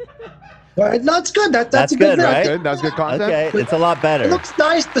 Go ahead. No, it's good. That's a good, video. right? That's good content. Okay, it's a lot better. It looks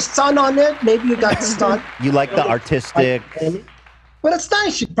nice. The sun on it. Maybe you got sun. You like the artistic. But it's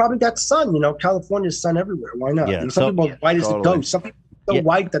nice. You probably got sun. You know, California's sun everywhere. Why not? Yeah, You know, some so- people are white as a Totally. ghost. Some people are so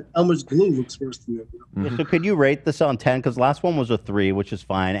white that almost glue looks worse than you. Yeah, so could you rate this on 10? Because last one was a 3, which is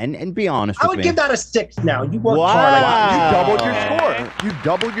fine. And be honest I with would me. give that a 6 now. You worked Wow. hard. You doubled your score. You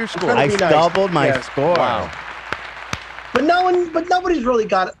doubled your score. I Trying to be nice. doubled my Yeah. score. Wow. But nobody's really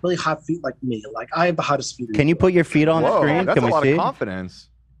got really hot feet like me. Like I have the hottest feet. in Can you put your feet on Whoa, screen? that's Can a we lot see? of confidence.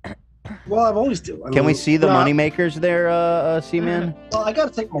 Well, I've always do. Can we see the no, money makers there, C-Man? Well, I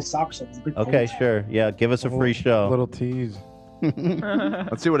gotta take my socks off. It's a big Okay, cold. sure. Yeah, give us a free show. Little tease.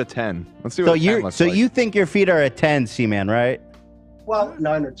 Let's see what a 10. Let's see So what a 10 you looks so like. you think your feet are a 10, C-Man, right? Well,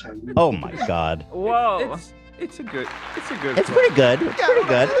 9 or 10. Oh my God. Whoa. It's a good. It's pretty good. It's pretty good.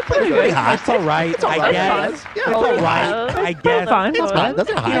 It's pretty hot. It's all right, It's all I right. guess. Yeah, It's all right, I guess. Fine. It's fine. That's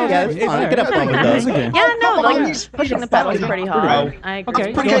not hot. Yeah, it's fine. Get up on Yeah, those. it's okay. Yeah, no, Come on, like these pushing the feet are pedals fucking pretty hot. hard. I agree.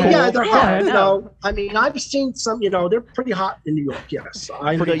 Okay. Okay, yeah, they're hot. Yeah, You no. know, I mean, I've seen some. You know, they're pretty hot in New York. Yes,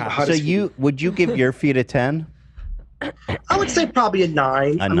 I So, think the so hottest you would you give your feet a 10? I would say probably a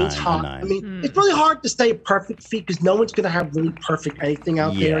 9. A I mean, it's 9, a hot. 9. I mean, it's really hard to say perfect feet because no one's gonna have really perfect anything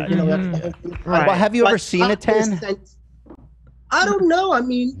out there. You know, that's the whole thing. Well, have you ever But seen a hot in 10? sense- I don't know. I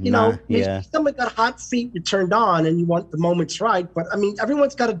mean, you Nah, know, maybe yeah. someone got hot feet, you turned on, and you want the moments right. But I mean,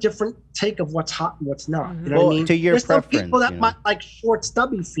 everyone's got a different take of what's hot and what's not. You know Well, what I mean? to your There's some preference, people that you know. might like short,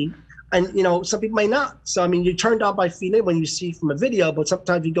 stubby feet, and you know, some people may not. So I mean, you're turned on by feet when you see from a video, but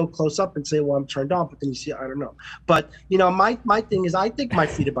sometimes you go close up and say, "Well, I'm turned on," but then you see, I don't know. But you know, my thing is, I think my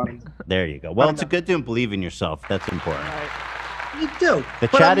feet about it. There you go. Well, it's a good to believe in yourself. That's important. You do. The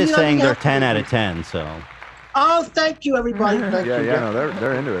But, chat I is mean, saying you they're have to 10 be- out of 10, so. Oh, thank you, everybody. Thank you. Yeah, no,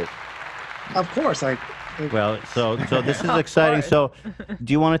 they're into it. Of course, Well, so this is exciting. So,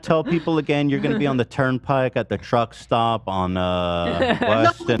 do you want to tell people again? You're going to be on the turnpike at the truck stop on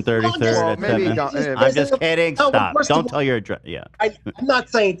West and 33rd at 7. I'm just kidding. No, Stop. first of Don't all, tell your address. Yeah. I'm not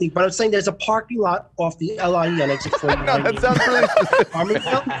saying anything, but I'm saying there's a parking lot off the LIE on exit 49. No, that sounds really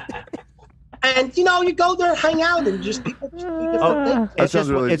specific. And you go there and hang out and just people do different things.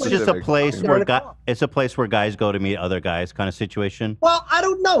 It's just a place where it's a place where guys go to meet other guys, kind of situation. Well, I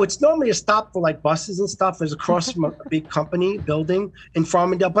don't know. It's normally a stop for like buses and stuff. There's across from a big company building in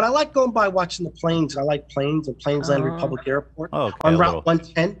Farmingdale. But I like going by watching the planes. I like planes and Plains Land Republic Airport on Route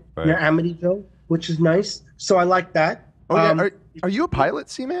 110 near Amityville, which is nice. So I like that. Oh yeah, are you a pilot,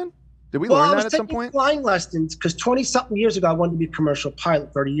 Cman? Did we learn that at some point? Flying lessons because 20-something years ago I wanted to be a commercial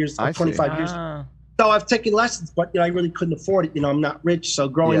pilot. 30 years, 25 years ago. So I've taken lessons, but I really couldn't afford it. I'm not rich. So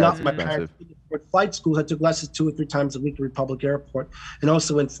growing up, my parents couldn't afford flight schools. I took lessons 2 or 3 times a week at Republic Airport and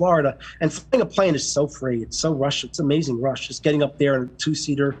also in Florida. And flying a plane is so free. It's so rush. It's amazing rush. Just getting up there in a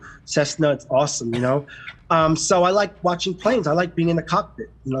 2-seater Cessna. It's awesome. So I like watching planes. I like being in the cockpit.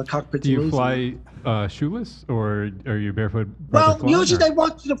 The cockpit's Do you amazing. fly shoeless or are you barefoot? Well, usually they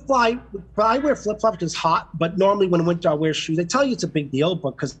want you to fly. But I wear flip-flops because it's hot. But normally when in winter I wear shoes. They tell you it's a big deal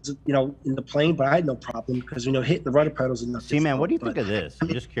because in the plane. But I had no problem because hitting the rudder pedals and nothing. Man, what do you think of this? I'm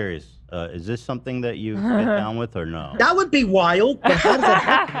just curious. Is this something that you get down with or no? That would be wild. But how does that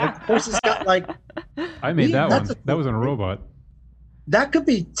happen? Like, the person's got like. I made that one. That wasn't a robot. That could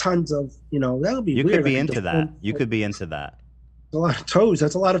be tons of. That would be. You weird. could be into that. You could be into that. A lot of toes.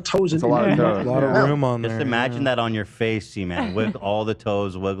 That's a lot of toes. That's in a lot of there. toes. A lot of room on there. Just imagine that on your face, man, with all the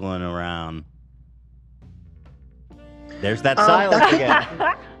toes wiggling around. There's that silence again.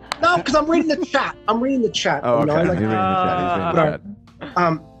 No, because I'm reading the chat. Oh, okay. He's reading the chat.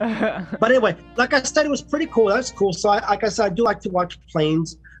 But anyway, like I said, it was pretty cool. That's cool. So, like I said, I do like to watch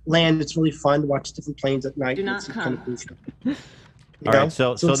planes land. It's really fun to watch different planes at night. Do not It's kind of cool stuff. All right,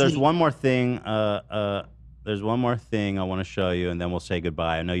 so it's there's neat. one more thing. There's one more thing I want to show you, and then we'll say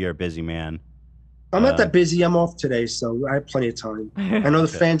goodbye. I know you're a busy man. I'm not that busy. I'm off today, so I have plenty of time. I know the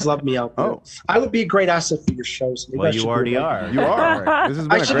fans love me out there. I would be a great asset for your shows. Maybe I Well, should you be already a- are. You are. This has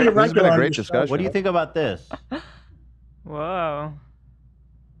I been should a be a great, this has been regular a on great your show. discussion. What do you think about this? Whoa.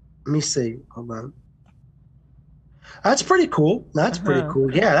 Let me see. Hold on. That's pretty cool. That's pretty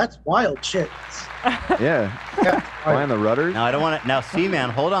cool. Yeah, that's wild shit. Yeah. Flying the rudders. Now I don't want to. Now, man,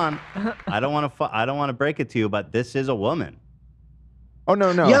 hold on. I don't want to. I don't want to break it to you, but this is a woman. Oh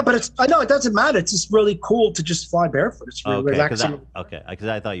no. Yeah, but I know it doesn't matter. It's just really cool to just fly barefoot. It's really relaxing. Because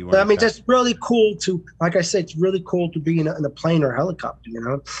I thought you were. I mean, that's really cool to, like I said, it's really cool to be in a plane or a helicopter,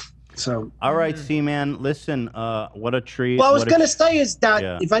 So. All right, man. Listen, what a treat. Well, I was gonna say is that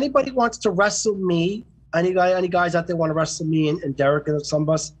Yeah. if anybody wants to wrestle me, any guys out there want to wrestle me and Derek and some of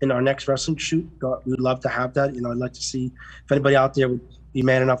us in our next wrestling shoot, we'd love to have that. I'd like to see if anybody out there would be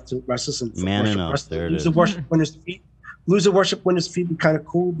man enough to wrestle us and Man enough. There it lose is. the worship winner's feet. Lose the worship winner's feet would be kind of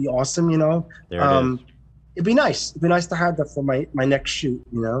cool. It'd be awesome, There it is. It'd be nice. It'd be nice to have that for my next shoot,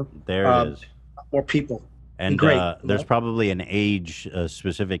 There it is. More people. And great, there's probably an age, a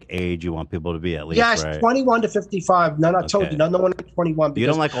specific age you want people to be at least, Yes, right? 21 to 55. No, I told you, no one under 21. You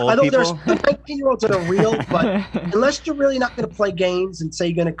don't because like old I know people? there's 19-year-olds that are real, but unless you're really not going to play games and say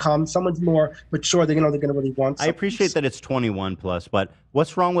you're going to come, someone's more mature, they're going to really want I something. appreciate that it's 21 plus, but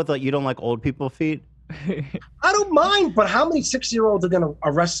what's wrong with you don't like old people feet? I don't mind, but how many 6-year-olds are going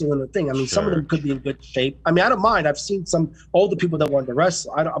to wrestle in a thing? I mean, some of them could be in good shape. I mean, I don't mind. I've seen some older people that want to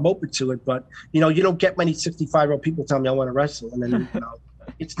wrestle. I'm open to it, but you don't get many 65-year-old people telling me I want to wrestle, and then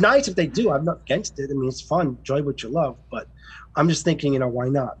it's nice if they do. I'm not against it. I mean, it's fun. Enjoy what you love, but I'm just thinking, why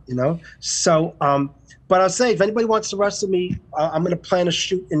not? So, but I'll say if anybody wants to wrestle me, I'm going to plan a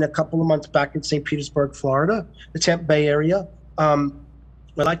shoot in a couple of months back in St. Petersburg, Florida, the Tampa Bay area.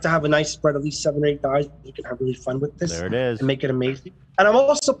 I'd like to have a nice spread, at least 7 or 8 guys. You can have really fun with this. There it is. And make it amazing. And I'm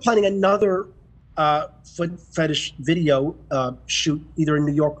also planning another foot fetish video shoot, either in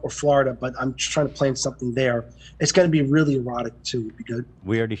New York or Florida, but I'm just trying to plan something there. It's going to be really erotic, too. It'd be good.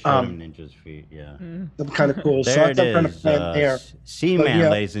 We already showed him Ninja's feet, yeah. That'd be kind of cool. There So it I'm trying to is. plan there.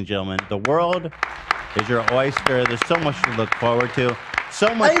 Cman, ladies and gentlemen. The world is your oyster. There's so much to look forward to.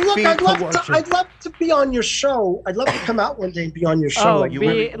 So much Hey, look, feet I'd to love worship. to be on your show. I'd love to come out one day and be on your show.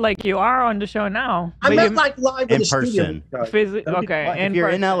 Oh, like you are on the show now. I But meant you- like live in the person. studio. Okay, If you're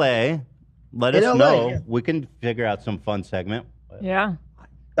in LA, let In us LA, know. yeah. We can figure out some fun segment. Yeah.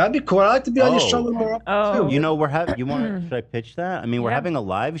 That'd be cool. I'd like to be on your show a little more. Oh. Too. You know, we're having. Should I pitch that? I mean, we're Yeah. having a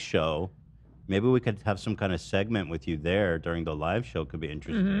live show. Maybe we could have some kind of segment with you there during the live show. Could be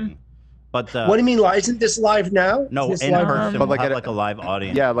interesting. But what do you mean live? Isn't this live now? No, Is this in live person, now? we'll have like a live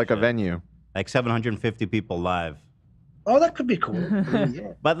audience. Yeah, like a venue. Like 750 people live. Oh, that could be cool.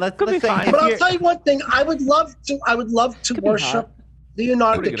 Yeah. But let's But say if I'll you're- tell you one thing. I would love to be worship hot.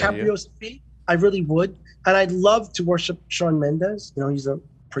 Leonardo Pretty good idea. DiCaprio's feet. I really would, and I'd love to worship Shawn Mendes. You know, he's a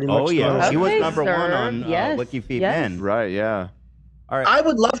pretty much. Oh yeah, he was Okay, number one sir. on Yes, Wiki Feet yes. Men. Right. Yeah. All right. I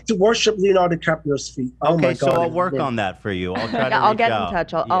would love to worship Leonardo DiCaprio's feet. Oh Okay, my so God. I'll work on that for you. I'll try to Yeah, I'll reach get in out.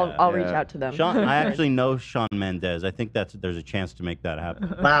 touch. I'll reach out to them. Sean, I actually know Shawn Mendes. I think there's a chance to make that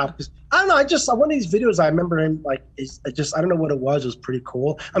happen. Wow. 'Cause I don't know. I just one of these videos I remember him like I don't know what it was. It was pretty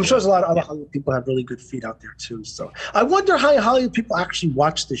cool. I'm sure there's a lot of other Hollywood people have really good feet out there too. So I wonder how Hollywood people actually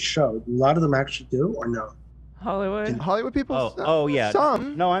watch this show. Do a lot of them actually do or no? Hollywood. Hollywood people. Oh yeah.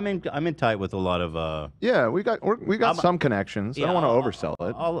 Some. No, I'm in tight with a lot of. Yeah, we got some connections. I don't want to oversell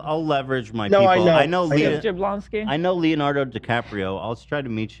it. I'll leverage my No, people. I know. Jeff Jablonski. I know Leonardo DiCaprio. I'll try to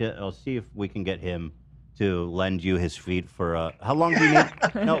meet you. I'll see if we can get him to lend you his feet for. How long do you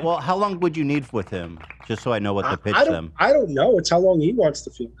need? No, well, how long would you need with him? Just so I know what to pitch them. I don't know. It's how long he wants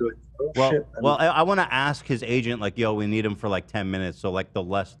to feel good. Oh, Well, shit. I want to ask his agent, like, yo, we need him for like 10 minutes. So like the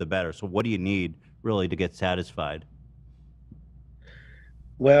less, the better. So what do you need really to get satisfied?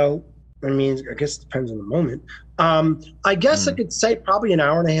 Well, I mean, I guess it depends on the moment. I guess I could say probably an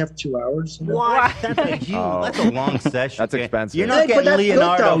hour and a half, 2 hours. You know? What? That's a huge. That's a long session. That's expensive. You're not Hey, but getting that's good,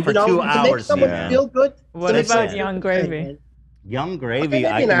 Leonardo though, for you know, 2 to hours, make someone man. feel good. What to make about someone Young feel Gravy? good. Young Gravy, Okay,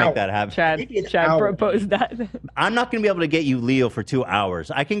 I maybe can an make hour. that happen. Chad proposed that. I'm not going to be able to get you Leo for 2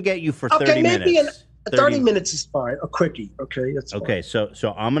 hours. I can get you for 30 Okay, maybe minutes. 30 minutes is fine. A quickie. Okay, that's fine. Okay, so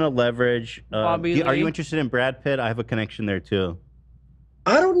I'm going to leverage. Bobby Are you Lee. interested in Brad Pitt? I have a connection there too.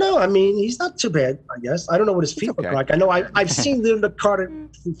 I don't know. I mean, he's not too bad, I guess. I don't know what his feet look like. I know I've seen Leonardo Carter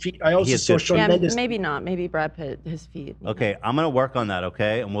feet. I also has saw good Shawn Yeah, Mendes. maybe not. Maybe Brad Pitt, his feet. Okay, I'm going to work on that,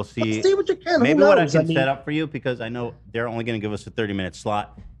 okay? And we'll see. Let's see what you can. Who Maybe what I knows? can I mean- set up for you, because I know they're only going to give us a 30-minute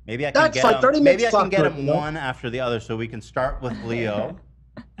slot. Maybe I can That's get fine, them, 30 maybe minutes I can slot get good, them you know? one after the other, so we can start with Leo.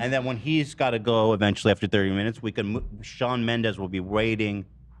 And then when he's got to go eventually after 30 minutes, we can Shawn Mendes will be waiting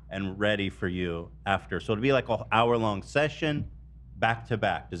and ready for you after. So it'll be like an hour-long session, back to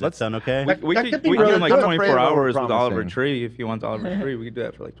back. Does that sound okay? We could do like 24 hours with Oliver Tree if you want Oliver Tree. We could do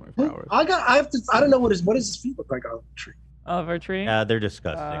that for like 24 hours. I don't know what does his feet look like on the tree. Oliver Tree. They're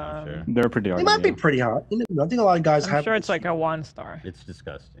disgusting, I'm sure. They're pretty They ugly. might be pretty hot. You know, I think a lot of guys I'm have. sure it's like a 1-star. It's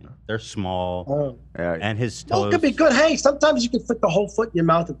disgusting. They're small. Oh. And his Well, toes. it could be good. Hey, sometimes you can fit the whole foot in your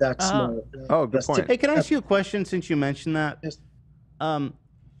mouth if that's small. Oh, good That's point. Hey, can I ask you a question since you mentioned that?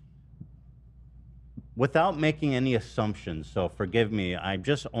 Without making any assumptions, so forgive me, I'm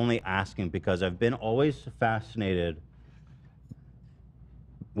just only asking because I've been always fascinated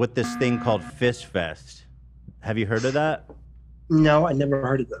with this thing called Fist Fest. Have you heard of that? No, I never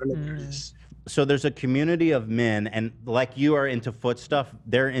heard of that. I don't know what it is. So there's a community of men, and like you are into foot stuff,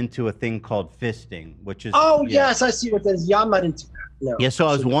 they're into a thing called fisting, which is Oh, yes, I see what that is. Yeah, I'm not into that. No. Yeah, so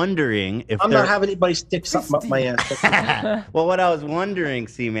I was wondering if I'm there- not having anybody stick something up my ass. Well, what I was wondering,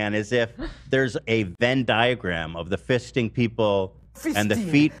 Cman, is if there's a Venn diagram of the fisting people and the Fisting.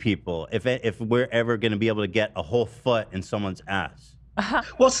 feet people, if we're ever going to be able to get a whole foot in someone's ass.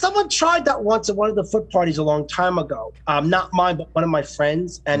 Well, someone tried that once at one of the foot parties a long time ago. Not mine, but one of my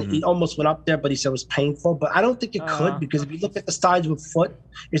friends, and he almost went up there, but he said it was painful. But I don't think it could, because if you look at the size of a foot,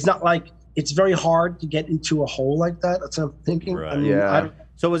 it's not like it's very hard to get into a hole like that. That's what I'm thinking. I mean, I don't,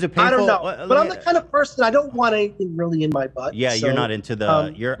 So was it painful? I don't know, Let but I'm me- the kind of person I don't want anything really in my butt. Yeah, so, you're not into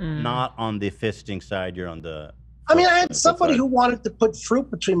the. You're Mm. not on the fisting side. You're on the. I mean, I had somebody who wanted to put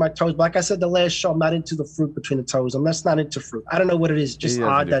fruit between my toes, but like I said the last show, I'm not into the fruit between the toes. I'm just not into fruit. I don't know what it is. Just He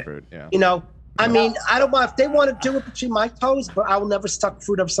doesn't odd do that fruit, yeah. you know. I mean, I don't want if they want to do it between my toes, but I will never suck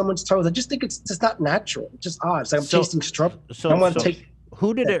fruit up someone's toes. I just think it's just not natural. It's just odd. It's like I'm So- tasting strub. So, I want to so take.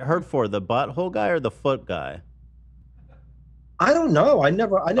 who did it hurt for? The butthole guy or the foot guy? I don't know. I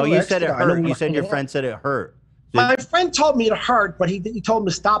never. Oh, you said it I know hurt. You my- said your friend said it hurt. My friend told me it hurt, but he told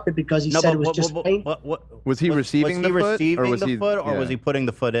me to stop it because he said it was just painful. Was he receiving was he the foot, receiving or was the he? foot, or yeah. was he putting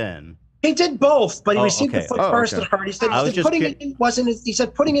the foot in? He did both, but he Oh, received okay. the foot Oh, first. okay. It hurt. He said, I was just putting it in wasn't. He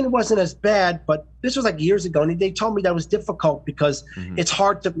said putting it in wasn't as bad, but this was like years ago, and they told me that was difficult because it's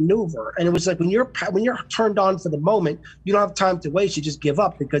hard to maneuver. And it was like when you're turned on for the moment, you don't have time to waste. You just give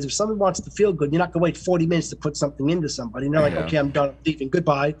up because if someone wants to feel good, you're not gonna wait 40 minutes to put something into somebody. And they're like, Yeah. okay, I'm done, I'm leaving,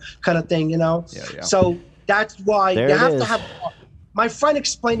 goodbye, kind of thing, you know. Yeah. So that's why There you it have is. to have. My friend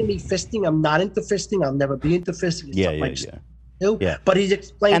explained to me fisting. I'm not into fisting. I'll never be into fisting. It's Yeah, not yeah, my yeah. do. Yeah. But he's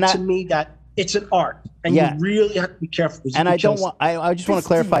explained And to me that it's an art, and Yeah. you really have to be careful. 'cause you And can I don't kill want. I just want to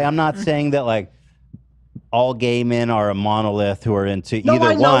clarify. I'm not saying that like all gay men are a monolith who are into No, either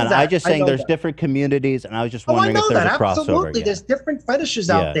I know one. that. I'm just I saying know there's that. different communities, and I was just Oh, I wondering know if there's that. a crossover. Absolutely. Yeah. There's different fetishes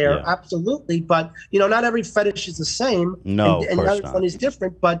Yeah, out there. yeah. Absolutely. But, not every fetish is the same. No, of and course every not. one is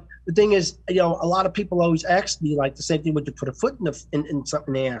different. But the thing is, a lot of people always ask me, like, the same thing, would you put a foot in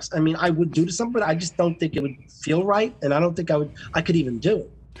something they ask? I mean, I would do to somebody. I just don't think it would feel right. And I don't think I could even do it.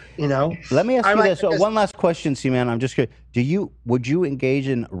 Let me ask you this. I guess- One last question, Cman. I'm just curious. Would you engage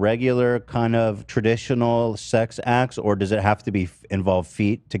in regular kind of traditional sex acts, or does it have to be involve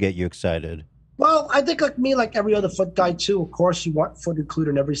feet to get you excited? Well, I think like me, like every other foot guy too. Of course, you want foot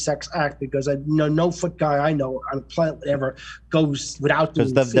included in every sex act because I know no foot guy I know on the planet ever goes without doing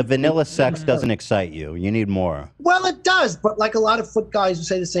Because the feet. vanilla sex doesn't excite you. You need more. Well, it does, but like a lot of foot guys who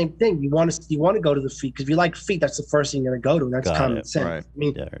say the same thing, you want to go to the feet because if you like feet, that's the first thing you're gonna go to, and that's Got common it. sense. Right. I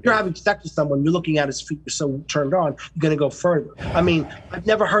mean, There it you're having sex with someone, you're looking at his feet, you're so turned on, you're gonna go further. I mean, I've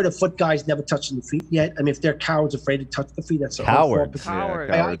never heard of foot guys never touching the feet yet. I mean, if they're cowards afraid to touch the feet, that's a whole Cowards.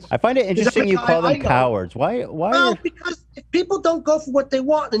 Cowards. I find it interesting you call them cowards. Why? Well, because if people don't go for what they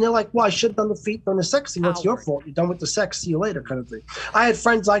want, and they're like, "Well, I should have done the feet, done the sex thing. That's your fault. You're done with the sex. See you later," kind of thing. I had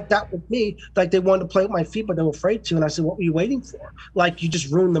friends like that with me, like they wanted to play with my feet, but they were afraid to, and I said, "What were you waiting for? Like you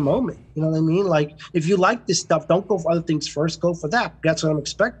just ruined the moment." You know what I mean? Like if you like this stuff, don't go for other things first. Go for that. That's what I'm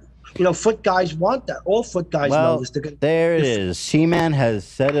expecting. Foot guys want that. All foot guys know this. They're gonna, there it is. Cman has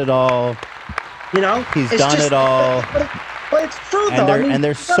said it all. He's it's done just- it all. But it's true though. And, I mean, and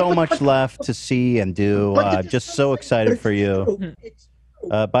there's so much left to see and do. Just so excited for you.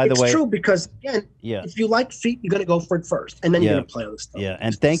 By the it's way, true because again, Yeah. if you like feet, you're gonna go for it first, and then you're gonna play other stuff. Yeah,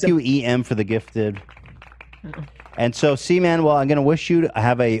 and thank you, EM, for the gifted. And so, Cman, well, I'm going to wish you to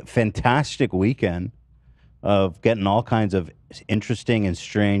have a fantastic weekend of getting all kinds of interesting and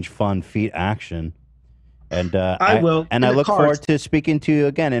strange, fun feet action. And I will, And in I the look cars. forward to speaking to you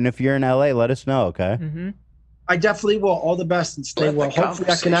again. And if you're in LA, let us know, okay? I definitely will. All the best and stay well. Hopefully,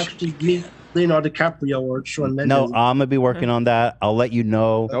 I can actually meet Leonardo DiCaprio or Shawn Mendes. No, I'm gonna be working on that. I'll let you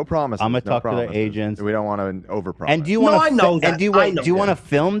know. No promises. I'm gonna no talk to their promises. agents. We don't want to overpromise. And do you No, want I know that. And do you I know want to that.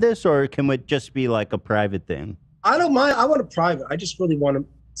 film this, or can it just be like a private thing? I don't mind. I want a private. I just really want to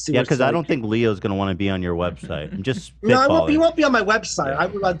see. Yeah, what it's because I like. don't think Leo's gonna want to be on your website. I'm just No, I won't, he spitballing. won't be on my website. I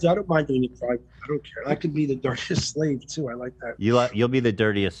don't mind doing it private. I don't care. I could be the dirtiest slave too. I like that. You'll be the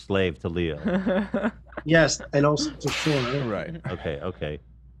dirtiest slave to Leo. Yes, and also to Shawn. Right.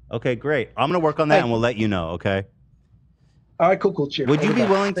 Okay, great. I'm gonna work on that, and we'll let you know. Okay. All right, cool. Cheers. Would you All be the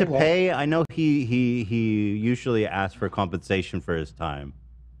best. willing to Stay well. pay? I know he usually asks for compensation for his time,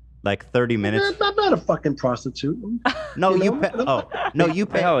 like 30 minutes. I'm not a fucking prostitute. No, you pay. know? No, you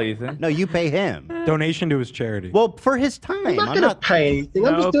pay. hell, Ethan? No, you pay him. Donation to his charity. Well, for his time. I'm not gonna pay anything.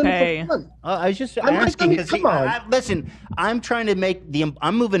 I'm just doing it for fun. I was just I'm not asking gonna- because come on. listen, I'm trying to make the.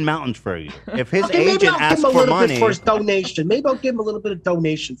 I'm moving mountains for you. If his Okay, maybe agent I'll give asks him a for little money, bit for his donation. Maybe I'll give him a little bit of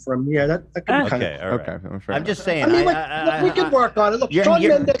donation for him. Yeah, that could be kind okay, of. all right. Okay, I'm just saying. I mean, look, we can work on it. Look, Shawn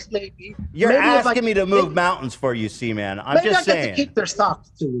Mendes, maybe. You're Maybe if I- asking me to move mountains for you, C-Man. I'm Maybe just I get saying. to keep their socks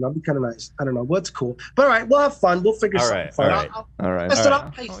too. That'd be kind of nice. I don't know. What's cool. But all right, we'll have fun. We'll figure All something right, fun all right, out. all right. Listen, all I'll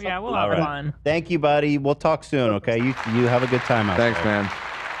right. pay something. Yeah, we'll All have right. fun. Thank you, buddy. We'll talk soon. Okay. You have a good time out Thanks, there. man.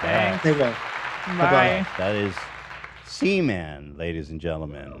 Thanks. They will. Bye. That is C-Man, ladies and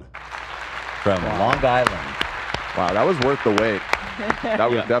gentlemen, from Long Island. Wow, that was worth the wait. That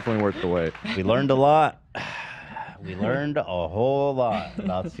was definitely worth the wait. We learned a lot. We learned a whole lot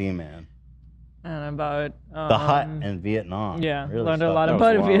about C-Man. And about The hut in Vietnam. Yeah, Really learned a stuck. lot That was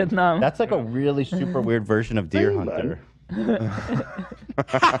about wild. Vietnam. That's like a really super weird version of Deer Hunter.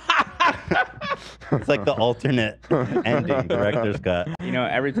 It's like the alternate ending, director's cut. You know,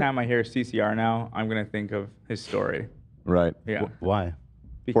 every time I hear CCR now, I'm gonna think of his story. Right. Yeah. Why?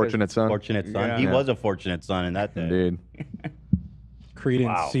 Because- Fortunate son. Fortunate son. Yeah. He Yeah. was a fortunate son in that day. Indeed. Creedence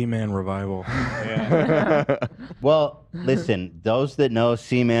Wow. Seaman revival. Yeah. Well, listen, those that know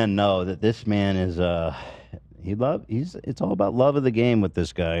C-Man know that this man is it's all about love of the game with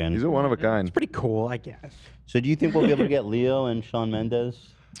this guy. And He's a one of a kind. Pretty cool, I guess. so do you think we'll be able to get Leo and Shawn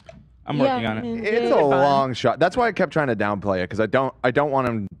Mendes? I'm working on it. It's a long shot. That's why I kept trying to downplay it because I don't want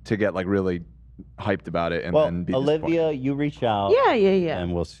him to get like really hyped about it and Well, then be Olivia, you reach out. Yeah.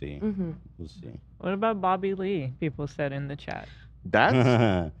 And we'll see. Mhm. We'll see. What about Bobby Lee? People said in the chat.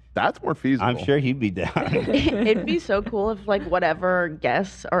 That's more feasible. I'm sure he'd be down. It'd be so cool if like whatever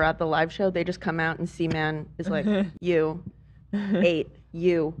guests are at the live show, they just come out and C-Man is like, you, 8,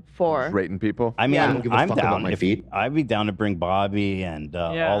 you, 4. Rating people. I mean, Yeah. Don't give a I'm fuck down. about my feet. I'd be down to bring Bobby and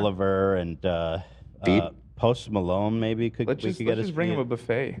Yeah. Oliver and Feet? Post Malone. Maybe we could get Let's his just bring him feet. a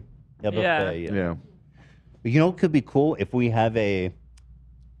buffet. Yeah, buffet, Yeah. yeah. Yeah. You know what could be cool if we have a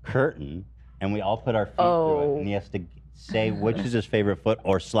curtain and we all put our feet through it, and he has to say which is his favorite foot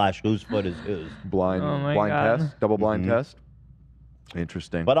or / whose foot is whose. Blind Oh my blind God. test, double blind test.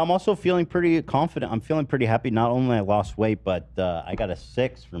 Interesting. But I'm also feeling pretty confident. I'm feeling pretty happy. Not only I lost weight, but I got a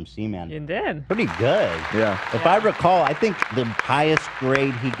 6 from Cman. You did. Pretty good. Yeah. If I recall, I think the highest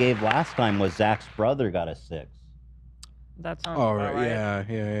grade he gave last time was Zach's brother got a 6. That sounds Oh, about right. right.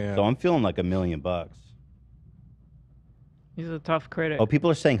 Yeah. So I'm feeling like $1 million. He's a tough critic. Oh, people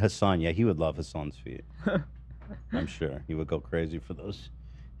are saying Hassan. Yeah, he would love Hassan's feet. I'm sure he would go crazy for those.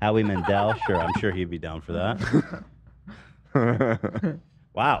 Howie Mandel, sure. I'm sure he'd be down for that.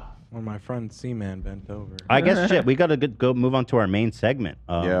 Wow. When my friend Cman bent over. I guess shit. We gotta go move on to our main segment.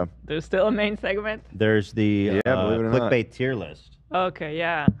 Yeah. There's still a main segment? There's the believe it or not. clickbait tier list. Okay,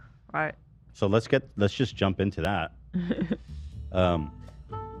 yeah. Right. So let's just jump into that. I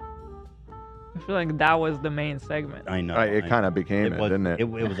feel like that was the main segment. I know. It kind of became it, didn't it? It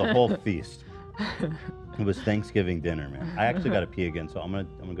was a whole feast. It was Thanksgiving dinner, man. I actually got to pee again, so I'm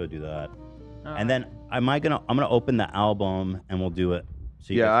gonna go do that. And then I'm gonna open the album and we'll do it.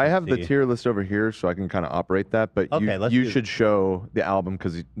 So you Yeah, guys I can have the see. tier list over here, so I can kind of operate that. But Okay, let's you do- should show the album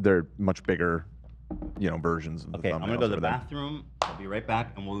because they're much bigger, versions of the Okay, I'm gonna thumbnails go to the over there. bathroom. I'll be right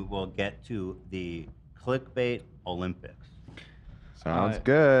back, and we will get to the clickbait Olympics. Sounds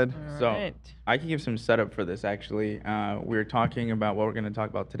good. So I can give some setup for this actually. We were talking about what we're going to talk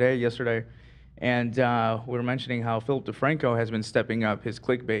about today, yesterday, and we were mentioning how Philip DeFranco has been stepping up his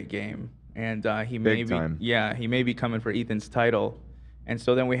clickbait game, and he may Big be, time. he may be coming for Ethan's title. And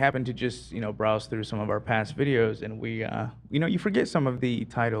so then we happened to just browse through some of our past videos, and we you forget some of the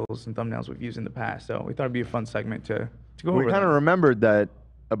titles and thumbnails we've used in the past. So we thought it'd be a fun segment to go We over. kind of them. remembered that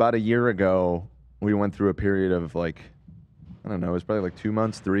about a year ago, we went through a period of like, I don't know, it was probably like 2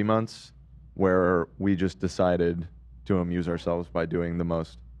 months, 3 months, where we just decided to amuse ourselves by doing the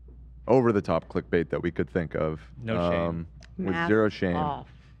most over-the-top clickbait that we could think of. No shame. With Mask zero shame. off.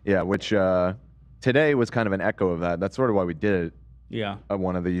 Yeah, which today was kind of an echo of that. That's sort of why we did it. Yeah.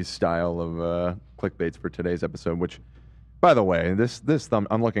 One of these style of clickbaits for today's episode, which, by the way,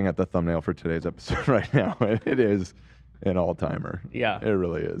 I'm looking at the thumbnail for today's episode right now. It is an all-timer. Yeah. It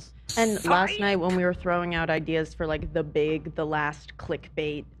really is. And last night when we were throwing out ideas for like the last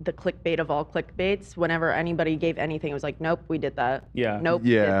clickbait, the clickbait of all clickbaits, whenever anybody gave anything, it was like, nope, we did that. Yeah. Nope, we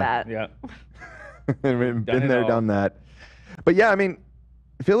did Yeah. that. Yeah. Been Done it there, all. done that. But yeah, I mean,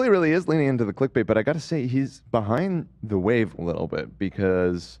 Philly really is leaning into the clickbait, but I got to say he's behind the wave a little bit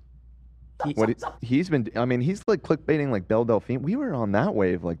because he's been, I mean, he's like clickbaiting like Belle Delphine. We were on that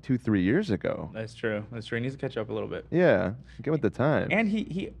wave like 2-3 years ago. That's true. That's true. He needs to catch up a little bit. Yeah, get with the time. And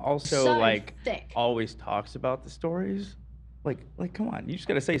he also So like thick. always talks about the stories. Like come on, you just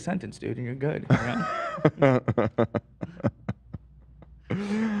gotta say a sentence, dude, and you're good.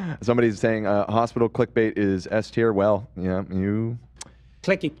 Somebody's saying hospital clickbait is S tier. Well, yeah, you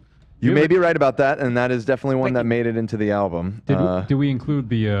Clicking. You may be right about that, and that is definitely one that made it into the album. Did we include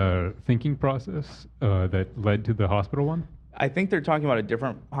the thinking process that led to the hospital one? I think they're talking about a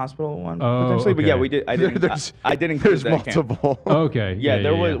different hospital one Oh, potentially, but yeah, okay. we did. I didn't. There's- I didn't include there's that camp. multiple. Okay. Yeah,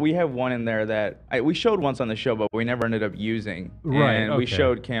 there was. yeah. We have one in there that we showed once on the show, but we never ended up using. Right, And we okay.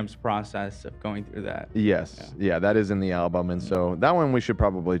 showed Cam's process of going through that. Yes, yeah, that is in the album, and so that one we should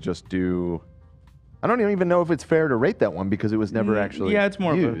probably just do. I don't even know if it's fair to rate that one because it was never actually. Yeah, it's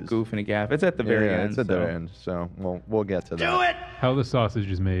more of a used. goof and a gaff. It's at the very end. It's at the so. very end, so we'll get to that. How the sausage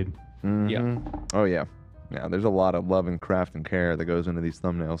is made. Mhm. Oh yeah, yeah. There's a lot of love and craft and care that goes into these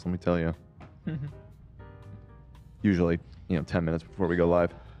thumbnails. Let me tell you. Usually, 10 minutes before we go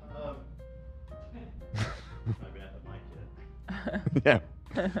live. Yeah.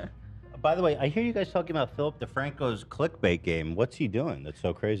 By the way, I hear you guys talking about Philip DeFranco's clickbait game. What's he doing that's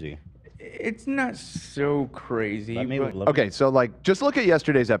so crazy? It's not so crazy. but- Okay, so like, just look at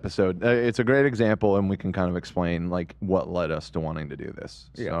yesterday's episode. It's a great example, and we can kind of explain like what led us to wanting to do this.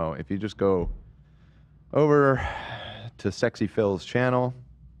 Yeah. So if you just go over to Sexy Phil's channel.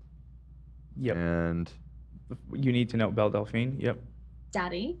 Yep. And you need to know Belle Delphine. Yep.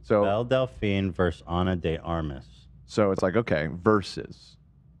 Daddy. so Belle Delphine versus Ana de Armas. so it's like, okay, versus,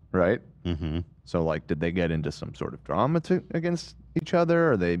 right? Mm-hmm. So like, did they get into some sort of drama against each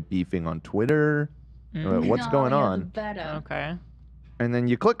other? Are they beefing on Twitter? What's going on? Better. Okay. And then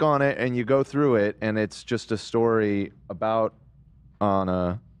you click on it and you go through it, and it's just a story about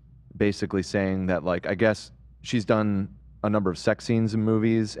Anna basically saying that, like, I guess she's done a number of sex scenes in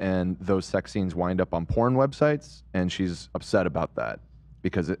movies, and those sex scenes wind up on porn websites, and she's upset about that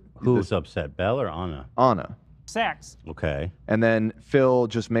because Who's upset, Belle or Anna? Anna. Sex. Okay. And then Phil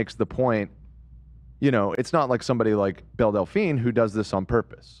just makes the point, it's not like somebody like Belle Delphine who does this on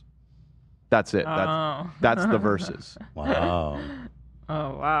purpose. That's it. Oh. That's the verses. Wow.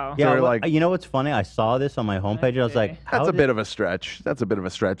 Oh wow. Yeah, They're like- you know what's funny? I saw this on my homepage. I was like, That's a bit of a stretch. That's a bit of a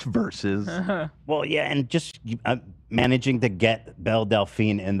stretch. Verses. Well, yeah, and just managing to get Belle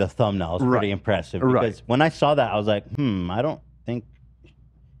Delphine in the thumbnail is pretty impressive. Because Right. when I saw that, I was like, I don't think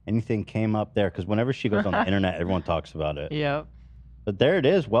anything came up there. Because whenever she goes on the internet, everyone talks about it. Yep. But there it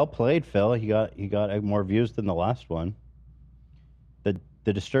is. Well played, Phil. He got more views than the last one.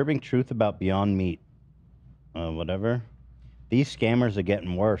 The disturbing truth about Beyond Meat. Whatever. These scammers are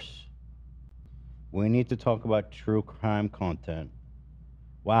getting worse. We need to talk about true crime content.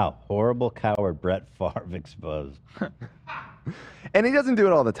 Wow, horrible coward Brett Favre exposed. And he doesn't do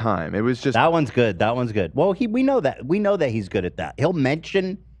it all the time. It was just that one's good. That one's good. Well, we know that he's good at that. He'll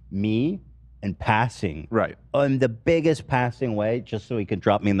mention me in passing, right, in the biggest passing way, just so he can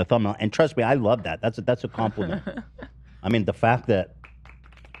drop me in the thumbnail. And trust me, I love that. That's a compliment. I mean, the fact that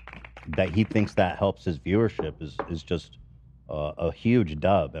he thinks that helps his viewership is just a huge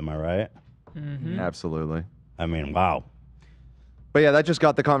dub. Am I right? Mm-hmm. Absolutely. I mean, wow. But yeah, that just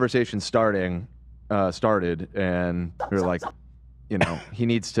got the conversation started, and we were like, he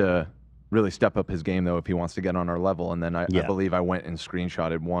needs to really step up his game though if he wants to get on our level. And then I believe I went and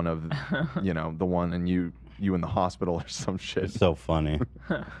screenshotted one of, the one and you in the hospital or some shit. It's so funny.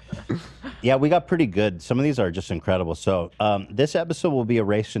 Yeah, we got pretty good. Some of these are just incredible. So this episode will be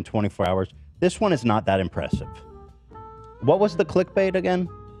erased in 24 hours. This one is not that impressive. What was the clickbait again?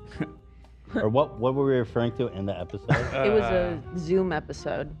 Or what were we referring to in the episode? It was a Zoom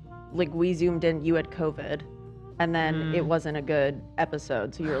episode. Like we zoomed in, you had COVID, and then it wasn't a good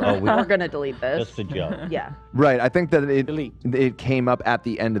episode. So you were like, we're gonna delete this. Just a joke. Yeah. Right. I think that it came up at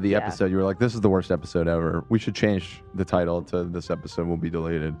the end of the episode. You were like, this is the worst episode ever. We should change the title to this episode will be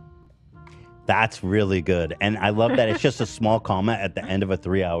deleted. That's really good. And I love that it's just a small comment at the end of a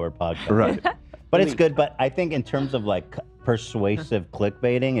 3-hour podcast. Right. But it's good. But I think in terms of like persuasive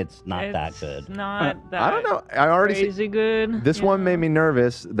clickbaiting, it's not that good. Not that I don't know. I already crazy good. This one made me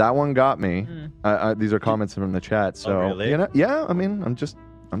nervous. That one got me. These are comments from the chat. So really? Yeah. I mean,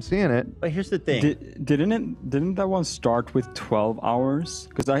 I'm seeing it. But here's the thing. Didn't that one start with 12 hours?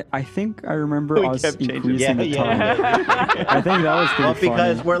 Because I think I remember We us kept changing. increasing the time. I think that was pretty Well,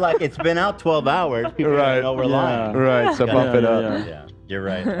 because funny. we're like, it's been out 12 hours. People don't know we're lying. Right. So bump it up. Yeah, you're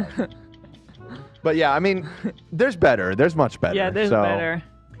right. But yeah, I mean, there's better. There's much better. Yeah, there's so, better.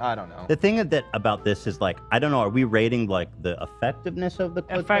 I don't know. The thing about this is like, I don't know, are we rating like the effectiveness of the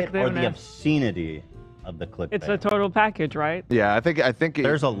clickbait or the Effectiveness. obscenity of the clickbait? It's a total package, right? Yeah, I think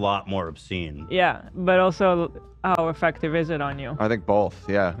there's a lot more obscene. Yeah, but also how effective is it on you? I think both.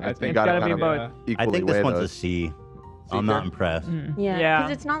 Yeah, I think it's gotta be both. I think this one's a C. I'm not impressed. Yeah, Yeah.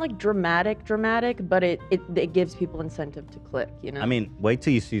 because it's not like dramatic, but it gives people incentive to click, you know? I mean, wait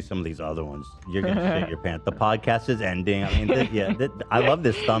till you see some of these other ones. You're gonna shit your pants. The podcast is ending. I mean, I love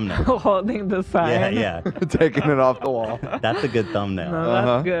this thumbnail. Holding the sign. Yeah. Taking it off the wall. That's a good thumbnail. No,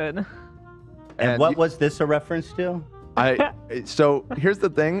 that's good. And what was this a reference to? So here's the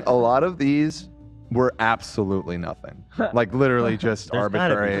thing. A lot of these were absolutely nothing. Like literally just There's gotta be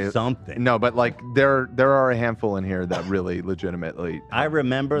arbitrary. something. No, but like there are a handful in here that really legitimately. I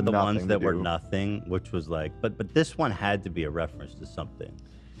remember the nothing ones to that were do. nothing, which was like, but this one had to be a reference to something.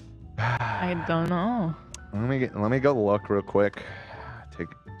 I don't know. Let me go look real quick.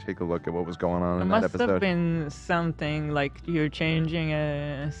 Take a look at what was going on It in that must episode. have been something like you're changing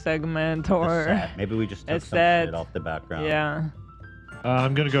a segment or set. Maybe we just a took some set. shit off the background. Yeah.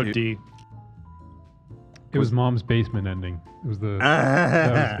 I'm gonna go D. It was Mom's basement ending. It was the.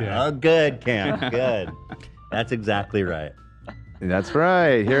 that was- yeah. Oh, good, Cam. Good. That's exactly right. That's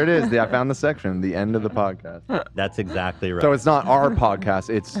right. Here it is. I found the section, the end of the podcast. That's exactly right. So it's not our podcast,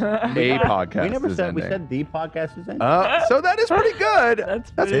 it's a podcast. We never is said we ending. said the podcast is ending. So that is pretty good.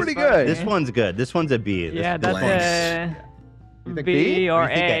 That's pretty good. This one's good. This one's a B. Yeah, This that's one's- a think B B? or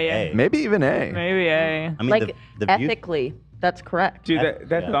I think A. Maybe even A. Maybe A. I mean, like the view- ethically, that's correct. Dude,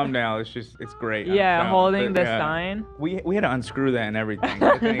 that thumbnail is it's great. Yeah, So, holding the yeah. sign. We had to unscrew that and everything.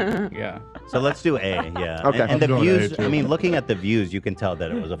 I think, yeah. So let's do A. Yeah. Okay. And the I'm going views. A, too. I mean, looking at the views, you can tell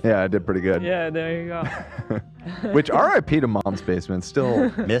that it was a. Yeah, I did pretty good. Yeah, there you go. Which RIP to Mom's Basement. Still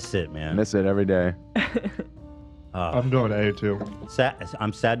miss it, man. Miss it every day. I'm going A too.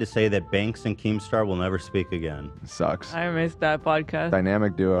 I'm sad to say that Banks and Keemstar will never speak again. Sucks. I missed that podcast.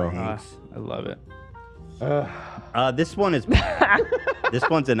 Dynamic duo. I love it. This one is bad. This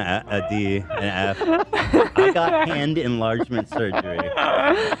one's a D, an F. I got hand enlargement surgery.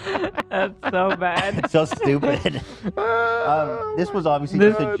 That's so bad. So stupid. This was obviously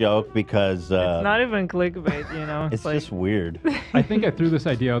just a joke because It's not even clickbait, you know. it's like, just weird. I think I threw this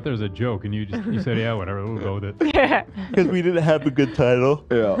idea out there as a joke, and you said, yeah, whatever, we'll go with it. Yeah. Because we didn't have a good title.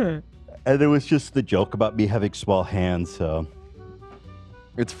 Yeah. And it was just the joke about me having small hands, so.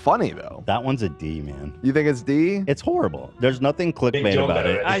 It's funny, though. That one's a D, man. You think it's D? It's horrible. There's nothing clickbait joke about about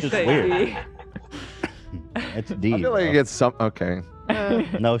it. it. It's I just say weird. D. It's D. I feel like it bro. gets some. Okay.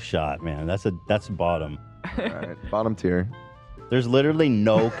 No shot, man. That's bottom. All right. Bottom tier. There's literally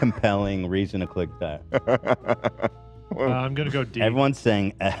no compelling reason to click that. I'm gonna go D. Everyone's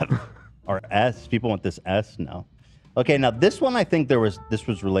saying F or S. People want this S now. Okay, now this one I think this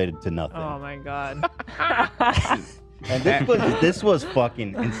was related to nothing. Oh my god. And this was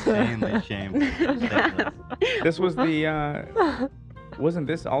fucking insanely shameful. This was the. Wasn't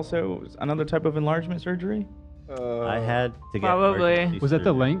this also another type of enlargement surgery? I had to get Probably. emergency Was that the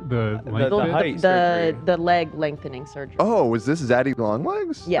surgery. length? The length? The bit? height surgery. The leg lengthening surgery. Oh, was this Zaddy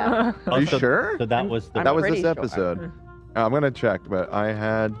Longlegs? Yeah. Are you so- sure? So that was the. That was pretty this sure. episode. I'm gonna check, but I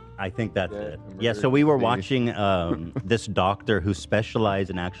had. I think that's Yeah, it. Yeah, so we were emergency. watching this doctor who specialized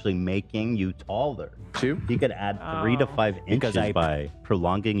in actually making you taller. He could add 3 to 5 inches by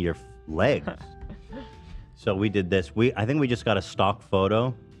prolonging your legs. So we did this. I think we just got a stock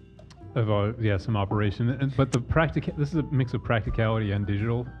photo. Of some operation, but this is a mix of practicality and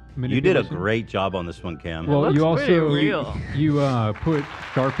digital You did a manipulation. great job on this one, Cam. Well, you looks pretty also real. you put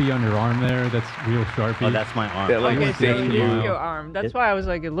Sharpie on your arm there. That's real Sharpie. Oh, that's my arm. Yeah, like Okay, you so saying you you. your arm. That's why I was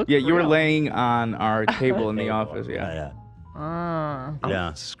like, it looks. Yeah, you were real. laying on our table in the office. Yeah. Yeah. Ah.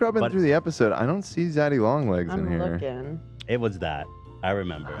 Yeah. Scrubbing But- through the episode, I don't see Zaddy Longlegs in I'm here. looking. It was that. I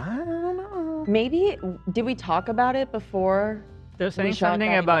remember. I don't know. Maybe did we talk about it before? They're saying shot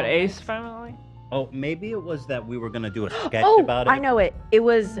something that about long. Ace family. Oh, maybe it was that we were gonna do a sketch Oh, about it. I know it. It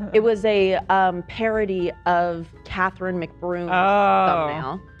was a parody of Catherine McBroom's Oh.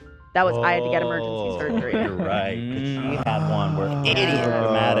 thumbnail. That was I had to get emergency Oh, surgery. You're right. 'Cause she had one where idiot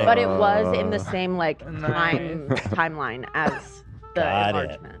dramatic. But it was in the same Nice. timeline as the Got it.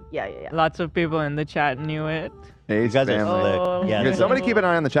 enlargement. Yeah. Lots of people in the chat knew it. Ace You guys are family. slick. Yeah. Okay, somebody keep an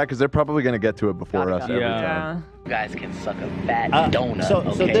eye on the chat because they're probably gonna get to it before Got it, us got it. every Yeah. time. Yeah. You guys can suck a fat donut. So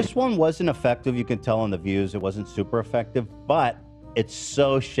okay? this one wasn't effective. You can tell on the views. It wasn't super effective, but it's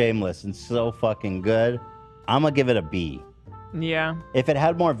so shameless and so fucking good. I'm gonna give it a B. Yeah. If it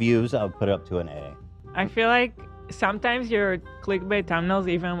had more views, I would put it up to an A. I feel like sometimes your clickbait thumbnails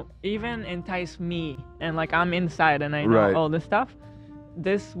even entice me, and like I'm inside and I know Right. all the stuff.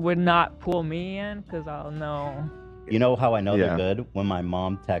 This would not pull me in because I'll know. You know how I know Yeah. they're good? When my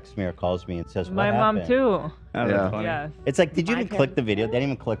mom texts me or calls me and says, what My mom happened? too. That was Yeah. funny. Yes. It's like, did you My even click parents- the video? They didn't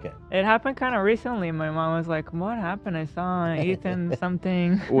even click it. It happened kind of recently. My mom was like, "What happened? I saw Ethan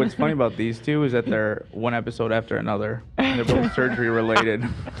something." What's funny about these two is that they're one episode after another. And they're both surgery related.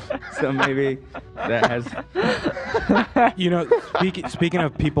 So maybe that has. You know, speaking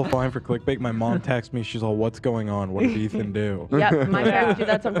of people falling for clickbait, my mom texts me. She's all, "What's going on? What did Ethan do?" Yep, my parents do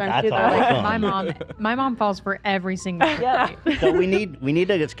that sometimes That's too. They're like, awesome. My mom falls for every single yeah. So we need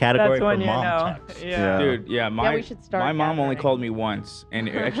a category That's for when you mom know. texts. Yeah. Dude, yeah, my we should start my mom only gathering. called me once, and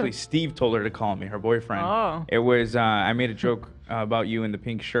actually Steve told her to call me, her boyfriend. Oh. It was I made a joke about you in the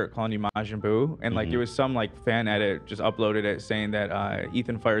pink shirt, calling you Majin Buu, and like it was some like fan edit just uploaded it saying that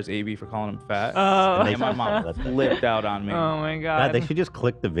Ethan fires AB for calling him fat, Oh. and my mom flipped out on me. Oh my God, god. they should just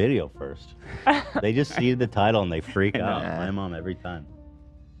click the video first. They just see the title and they freak out. My mom every time.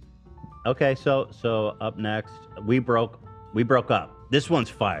 Okay, so up next, we broke up. This one's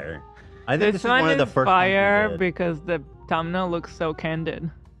fire. I think this is one one of the is first ones we fire did. because the thumbnail looks so candid.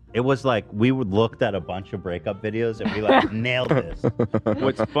 It was like we looked at a bunch of breakup videos and we like nailed this.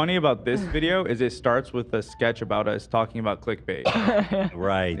 What's funny about this video is it starts with a sketch about us talking about clickbait.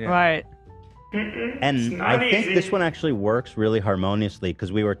 Right. Yeah. Right. And I think this one actually works really harmoniously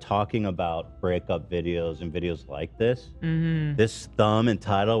because we were talking about breakup videos and videos like this. Mm-hmm. This thumb and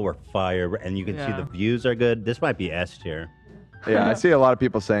title were fire, and you can see Yeah. the views are good. This might be S tier. Yeah, I see a lot of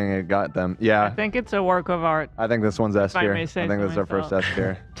people saying it got them. Yeah, I think it's a work of art. I think this one's S If I tier. may I say think so this is our first myself. S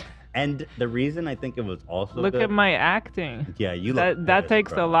tier. And the reason I think it was also Look good, at my acting. yeah, you look That that pissed,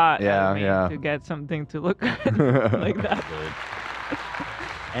 takes bro. a lot Yeah, out of me yeah. to get something to look at like that.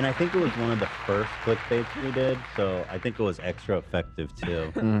 And I think it was one of the first clickbaits we did, so I think it was extra effective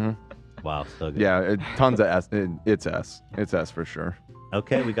too. Mhm. Wow, so good. Yeah, tons of S. It's S. It's S for sure.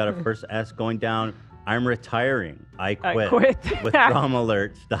 Okay, we got our first S going down. I'm retiring. I quit. quit. With drama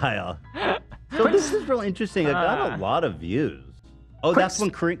alert style. So So this is real interesting. I got a lot of views. Oh, that's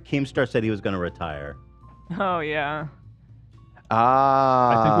when Keemstar said he was going to retire. Oh yeah.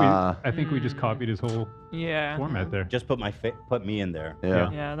 I think we just copied his whole Yeah. format there. Just put me in there.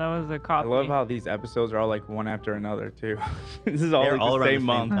 Yeah, that was a copy. I love how these episodes are all like one after another too. This is all They're like all the around same the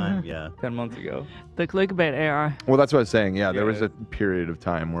month. same time, yeah. 10 months ago. The clickbait era. Well, that's what I was saying. Yeah, there was a period of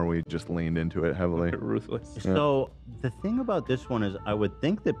time where we just leaned into it heavily. Ruthless. Yeah. So the thing about this one is I would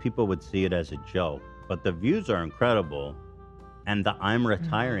think that people would see it as a joke, but the views are incredible. And the I'm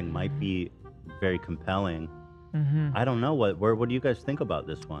retiring might be very compelling. I don't know. What do you guys think about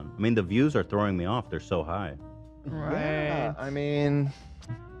this one? I mean, the views are throwing me off. They're so high. Right. Yeah, I mean,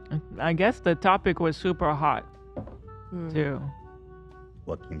 I guess the topic was super hot, too.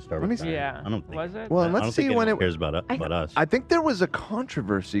 What Keemstar Let me was see. saying. Yeah. I don't think. Was it? well, I let's don't see think when anyone it cares about us. I think there was a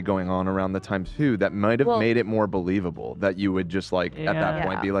controversy going on around the time too that might have made it more believable that you would just like at that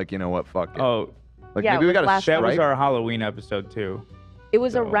point be like, you know what, fuck it. Oh, like Yeah, maybe we it got was a last strike. that was our Halloween episode too. It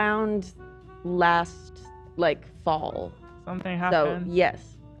was around last like fall. Something So happened.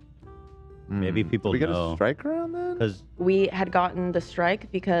 yes, Maybe people we get know. a strike around then? Because we had gotten the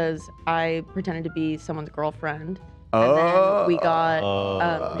strike because I pretended to be someone's girlfriend. And Oh. then we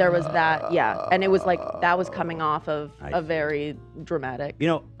got, there was that, yeah. And it was like, that was coming off of a very dramatic. You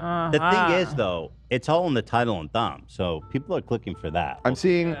know, the thing is though, it's all in the title and thumb, so people are clicking for that. I'm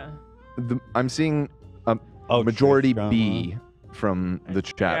seeing a majority B from the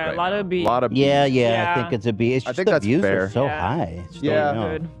chat. Yeah, right a lot now. of B. A lot of B. Yeah, I think it's a B. It's I just think the that's views fair. are so high. It's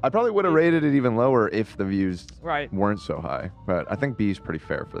Yeah, I probably would have rated it even lower if the views Right. weren't so high. But I think B is pretty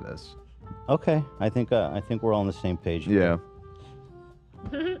fair for this. Okay, I think we're all on the same page. Yeah.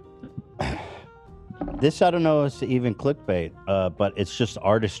 This I don't know if it's even clickbait, but it's just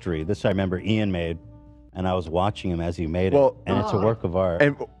artistry. This I remember Ian made, and I was watching him as he made it, and it's a work of art.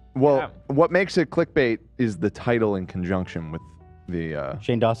 And what makes it clickbait is the title in conjunction with the.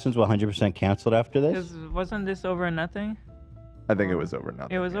 Shane Dawson's 100% canceled after this. 'Cause wasn't this over nothing? I think it was over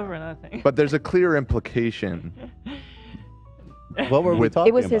nothing. It was over nothing. But there's a clear implication. What were we with- talking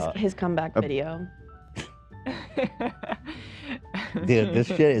It was about? his comeback video. Dude, this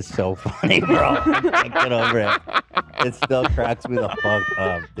shit is so funny, bro. I can't get over it. It still cracks me the fuck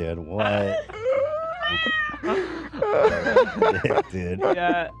up, dude. What? Dude.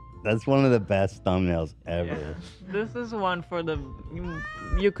 Yeah. That's one of the best thumbnails ever. This is one for the.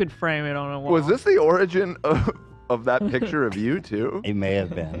 You could frame it on a wall. Was this the origin of that picture of you too? It may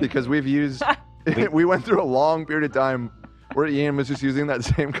have been. Because we've used. We went through a long period of time where Ian was just using that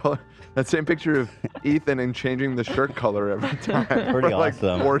same color, that same picture of Ethan and changing the shirt color every time. Pretty for like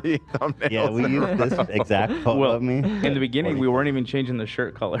awesome. 40 thumbnails. Yeah, we used this exact photo Well, of me. in the beginning, we weren't even changing the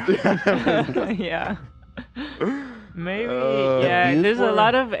shirt color. Yeah. Maybe. The Yeah. views There's a were-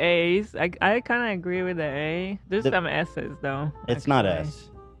 lot of A's. I kind of agree with the A. There's some S's though. It's not actually. S.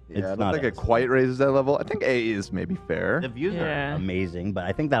 Yeah, It's I don't not think S. it quite raises that level. I think A is maybe fair. The views Yeah. are amazing, but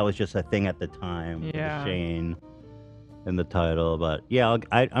I think that was just a thing at the time. with Yeah. Shane in the title, but yeah,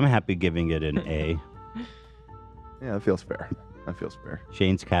 I'm happy giving it an A. Yeah, that feels fair. That feels fair.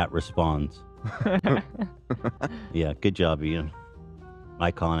 Shane's cat responds. Yeah, good job, Ian.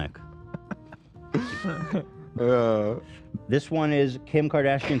 Iconic. This one is Kim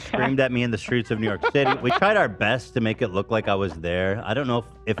Kardashian screamed at me in the streets of New York City. We tried our best to make it look like I was there. I don't know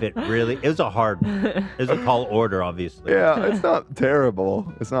if it really. It was a tall order, obviously. Yeah, it's not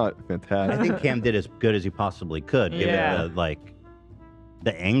terrible. It's not fantastic. I think Cam did as good as he possibly could. Given Yeah.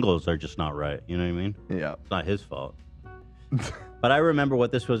 the angles are just not right. You know what I mean? Yeah. It's not his fault. But I remember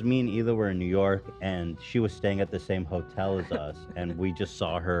what this was. Me and Ela were in New York, and she was staying at the same hotel as us, and we just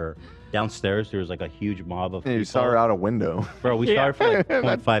saw her downstairs. There was like a huge mob of Yeah, you people. saw her out a window. Bro, we saw her for like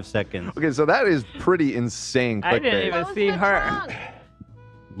 0.5 seconds. Okay, so that is pretty insane. I didn't clickbait. even see her.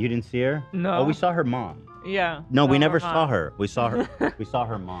 You didn't see her? No. Oh, we saw her mom. Yeah. No, we her never mom. saw her. We saw her. We saw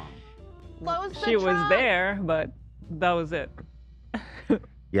her mom. She was there, but that was it.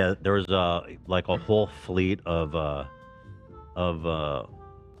 Yeah, there was like a whole fleet of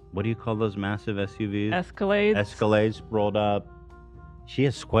what do you call those massive SUVs? Escalades. Escalades rolled up. She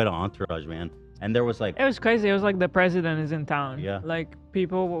has quite an entourage, man. And there was like It was crazy. It was like the president is in town. Yeah. Like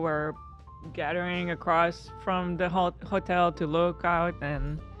people were gathering across from the hotel to look out,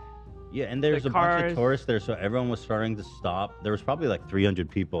 and yeah, and there's the a bunch cars. of tourists there, so everyone was starting to stop. There was probably like 300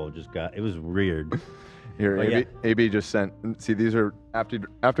 people. It was weird. Here, But AB, AB just sent. See, these are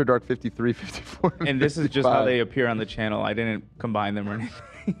after dark 53, 54. And this is just how 55. they appear on the channel. I didn't combine them or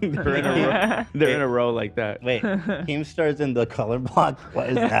anything. They're in a row. They're in a row like that. Wait, Keemstar's in the color block? What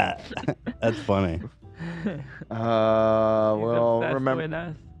is that? That's funny. Well, obsessed remember. with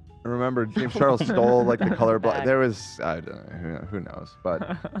us. Remember, James Charles stole like the color block. There was, I don't know, who knows?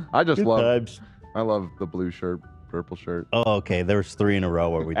 But I just Good love. times. I love the blue shirt, purple shirt. Oh, okay. There was 3 in a row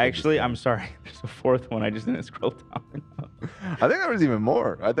where we. Actually, I'm sorry. There's a 4th one. I just didn't scroll down. I think there was even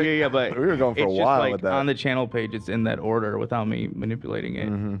more. I think Yeah, but we were going for a it's just while like with that. on the channel page. It's in that order without me manipulating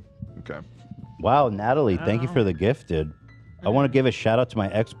it. Okay. Wow, Natalie, thank you for the gift, dude. I want to give a shout out to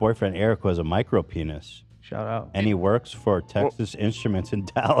my ex-boyfriend Eric, who has a micro penis. Shout out. And he works for Texas Instruments in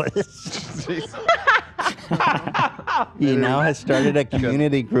Dallas. He now has started a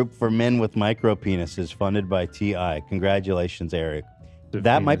community group for men with micro penises funded by TI. Congratulations, Eric.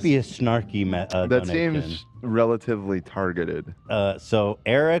 That might be a snarky That donation. seems relatively targeted. So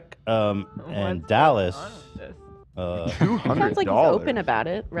Eric and Dallas. Sounds like he's open about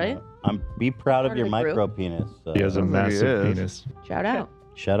it, right? Be proud of Part your of the group. micro penis. He has a massive penis. Shout out.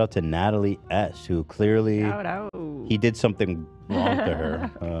 Shout out to Natalie S, who clearly Shout out. he did something wrong to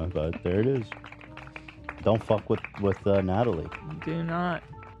her. But there it is. Don't fuck with Natalie. Do not.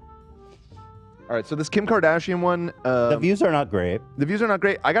 All right, so this Kim Kardashian one. The views are not great. The views are not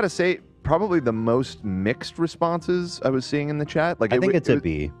great. I gotta say, probably the most mixed responses I was seeing in the chat. Like I think it's a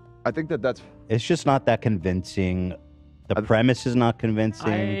B. I think that's. It's just not that convincing. The premise is not convincing.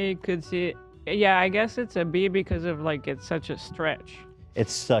 I could see it. Yeah, I guess it's a B because of like it's such a stretch.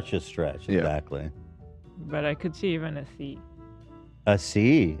 It's such a stretch. Exactly. But I could see even a C. A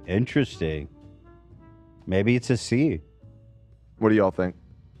C. Interesting. Maybe it's a C. What do y'all think?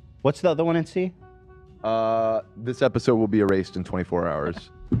 What's the other one in C? This episode will be erased in 24 hours.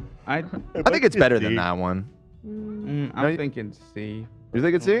 I think it's better than that one. I'm thinking C. You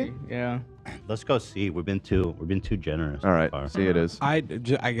think it's C? Yeah. Let's go C. We've been too generous. All right, so far. C it is. I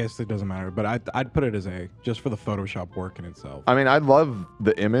guess it doesn't matter, but I'd put it as A, just for the Photoshop work in itself. I mean, I love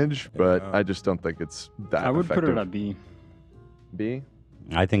the image, but I just don't think it's that. I would put it effective. at B. B.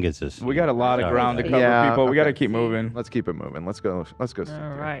 I think it's a C. We got a lot of ground to cover, people. We got to keep moving. Let's keep it moving. Let's go. Let's go.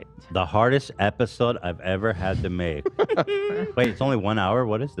 All right. The hardest episode I've ever had to make. Wait, it's only 1 hour?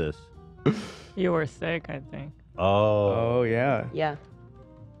 What is this? You were sick, I think. Oh. yeah. Yeah.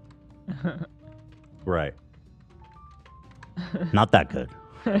 Right. Not that good.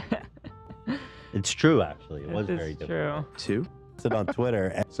 It's true, actually. It was This very is difficult. Two. It on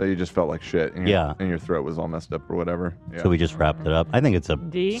Twitter. So you just felt like shit. And and your throat was all messed up or whatever. Yeah. So we just wrapped it up. I think it's a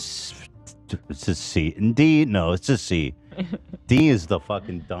D? It's a C. D? No, it's a C. D is the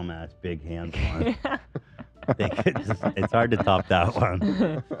fucking dumbass big hands one. I think it's hard to top that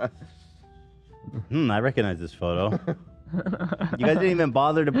one. I recognize this photo. You guys didn't even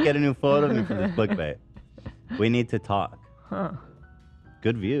bother to get a new photo of me for this clickbait. We need to talk. Huh.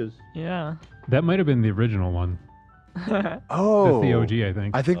 Good views. Yeah. That might have been the original one. Oh, That's the OG, I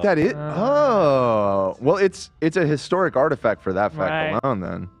think. I think that it. Oh, well, it's a historic artifact for that fact Right. alone.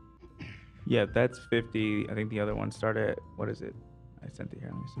 Then. Yeah, that's 50. I think the other one started at, what is it? I sent it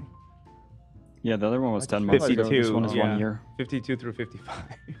here. Let me see. Yeah, the other one was 10 months ago. 52. This one is yeah. 1 year. 52 through 55.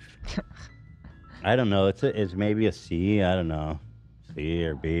 I don't know. It's maybe a C. I don't know. C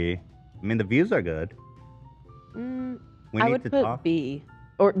or B. I mean, the views are good. We I need would to put talk. B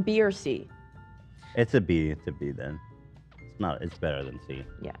or B or C. It's a B. It's a B then. It's not. It's better than C.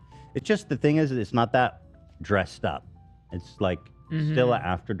 Yeah. It's just the thing is, it's not that dressed up. It's like still an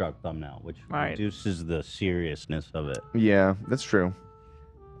after dark thumbnail, which Right. reduces the seriousness of it. Yeah, that's true.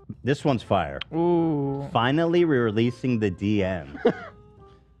 This one's fire. Ooh. Finally, we're releasing the DM.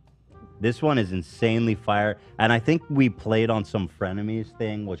 This one is insanely fire, and I think we played on some frenemies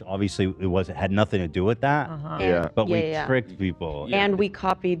thing, which obviously it had nothing to do with that. Yeah. But we Yeah. tricked people. And we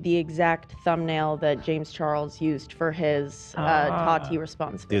copied the exact thumbnail that James Charles used for his Tati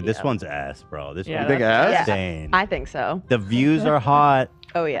response video. Dude, this one's ass, bro. This Yeah, one's that's- insane. I think so. The views are hot.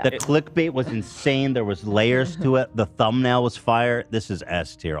 Oh, yeah. The clickbait was insane. There was layers to it. The thumbnail was fire. This is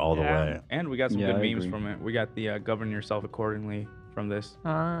S tier all the way. And we got some Yeah, good I memes agree. from it. We got the govern yourself accordingly from this.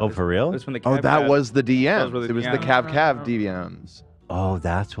 Oh, for real? This one, the Oh, Cav that Cav- was the DMs. those were It was the DMs. Cav DMs. Oh,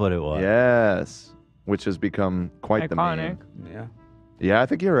 that's what it was. Yes, which has become quite the Iconic. meme. Yeah. Yeah, I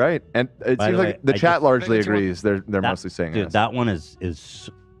think you're right, and it By seems the like way, the I chat just- largely Think it's agrees. They're That- mostly saying dude, S. that one is S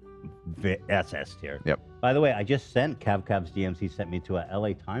tier. Yep. By the way, I just sent Cav's DMs. He sent me to a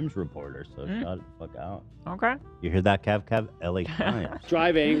LA Times reporter, so shut the fuck out. Okay. You hear that, Cav? LA Times.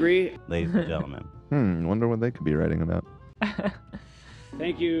 Drive angry. Ladies and gentlemen. Wonder what they could be writing about.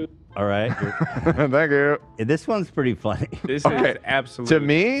 Thank you. All right. Thank you. This one's pretty funny. This Okay. is absolutely To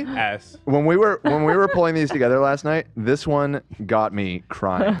me, ass. when we were pulling these together last night, this one got me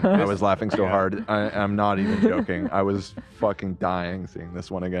crying. I was laughing so hard. I'm not even joking. I was fucking dying seeing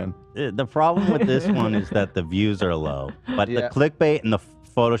this one again. The problem with this one is that the views are low, but Yeah. the clickbait and the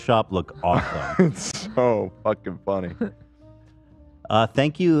Photoshop look awesome. It's so fucking funny.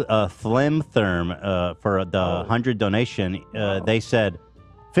 Thank you, Thlim Therm, for the 100 donation. They said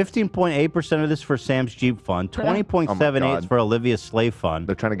 15.8% of this for Sam's Jeep Fund, 20.78 is for Olivia's Slave Fund.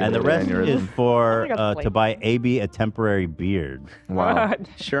 They're trying to get and the rid of rest aneurysm. is for I got to buy AB a temporary beard. Wow.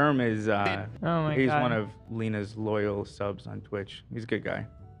 Sherm is my he's God. one of Lena's loyal subs on Twitch. He's a good guy.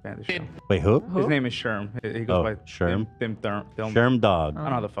 Fan of the show. Wait, who? His name is Sherm. He goes Oh, by Sherm? Sherm Dog. I don't know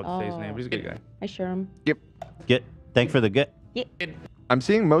how the fuck to say his name, but he's a good guy. I share him. Get thanks for the get. I'm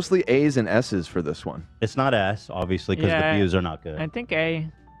seeing mostly A's and S's for this one. It's not S, obviously, because Yeah, the views are not good. I think A.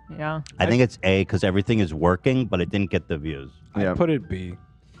 Yeah. I think it's A because everything is working, but it didn't get the views. Yeah. I put it B.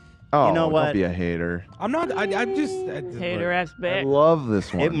 Oh, You know what? Don't be a hater. I'm not. I just. Hater ass I bitch. love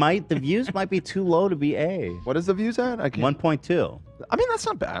this one. It might the views might be too low to be A. What is the views at? I can't. 1.2. I mean, that's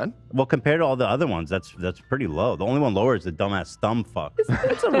not bad. Well, compared to all the other ones, that's pretty low. The only one lower is the dumbass thumb fuck.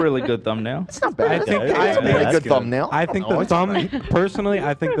 It's a really good thumbnail. It's not bad. I think Yeah, I, it's a pretty that's good thumbnail. I think No, the it's thumb. Personally,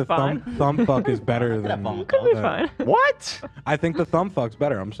 I think the Fine. thumb fuck is better than. Could be fine. What? I think the thumb fuck's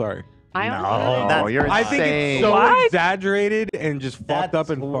better. I'm sorry. I that's- you're I think insane. it's so What? exaggerated and just fucked up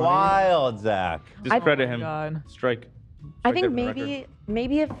and funny. wild, Zach. Discredit him. God. Strike. I Strike think that from the record.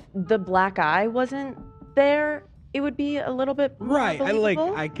 maybe if the black eye wasn't there, it would be a little bit more Right. I like.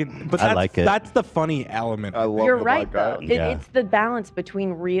 believable. I can. But I that's, like it. That's the funny element. I love You're the right black though. guy. Yeah. It's the balance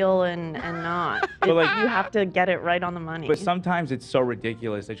between real and not. But, like- you have to get it right on the money. But sometimes it's so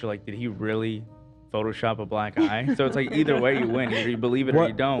ridiculous that you're like, did he really Photoshop a black eye? So it's like either way you win. Either you believe it or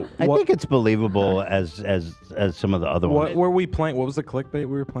you don't. I think it's believable as some of the other What ones. were we playing? What was the clickbait we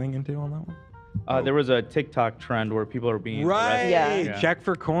were playing into on that one? There was a TikTok trend where people are being Right. arrested. Yeah. Check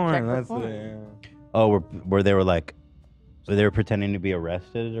for corn. Check for That's corn. it. Oh, where they were like, so they were pretending to be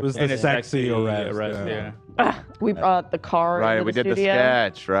arrested. Or It was something? the And a sexy arrest. yeah. we brought the car Right, into we the did the studio.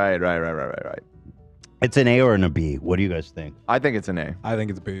 sketch. Right. It's an A or an a B. What do you guys think? I think it's an A. I think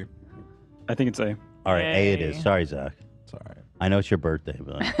it's B. I think it's A. All right, A it is. Hey. Sorry, Zach. It's all right. I know it's your birthday,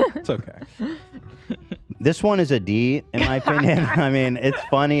 but It's okay. this one is a D in my opinion. I mean, it's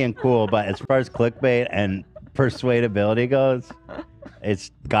funny and cool, but as far as clickbait and persuadability goes,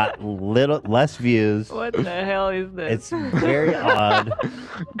 it's got little less views. What the hell is this? It's very odd.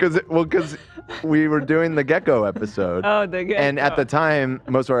 Because we were doing the Gecko episode. Oh, the Gecko. And at the time,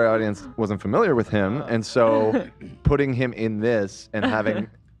 most of our audience wasn't familiar with him, and so putting him in this and having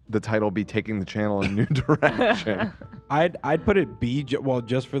the title be taking the channel in a new direction. I'd put it B. Well,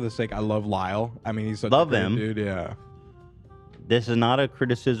 just for the sake, I love Lyle. I mean, he's such Love a great him. dude. Yeah. This is not a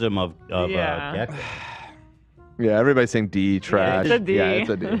criticism of Yeah. Gecko. Yeah, everybody's saying D, trash. it's a D. Yeah, it's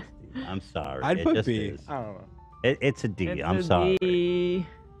a D. I'm sorry. I'd It put just B. is. I don't know. It's a D. It's I'm a sorry. D.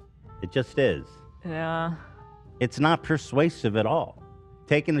 It just is. Yeah. It's not persuasive at all.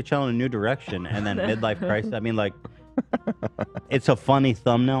 Taking the channel in a new direction and then midlife crisis. I mean, like, it's a funny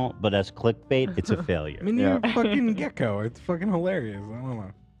thumbnail, but as clickbait, it's a failure. I mean, you're a fucking gecko. It's fucking hilarious. I don't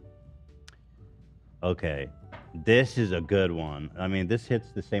know. Okay, this is a good one. I mean, this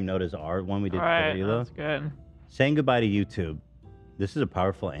hits the same note as our one we did All right. for Hila. That's good. Saying goodbye to YouTube. This is a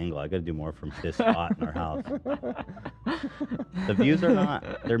powerful angle. I got to do more from this spot in our house. The views are not,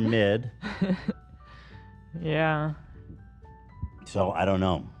 they're mid. Yeah. So I don't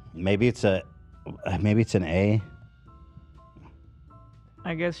know. Maybe it's an A.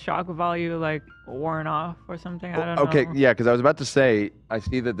 I guess shock value like worn off or something. I don't know. Okay, yeah, because I was about to say, I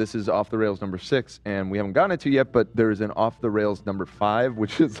see that this is Off the Rails number 6, and we haven't gotten it to yet, but there is an Off the Rails number 5,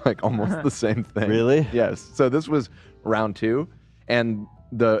 which is like almost the same thing. Really? Yes. So this was round 2, and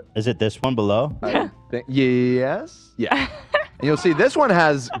the Is it this one below? yes, yeah. And you'll see this one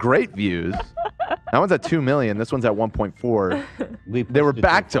has great views. That one's at 2 million. This one's at 1.4. They were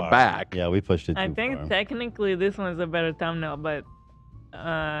back to back. Yeah, we pushed it I too think far. technically this one's a better thumbnail, but the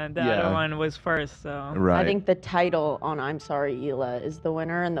Yeah. other one was first, so. I think the title on I'm Sorry, Hila is the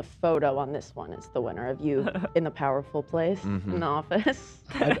winner, and the photo on this one is the winner of you in the powerful place in the office.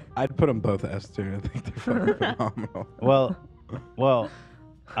 I'd put them both S tier. I think they're fucking phenomenal. Well,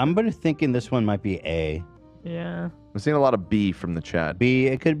 I'm thinking this one might be A. Yeah. I'm seeing a lot of B from the chat. B,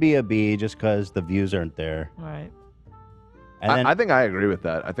 it could be a B just because the views aren't there. Right. And then, I think I agree with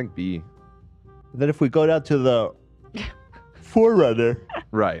that. I think B. then if we go down to the Forerunner.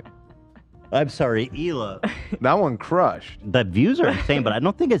 Right. I'm sorry, Hila. That one crushed. The views are insane, but I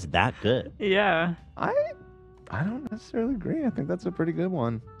don't think it's that good. Yeah. I don't necessarily agree. I think that's a pretty good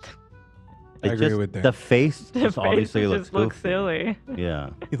one. I It agree just- with that. The face The just obviously face looks just looks goofy. silly. Yeah.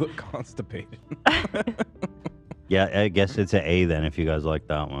 You look constipated. Yeah, I guess it's an A then if you guys like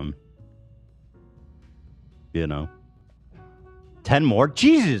that one. You know. 10 more?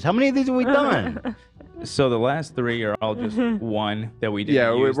 Jesus, how many of these have we done? So the last 3 are all just one that we didn't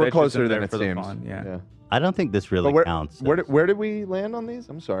Yeah, use. we're That's just closer in there than it for the seems. fun, Yeah. I don't think this really But where, counts. where did we land on these?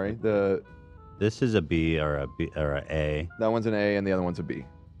 I'm sorry. This is a B or a A. That one's an A and the other one's a B.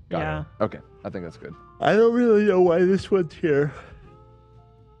 Got Yeah. it. Okay, I think that's good. I don't really know why this one's here.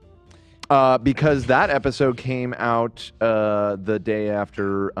 Because that episode came out the day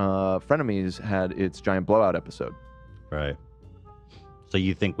after Frenemies had its giant blowout episode. Right. So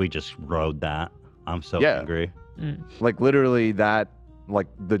you think we just rode that? I'm so Yeah. angry. Like literally that, like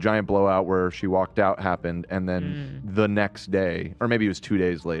the giant blowout where she walked out happened, and then the next day, or maybe it was 2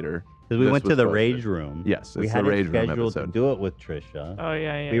 days later. Because we this went to was the posted. rage room. Yes, we it's had the rage it room scheduled to episode. do it with Trisha. Oh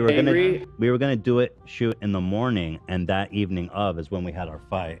yeah. We were gonna do it shoot in the morning, and that evening of is when we had our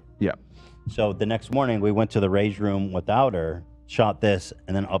fight. Yeah. So the next morning we went to the rage room without her, shot this,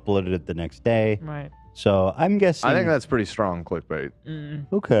 and then uploaded it the next day. Right. So I'm guessing. I think that's pretty strong clickbait.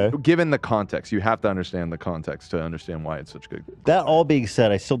 Okay. Given the context, you have to understand the context to understand why it's such good. That all being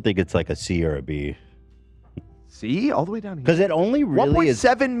said, I still think it's like a C or a B. C all the way down here. Because it only really is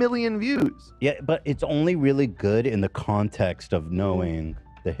 1.7 million views. Yeah, but it's only really good in the context of knowing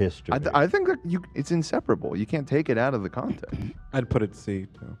the history. I think that it's inseparable. You can't take it out of the context. I'd put it C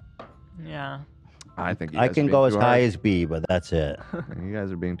too. Yeah. I think you I guys can are go being as too high harsh. as B, but that's it. You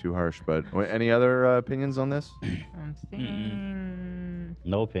guys are being too harsh. But any other opinions on this? I'm seeing.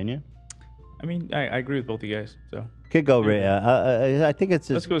 No opinion. I mean, I agree with both you guys. So Could go. I think it's.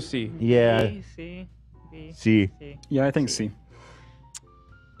 let's go C. Yeah. B, C, B. C. Yeah, I think C.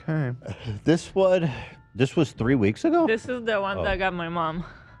 Okay. This was 3 weeks ago. This is the one that got my mom.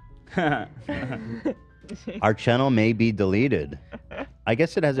 Our channel may be deleted. I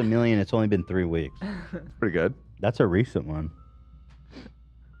guess it has 1 million. It's only been 3 weeks. Pretty good. That's a recent one.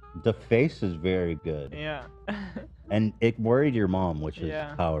 The face is very good. Yeah. And it worried your mom, which is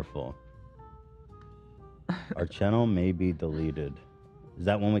Yeah. powerful. Our channel may be deleted. Is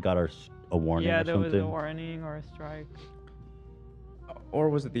that when we got a warning Yeah, or there something? was a warning or a strike. Or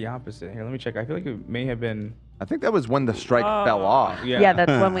was it the opposite? Here, let me check. I feel like it may have been. I think that was when the strike Oh. fell off. Yeah,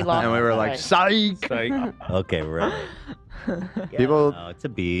 that's when we lost. And we were like, psych. Okay, right. People. No, it's a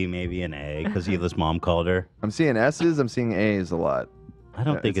B, maybe an A, because Hila's mom called her. I'm seeing S's. I'm seeing A's a lot. I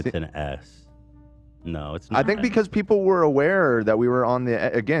don't think it's it's an S. No, it's not. I think because people were aware that we were on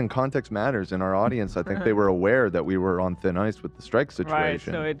again, context matters in our audience. I think they were aware that we were on thin ice with the strike Right,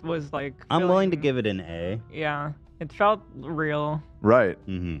 situation. so it was like. I'm willing to give it an A. Yeah, it felt real. Right.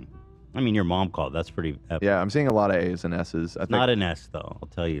 Mm-hmm. I mean, your mom called. That's pretty epic. Yeah, I'm seeing a lot of A's and S's. I think, Not an S, though. I'll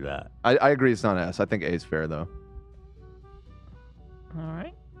tell you that. I agree it's not an S. I think A's fair, though. All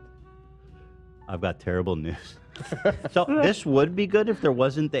right. I've got terrible news. So this would be good if there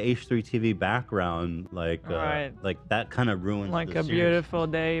wasn't the H3 TV background, like Right. like that kind of ruins Like the a series. beautiful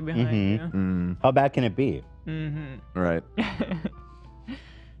day behind Mhm. How bad can it be? you. Mm-hmm. Right.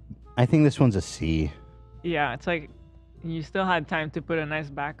 I think this one's a C. Yeah, it's like you still had time to put a nice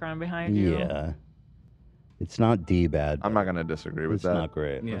background behind you. Yeah. It's not D bad. I'm not gonna disagree with It's that. not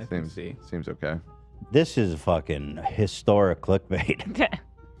great. Yeah, I It think seems okay. This is fucking historic clickbait.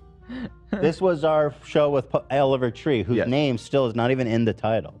 This was our show with Oliver Tree, whose name still is not even in the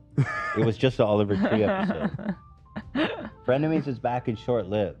title. It was just an Oliver Tree episode. Frenemies is back in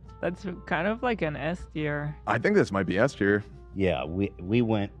short-lived. That's kind of like an S tier. I think this might be S tier. Yeah, we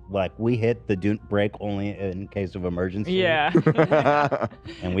went like we hit the break only in case of emergency. Yeah.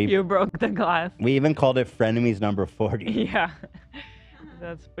 And we You broke the glass. we even called it Frenemies number 40. Yeah.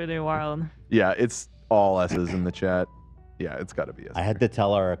 That's pretty wild. Yeah, it's all S's in the chat. Yeah, it's got to be S. I had to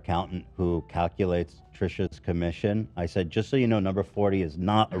tell our accountant who calculates Trisha's commission. I said, just so you know, number 40 is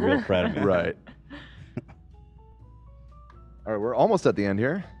not a real frenemy. Right. All right, we're almost at the end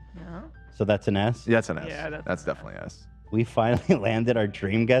here. Yeah. So that's an S? Yeah, that's an S. Yeah, that's definitely S. We finally landed our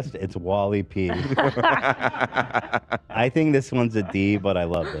dream guest. It's Wally P. I think this one's a D, but I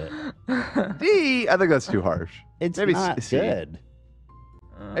love it. D, I think that's too harsh. It's Maybe not C. good.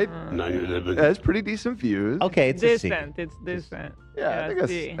 It's pretty decent views. Okay, it's a C. Decent. It's decent. Yeah, I think that's-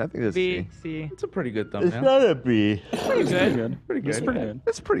 C. I think that's B, C. C. It's a pretty good It's thumbnail. not a B. Pretty good. Pretty good. It's pretty good.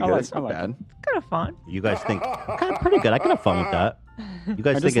 It's pretty I good. like- It's not I like bad. Kind of fun. You guys think kind of pretty good. I can have fun with that. You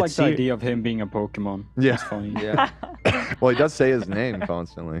guys I think just like it's the C? idea of him being a Pokemon. Yeah. It's funny. Yeah. Well, he does say his name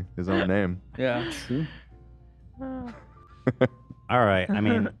constantly, his own name. Yeah. True. All right. I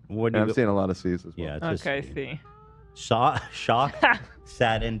mean, what do And you I'm seeing a lot of C's as well. Yeah, it's Okay, just C. shocked,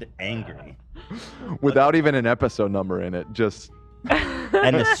 saddened, angry. Without even an episode number in it, just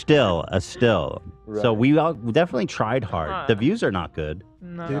And a still. So Right. we definitely tried hard. The views are not good.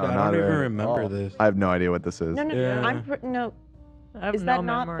 No. Dude, No, I not don't even very- remember this. I have no idea what this is. No, no, Yeah. no. I have Is that no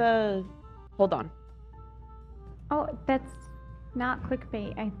not memory. the? Hold on. Oh, that's not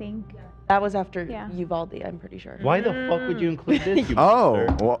clickbait, I think. That was after Yeah. Uvalde, I'm pretty sure. Why the fuck would you include this? You Oh,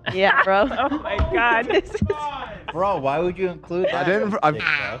 monster? well, Yeah, bro. Oh my god. Bro, why would you include that? I didn't.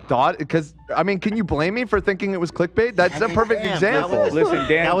 I thought because I mean, can you blame me for thinking it was clickbait? That's a perfect damn, example. that was- Listen,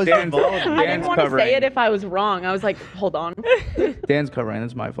 that was Dan's involved. I didn't Dan's want to covering. say it if I was wrong. I was like, hold on. Dan's covering.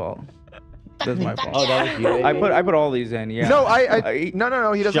 That's my fault. That's my fault. Oh, that was you. I put all these in. Yeah. No,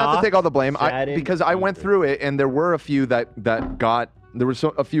 no. He doesn't have to Shocked, take all the blame. saddened, Because I went through it, and there were a few that got. There were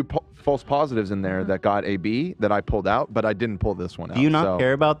a few false positives in there that got a B that I pulled out, but I didn't pull this one out. Do you not so-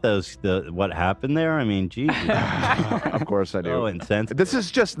 care about what happened there? I mean, geez. Of course I do. So insensitive.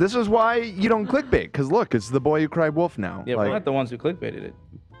 This is why you don't clickbait. Because look, it's the boy who cried wolf now. Yeah, we're not the ones who clickbaited it.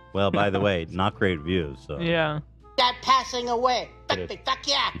 Well, by the way, not great views. So. Yeah. Start passing away. Fuck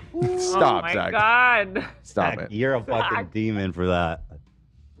yeah. Stop, Oh my Zach. god. Stop Zach, it. You're a fucking demon for that.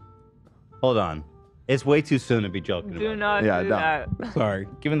 Hold on. It's way too soon to be joking Do about not Yeah, do no. that. Sorry.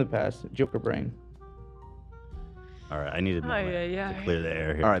 Give him the pass. Joker brain. All right, I needed to clear the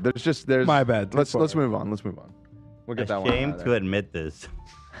air here. All right, there's. My bad. Let's move on. Let's move on. We'll get that one. Ashamed out of to there. admit this.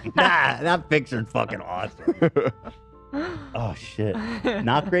 Nah, that picture's fucking awesome. Oh shit.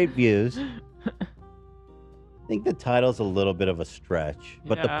 Not great views. I think the title's a little bit of a stretch,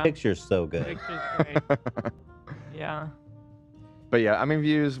 but the Yeah. picture's so good. Picture's great. Yeah. But yeah, I mean,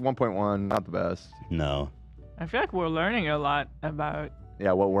 views 1.1, not the best. No. I feel like we're learning a lot about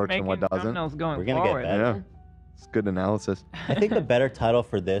Yeah, what works and making what doesn't. thumbnails going We're gonna forward. get better. Yeah, it's good analysis. I think the better title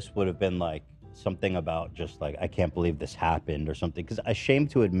for this would have been like something about just like I can't believe this happened or something. Because ashamed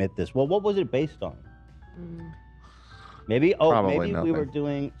to admit this. Well, what was it based on? Maybe Probably maybe we were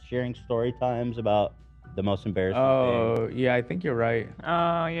nothing. sharing story times about the most embarrassing thing. Oh, yeah, I think you're right.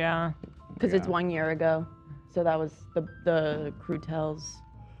 Oh yeah. Because it's 1 year ago. So that was the crew tells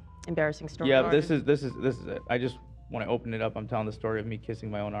embarrassing story. Yeah, this is it. I just when I open it up, I'm telling the story of me kissing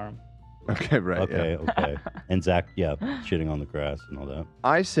my own arm. Okay, right. Okay, yeah. okay. And Zach, shitting on the grass and all that.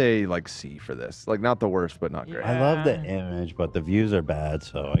 I say like C for this. Like not the worst, but not great. I love the image, but the views are bad,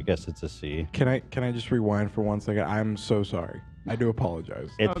 so I guess it's a C. Can I just rewind for 1 second? I'm so sorry. I do apologize.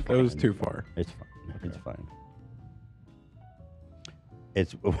 It's It was fine. too far. It's fine. It's fine.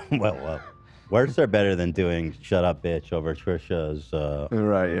 It's well. Worse are better than doing "Shut Up, Bitch" over Trisha's.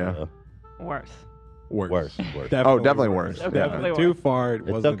 Right. Yeah. Worse. Worse. Definitely worse. Definitely Too worse. far. It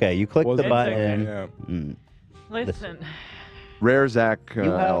It's wasn't, okay. You click the wasn't- button. Yeah. Mm. Listen. Rare Zach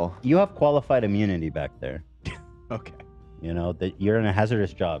L. You have qualified immunity back there. Okay. You know that you're in a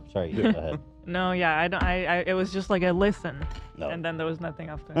hazardous job. Sorry. Go ahead. No, yeah, I don't. I it was just like a listen, No. and then there was nothing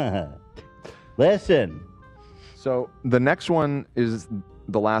after. Listen. So the next one is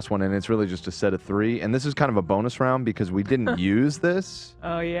the last one, and it's really just a set of 3. And this is kind of a bonus round because we didn't use this,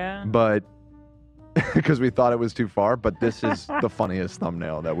 Oh yeah. but because we thought it was too far. But this is the funniest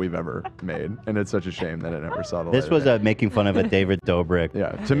thumbnail that we've ever made, and it's such a shame that it never saw the This light of was day. making fun of a David Dobrik.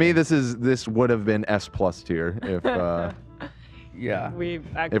 Yeah, to me, this would have been S+ tier if Yeah.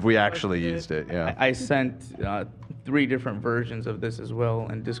 if we actually used it. Yeah, I sent 3 different versions of this as well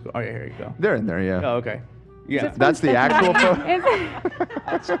in Discord. Oh, yeah, here you go. they're in there. Yeah. Oh, okay. Yeah. That's the actual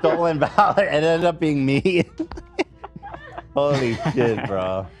photo. Stolen valor. It ended up being me. Holy shit,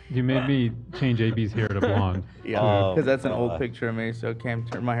 bro. You made me change AB's hair to blonde. Yeah, Oh, because that's an old God. picture of me. So Cam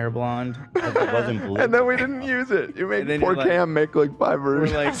turned my hair blonde. It wasn't blue. And then we didn't use it. You made And then poor you're like- Cam make like 5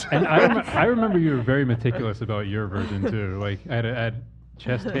 versions. like- And I remember you were very meticulous about your version too. Like I had to add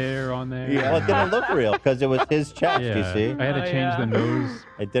chest hair on there. Well, it didn't look real because it was his chest, you Yeah. see? I had to change the nose.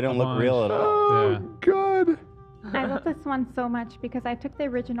 It didn't look homage. real at all. Yeah. God. I love this one so much because I took the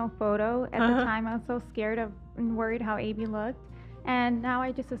original photo at the time. I was so scared of and worried how AB looked. And now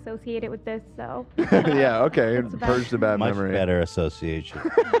I just associate it with this, so. Yeah, okay. It's bad. Purge the bad Much memory. better association.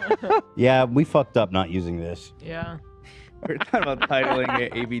 Yeah, we fucked up not using this. Yeah. We're talking about titling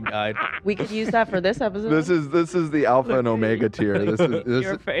it. AB died. We could use that for this episode. This is the alpha and omega tier. This is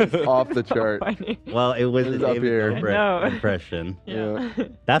Your face. off the chart. Well, it was It's a up David here. Dobrik I know. impression. Yeah.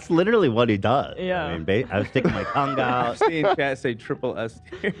 That's literally what he does. Yeah. I mean, I was sticking my tongue I'm out. seeing chat say triple S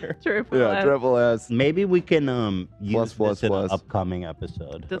tier. Triple Yeah, S. triple S. Maybe we can use Plus, this in plus. an upcoming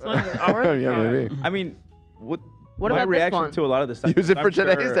episode. This one's ours. Yeah, maybe. I mean, what What my about this reaction one? to a lot of the stuff. Use it I'm for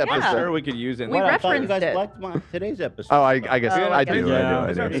today's sure, episode. I'm sure we could use it. We What, I thought you referenced guys it. liked today's episode. Oh, I guess Oh, I I do. guess- I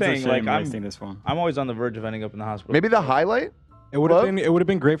That's do. what I'm It's a saying. shame Like wasting this one. I'm always on the verge of ending up in the hospital. Maybe the highlight. It would have been. It would have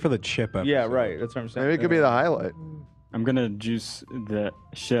been great for the chip episode. Yeah, right. That's what I'm saying. Maybe it could be the highlight. I'm gonna juice the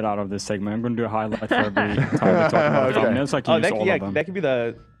shit out of this segment. I'm gonna do a highlight for every time we talk about Okay. thumbnails. Like you Oh, use that, all yeah, of them. that could be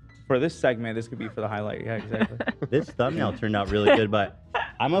the for this segment, this could be for the highlight. Yeah, exactly. This thumbnail turned out really good, but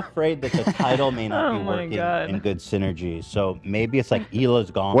I'm afraid that the title may not Oh be my working God. in good synergy. So maybe it's like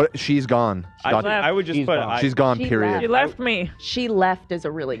Hila's gone. What? She's gone. I would just She's put. gone. She's gone. She Period. left. She left me. She left is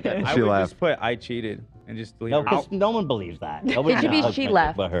a really good I She would left. just put I cheated and just delete No, her. because no one believes that. Nobody It should be knows she anything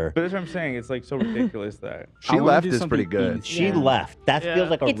left. But her. But that's what I'm saying. It's like so ridiculous that. She I wanna left do is pretty something good. She Yeah. left. That Yeah. feels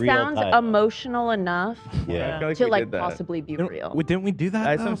like a It real sounds title. emotional enough Yeah. I feel like to we like did that. possibly be real. Didn't we do that?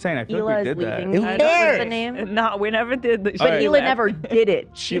 That's what though? I'm saying. I feel Hila like we is did that. leaving. Who That was the cares? name. No, we never did. But Alright. Hila never did it.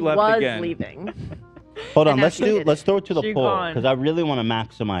 She She left was again. leaving. Hold on, And now let's she did it. let's throw it to the She poll gone. because I really want to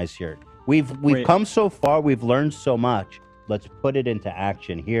maximize here. We've Wait. come so far, we've learned so much. Let's put it into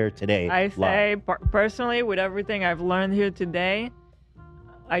action here today. I live. say personally, with everything I've learned here today,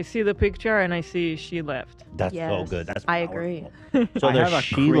 I see the picture and I see she left. That's so Yes, good. That's I agree. powerful. So I there's have a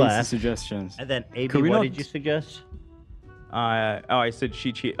she crazy left, suggestions. and then AB, Could we what not- did you suggest? I said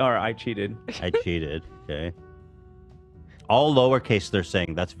she cheated, or I cheated. I cheated. Okay. All lowercase. They're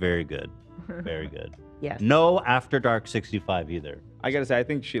saying that's very good. Very good. Yes. No After Dark 65 either. I gotta say, I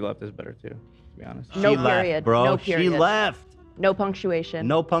think she left is better too. To be honest. No She left, period. bro. No She period. left. No punctuation.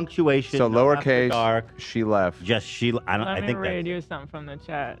 No punctuation. So no After lowercase. Dark. She left. Just she. I don't. Let I me think read that. you something from the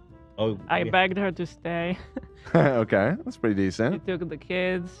chat. Oh. I yeah. begged her to stay. Okay, that's pretty She decent. took the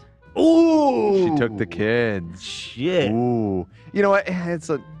kids. Ooh. She took the kids. Shit. Ooh. You know what? It's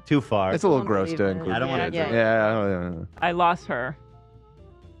a Too far. it's a little Don't gross to believe it. include. I don't want to. Yeah. Yeah. I lost her.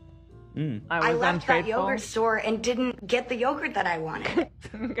 Mm. I was left that unfaithful. yogurt store and didn't get the yogurt that I wanted.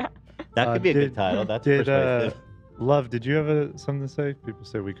 That could be a good title. That's persuasive. Love, did you have something to say? People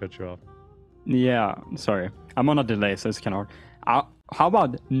say we cut you off. Yeah, sorry. I'm on a delay, so it's kind of hard. How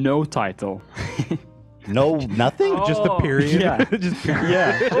about no title? No, nothing. Just the Oh. period. Yeah, just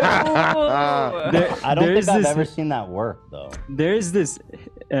yeah. Ooh. There- I don't there's think I've this- ever seen that work though. There is this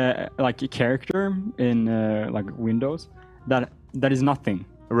like a character in like Windows that is nothing.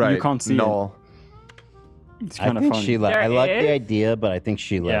 Right. You can't see Null. it. It's I kind of think funny. she left. I There like the is? idea, but I think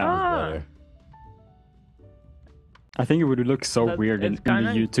she left Yeah. is better. I think it would look so That's- weird in it's the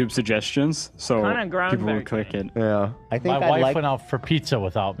kinda- YouTube suggestions, so kinda people would click it. Yeah. I think My I wife like. went out for pizza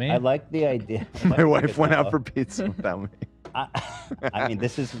without me. I like the idea. My wife went out for pizza without me. I mean,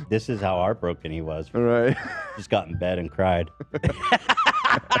 this is how heartbroken he was. All right. Just got in bed and cried.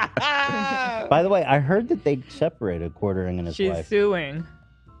 By the way, I heard that they separated Quartering and his She's wife. suing.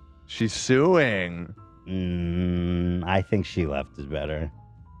 She's suing. I think she left is better.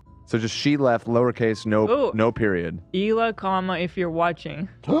 So just she left, lowercase, Ooh. no period. Hila, comma, if you're watching.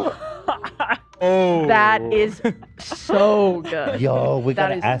 Oh. That is so good. Yo, we That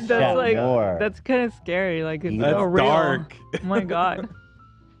gotta is ask so that like more. that's kind of scary. Like it's That's so real. dark. Oh my god.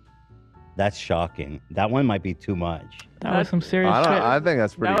 That's shocking. That one might be too much. That was some serious shit. I think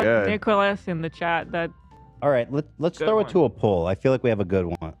that's pretty that was good. Nicholas in the chat. That All right, let's Good throw one. it to a poll. I feel like we have a good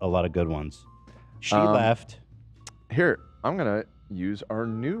one, a lot of good ones. She left. Here, I'm gonna use our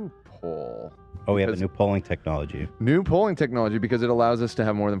new poll. Oh, we have a because- new polling technology. New polling technology because it allows us to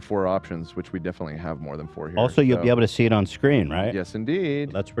have more than 4 options, which we definitely have more than 4 here. Also, you'll so- be able to see it on screen, right? Yes,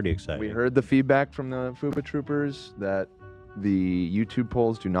 indeed. That's pretty exciting. We heard the feedback from the Fuba Troopers that the YouTube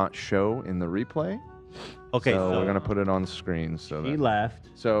polls do not show in the replay. Okay, so so we're gonna put it on screen. So She that, left.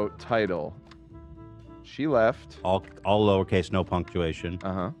 So title. She left. All lowercase, no punctuation.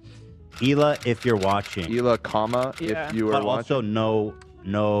 Uh-huh. Hila, if you're watching. Hila, comma, Yeah. if you are But watching. also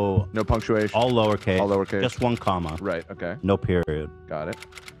no punctuation. All lowercase. All lowercase. Just one comma. Right. Okay. No period. Got it.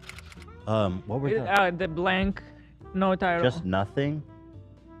 What were the the blank, no title. just nothing?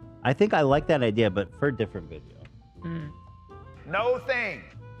 I think I like that idea, but for a different video. No thing.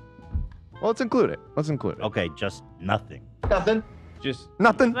 Well, let's include it. Let's include it. Okay, just nothing. Nothing. Just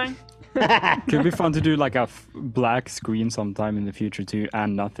nothing. Could be fun to do like a black screen sometime in the future too,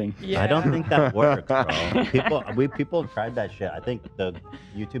 and nothing. I don't think that works, bro. People have tried that shit. I think the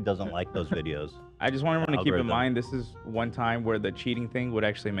YouTube doesn't like those videos. I just want everyone to keep in Algorithm. mind this is one time where the cheating thing would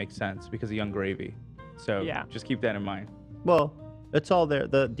actually make sense because of Young Gravy. So Yeah. just keep that in mind. Well, it's all there.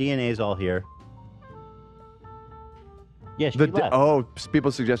 The DNA is all here. Yeah, she The left.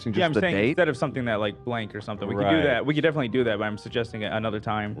 people suggesting just Yeah, I'm the saying date. instead of something that like blank or something, we could do Right. that. We could definitely do that, but I'm suggesting it another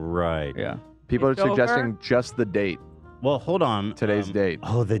time. Right. Yeah. People are It's over. suggesting just the date. Well, hold on. Today's date.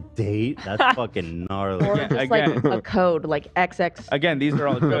 Oh, the date? That's fucking gnarly. Or Yeah, just again. like a code, like XX. Again, these are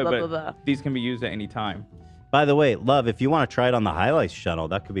all Blah, good, blah, but blah, blah. these can be used at any time. By the way, love, if you want to try it on the highlights channel,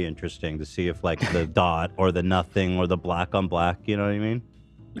 that could be interesting to see if like the dot or the nothing or the black on black, you know what I mean?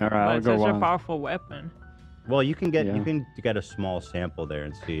 All right, But I'll it's go such a on. powerful weapon. Well, you can get Yeah. you can get a small sample there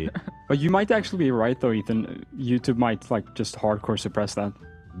and see. But you might actually be right though, Ethan. YouTube might like just hardcore suppress that.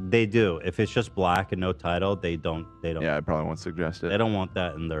 They do. If it's just black and no title, they don't. Yeah, I probably won't suggest it. They don't want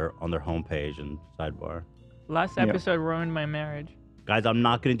that on their homepage and sidebar. Last episode ruined my marriage. Guys, I'm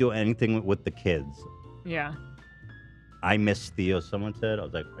not gonna do anything with the kids. Yeah. I miss Theo. Someone said. I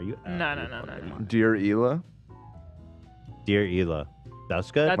was like, "Are you?" No. Dear Hila. Dear Hila.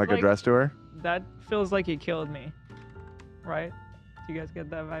 That's good. That's Like addressed to her. That feels like he killed me, right? Do you guys get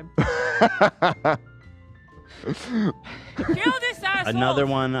that vibe? Kill this asshole! Another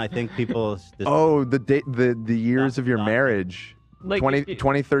one. I think people. Oh, the years of your marriage. Like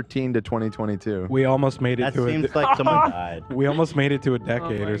 2013 to 2022. We almost made it That to seems like someone died. We almost made it to a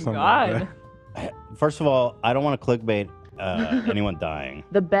decade or something like that. First of all, I don't want to clickbait anyone dying.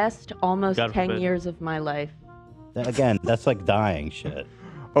 The best almost God 10 forbid. years of my life. Again, that's like dying shit.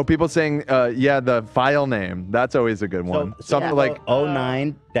 Oh, people saying, yeah, the file name. That's always a good one. Something like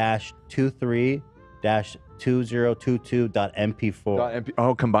 09-23-2022.mp4.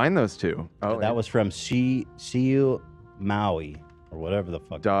 Oh, combine those two. Oh, that was from CU Maui or whatever the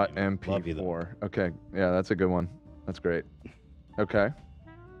fuck. .mp4. Okay, yeah, that's a good one. That's great. Okay.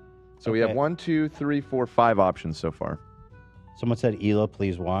 So we have 1, 2, 3, 4, 5 options so far. Someone said, Hila,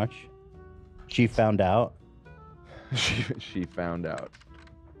 please watch. She found out. she found out.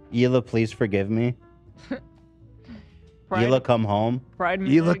 Hila, please forgive me. Hila, come home.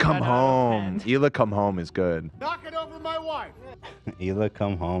 Hila, come home. Hila, come home is good. Knock it over my wife. Hila,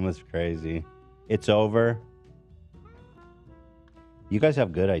 come home is crazy. It's over. You guys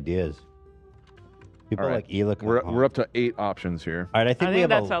have good ideas. People All right. like Hila, come home. We're up to 8 options here. All right, I think we have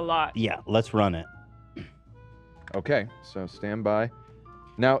that's a lot. Yeah, let's run it. Okay, so stand by.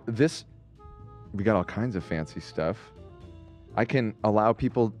 Now this, we got all kinds of fancy stuff. I can allow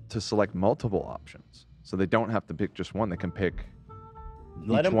people to select multiple options, so they don't have to pick just one. They can pick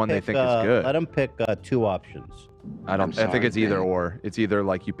each one they think is good. Let them pick 2 options. I think it's either or. It's either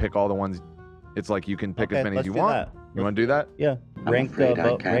like you pick all the ones. It's like you can pick as many as you want. You want to do that? Yeah. Ranked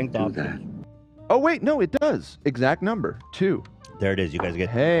options. Oh wait, no, it does. Exact number 2. There it is. You guys get.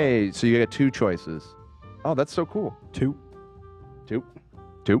 Hey, so you get 2 choices. Oh, that's so cool. 2.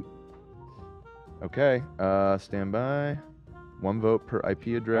 Okay. Stand by. 1 vote per IP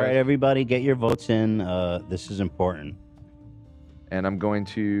address. All right, everybody, get your votes in. This is important. And I'm going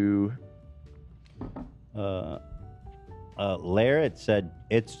to. Lair, it said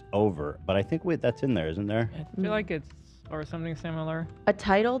it's over, but I think that's in there, isn't there? I feel like it's or something similar. A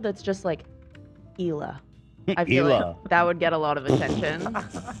title that's just like Hila. I feel Hila. like that would get a lot of attention.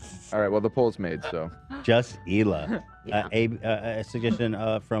 All right, well, the poll's made, so. Just Hila. A suggestion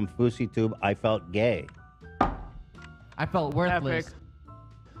from FouseyTube, I felt gay. I felt worthless.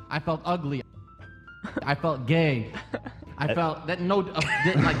 I felt ugly. I felt gay. I felt that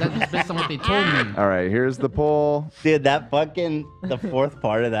that's just based on what they told me. All right, here's the poll. Dude, the fourth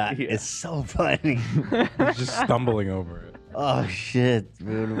part of that is so funny. He's just stumbling over it. Oh shit,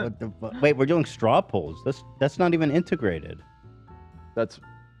 dude! What the fuck? Wait, we're doing straw polls. That's not even integrated.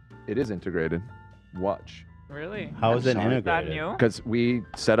 It is integrated. Watch. Really? How is it That integrated? new? Because we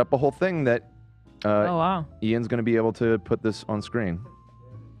set up a whole thing that. Oh wow. Ian's going to be able to put this on screen.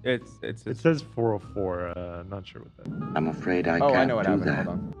 It says 404. Not sure what that is. I'm afraid I I can't know what do happened. that.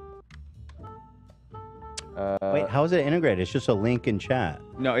 Hold on. Wait, how is it integrated? It's just a link in chat.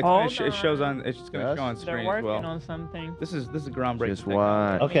 No, it shows on. It's just gonna show on They're screen as working well. on something. This is groundbreaking. Just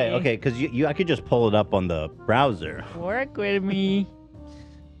watch. Okay, because I could just pull it up on the browser. Work with me.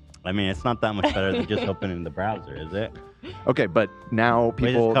 I mean, it's not that much better than just opening the browser, is it? Okay, but now We're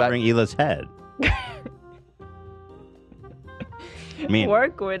people. just covering Hila's head. I mean,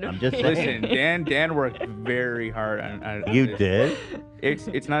 Work with I'm just Listen, saying. Dan worked very hard on You this. did?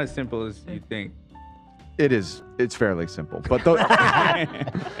 It's not as simple as you think. It is. It's fairly simple, but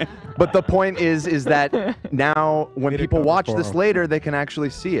but the point is that now when people watch this later, they can actually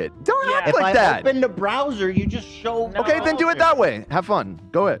see it. Don't act If like I that. open the browser, you just show. Okay, then do it that way. Have fun.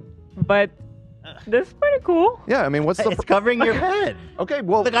 Go ahead. But this is pretty cool. Yeah, I mean, what's the? It's covering your head. Okay,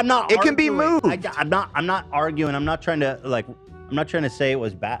 well, Look, I'm not. It can be arguing. moved. I'm not arguing. I'm not trying to I'm not trying to say it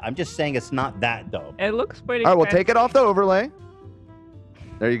was bad. I'm just saying it's not that dope. It looks pretty. All right, well, take it off the overlay.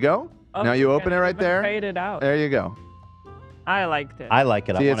 There you go. Oh, now you yeah, open it right even there. fade it out. There you go. I liked it. I like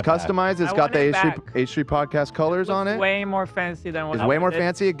it. See, I it's want it back. customized. It's I got want the it back. H3 podcast colors on it. Way more fancy than what It's I way more did.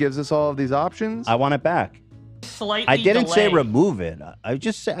 fancy. It gives us all of these options. I want it back. Slightly I didn't say delayed. remove it. I was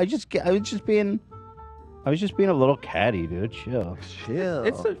just being a little catty, dude. Chill.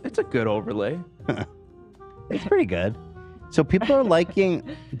 It's a good overlay. It's pretty good. So people are liking.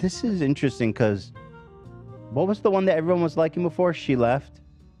 This is interesting because what was the one that everyone was liking before? She left,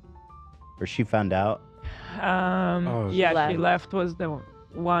 or she found out. Yeah, she left was the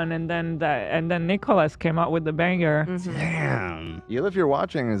one, and then Nicholas came out with the banger. Damn. Hila, if you're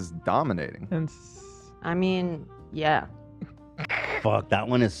watching, is dominating. I mean, yeah. Fuck, that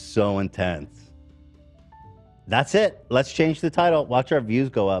one is so intense. That's it. Let's change the title. Watch our views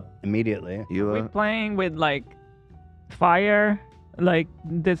go up immediately. We're playing with like fire. Like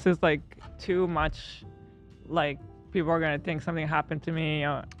this is like too much. Like people are gonna think something happened to me.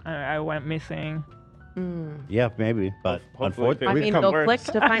 Or I went missing. Yeah, maybe, but unfortunately, I mean, they'll click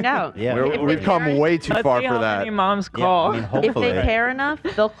to find out. Yeah, we've come way too Let's far see for how that. many moms Yeah, call. I mean, If hopefully. they care enough,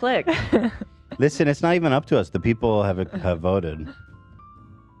 they'll click. Listen, it's not even up to us. The people have voted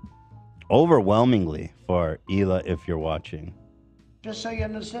overwhelmingly for Hila. If you're watching, Just so you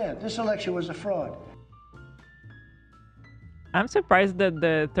understand, this election was a fraud. I'm surprised that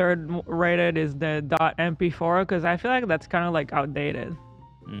the third rated is the .mp4 because I feel like that's kind of like outdated.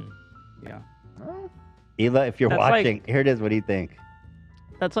 Yeah. Hila, if you're That's watching, like- here it is. What do you think?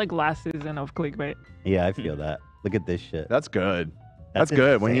 That's like last season of Clickbait. Yeah, I feel that. Look at this shit. That's good. That's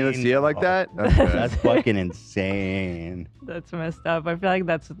good. When you insane, see it like bro. that, that's good. That's fucking insane. That's messed up. I feel like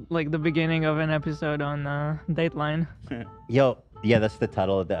that's like the beginning of an episode on Dateline. Yo, yeah, that's the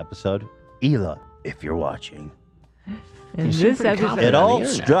title of the episode. Hila, if you're watching. In this episode, It all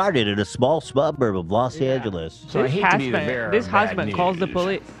started in a small suburb of Los Angeles. This husband calls the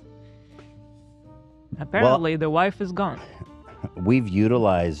police. Apparently, the wife is gone. We've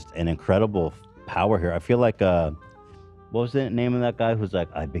utilized an incredible power here. I feel like, what was the name of that guy who's like,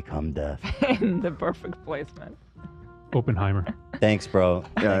 I become death? In the perfect placement. Oppenheimer. Thanks, bro.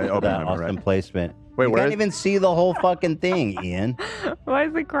 Yeah, Thanks for that Oppenheimer, awesome right. placement. Wait, you where can't is- even see the whole fucking thing, Ian. Why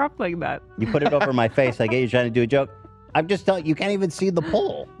is it cropped like that? You put it over my face. I get you trying to do a joke. I'm just telling you, can't even see the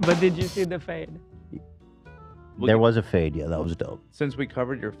pole. But did you see the fade? There was a fade. Yeah, that was dope. Since we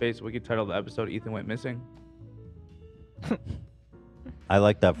covered your face, we could title the episode "Ethan Went Missing." I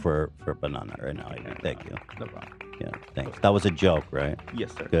like that for Banana right now. Ian. Thank you. No problem. Yeah, thanks. That was a joke, right?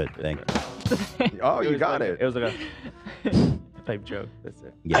 Yes, sir. Good. Thank you. Oh, you was got like- it. It was like a type joke. That's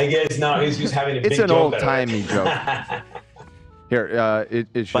it. Yeah. I guess no, he's just having a It's big an joke old out of it. timey joke. Here, it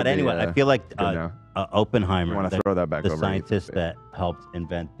should But be, anyway, I feel like good now. Oppenheimer, You wanna throw that back the over scientist that helped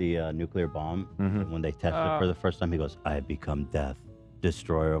invent the nuclear bomb, when they tested it for the first time, he goes, I become death,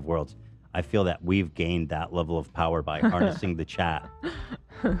 destroyer of worlds. I feel that we've gained that level of power by harnessing the chat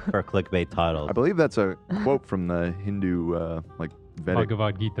for clickbait titles. I believe that's a quote from the Hindu, like, Vedic.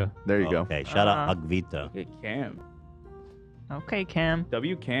 Bhagavad Gita. There you go. Okay, shout out Agvita. Okay, Cam. Okay, Cam.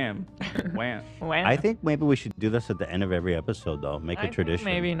 W Cam. Wham. Wham. I think maybe we should do this at the end of every episode, though. Make I a think tradition.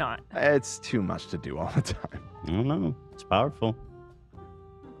 maybe not. It's too much to do all the time. I don't know. It's powerful.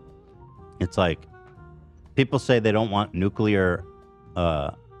 It's like people say they don't want nuclear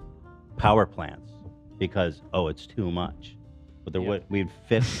power plants because, oh, it's too much. But there would we'd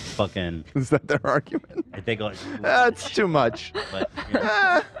fit fucking. Is that their argument? I think like, That's too much. But, you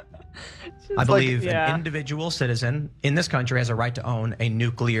know, I believe yeah. an individual citizen in this country has a right to own a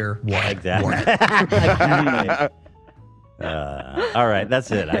nuclear warhead. Exactly. All right,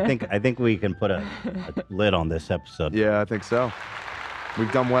 that's it. I think we can put a lid on this episode. Yeah, I think so.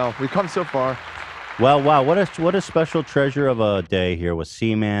 We've done well. We've come so far. Well, wow, what a special treasure of a day here with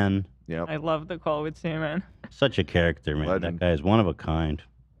Cman. Yep. I love the call with Cman. Such a character, man. Legend. That guy is one of a kind.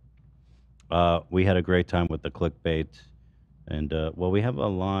 We had a great time with the clickbait, and well, we have a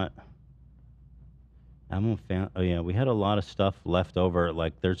lot. I'm a fan. Oh yeah, we had a lot of stuff left over.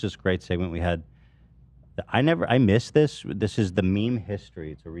 Like, there's this great segment we had. I missed this. This is the meme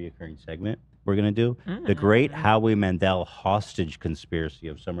history. It's a reoccurring segment we're gonna do. The great Howie Mandel hostage conspiracy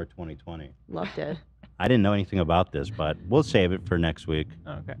of summer 2020. Loved it. I didn't know anything about this, but we'll save it for next week.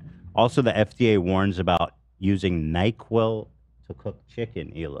 Okay. Also, the FDA warns about using NyQuil to cook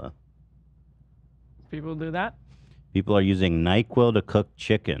chicken, Hila. People do that? People are using NyQuil to cook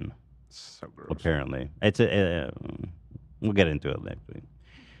chicken. So gross. Apparently. It's we'll get into it next week.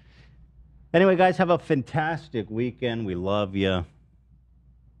 Anyway, guys, have a fantastic weekend. We love you.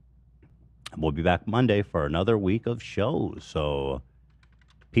 We'll be back Monday for another week of shows. So,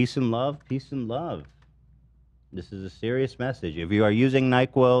 peace and love, peace and love. This is a serious message. If you are using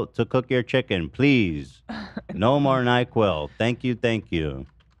NyQuil to cook your chicken, please, no more NyQuil. Thank you, thank you.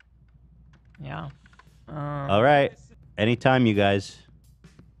 Yeah. All right. Anytime, you guys.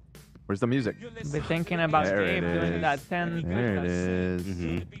 Where's the music? Be thinking about There Gabe it doing is. that 10. There it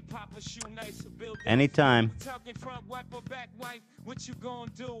is. Anytime.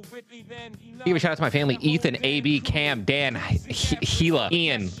 Give a shout out to my family: Ethan, AB, Cam, Dan, Hila,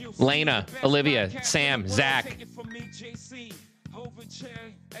 Ian, Lena, Olivia, Sam, Zach.